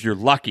 And if you're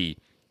lucky,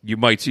 you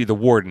might see the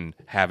warden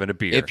having a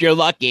beer. If you're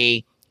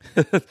lucky.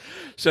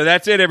 So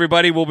that's it,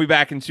 everybody. We'll be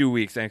back in 2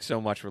 weeks. Thanks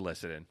so much for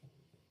listening.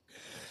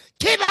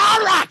 Keep it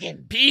on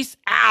rocking. Peace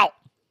out.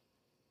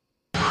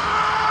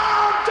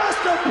 I'm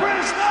just a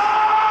prisoner.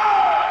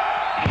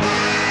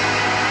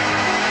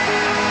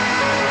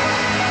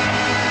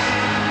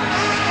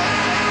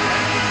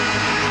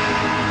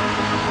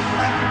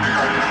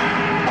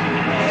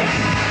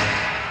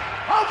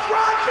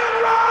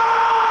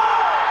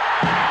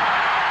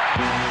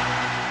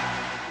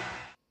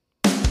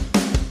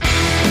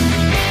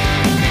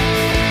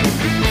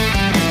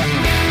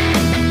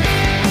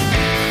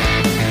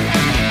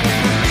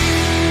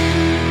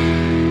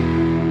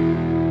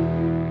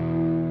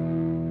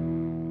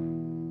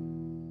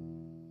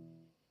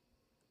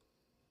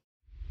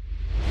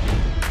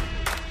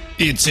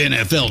 It's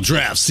NFL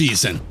draft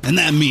season, and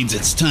that means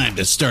it's time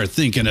to start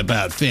thinking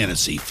about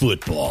fantasy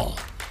football.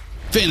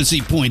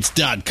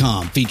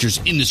 FantasyPoints.com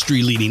features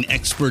industry-leading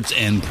experts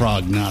and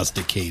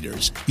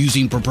prognosticators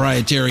using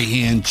proprietary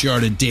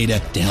hand-charted data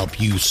to help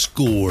you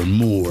score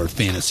more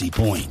fantasy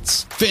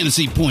points.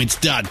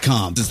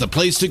 FantasyPoints.com is the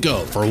place to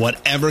go for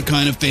whatever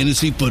kind of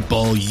fantasy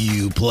football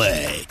you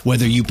play.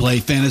 Whether you play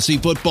fantasy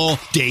football,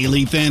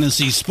 daily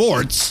fantasy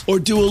sports, or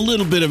do a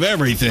little bit of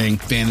everything,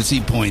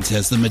 Fantasy Points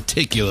has the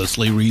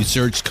meticulously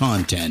researched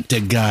content to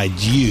guide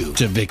you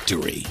to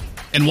victory.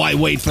 And why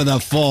wait for the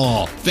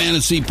fall?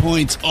 Fantasy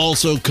Points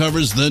also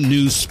covers the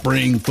new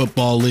spring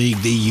football league,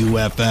 the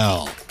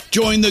UFL.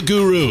 Join the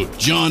guru,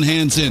 John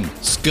Hansen,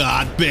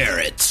 Scott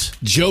Barrett,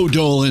 Joe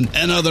Dolan,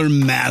 and other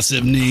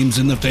massive names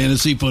in the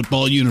fantasy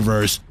football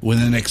universe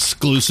with an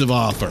exclusive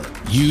offer.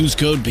 Use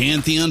code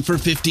Pantheon for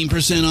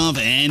 15% off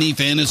any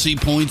Fantasy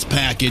Points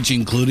package,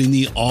 including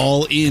the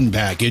all-in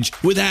package,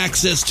 with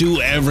access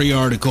to every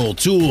article,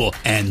 tool,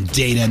 and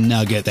data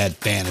nugget that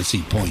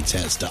Fantasy Points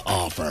has to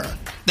offer.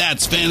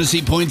 That's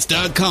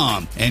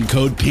FantasyPoints.com and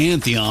code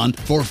Pantheon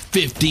for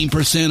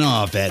 15%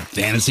 off at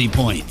Fantasy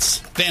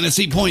Points.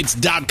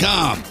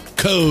 FantasyPoints.com,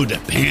 code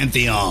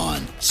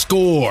Pantheon.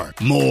 Score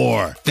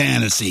more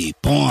fantasy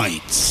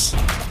points.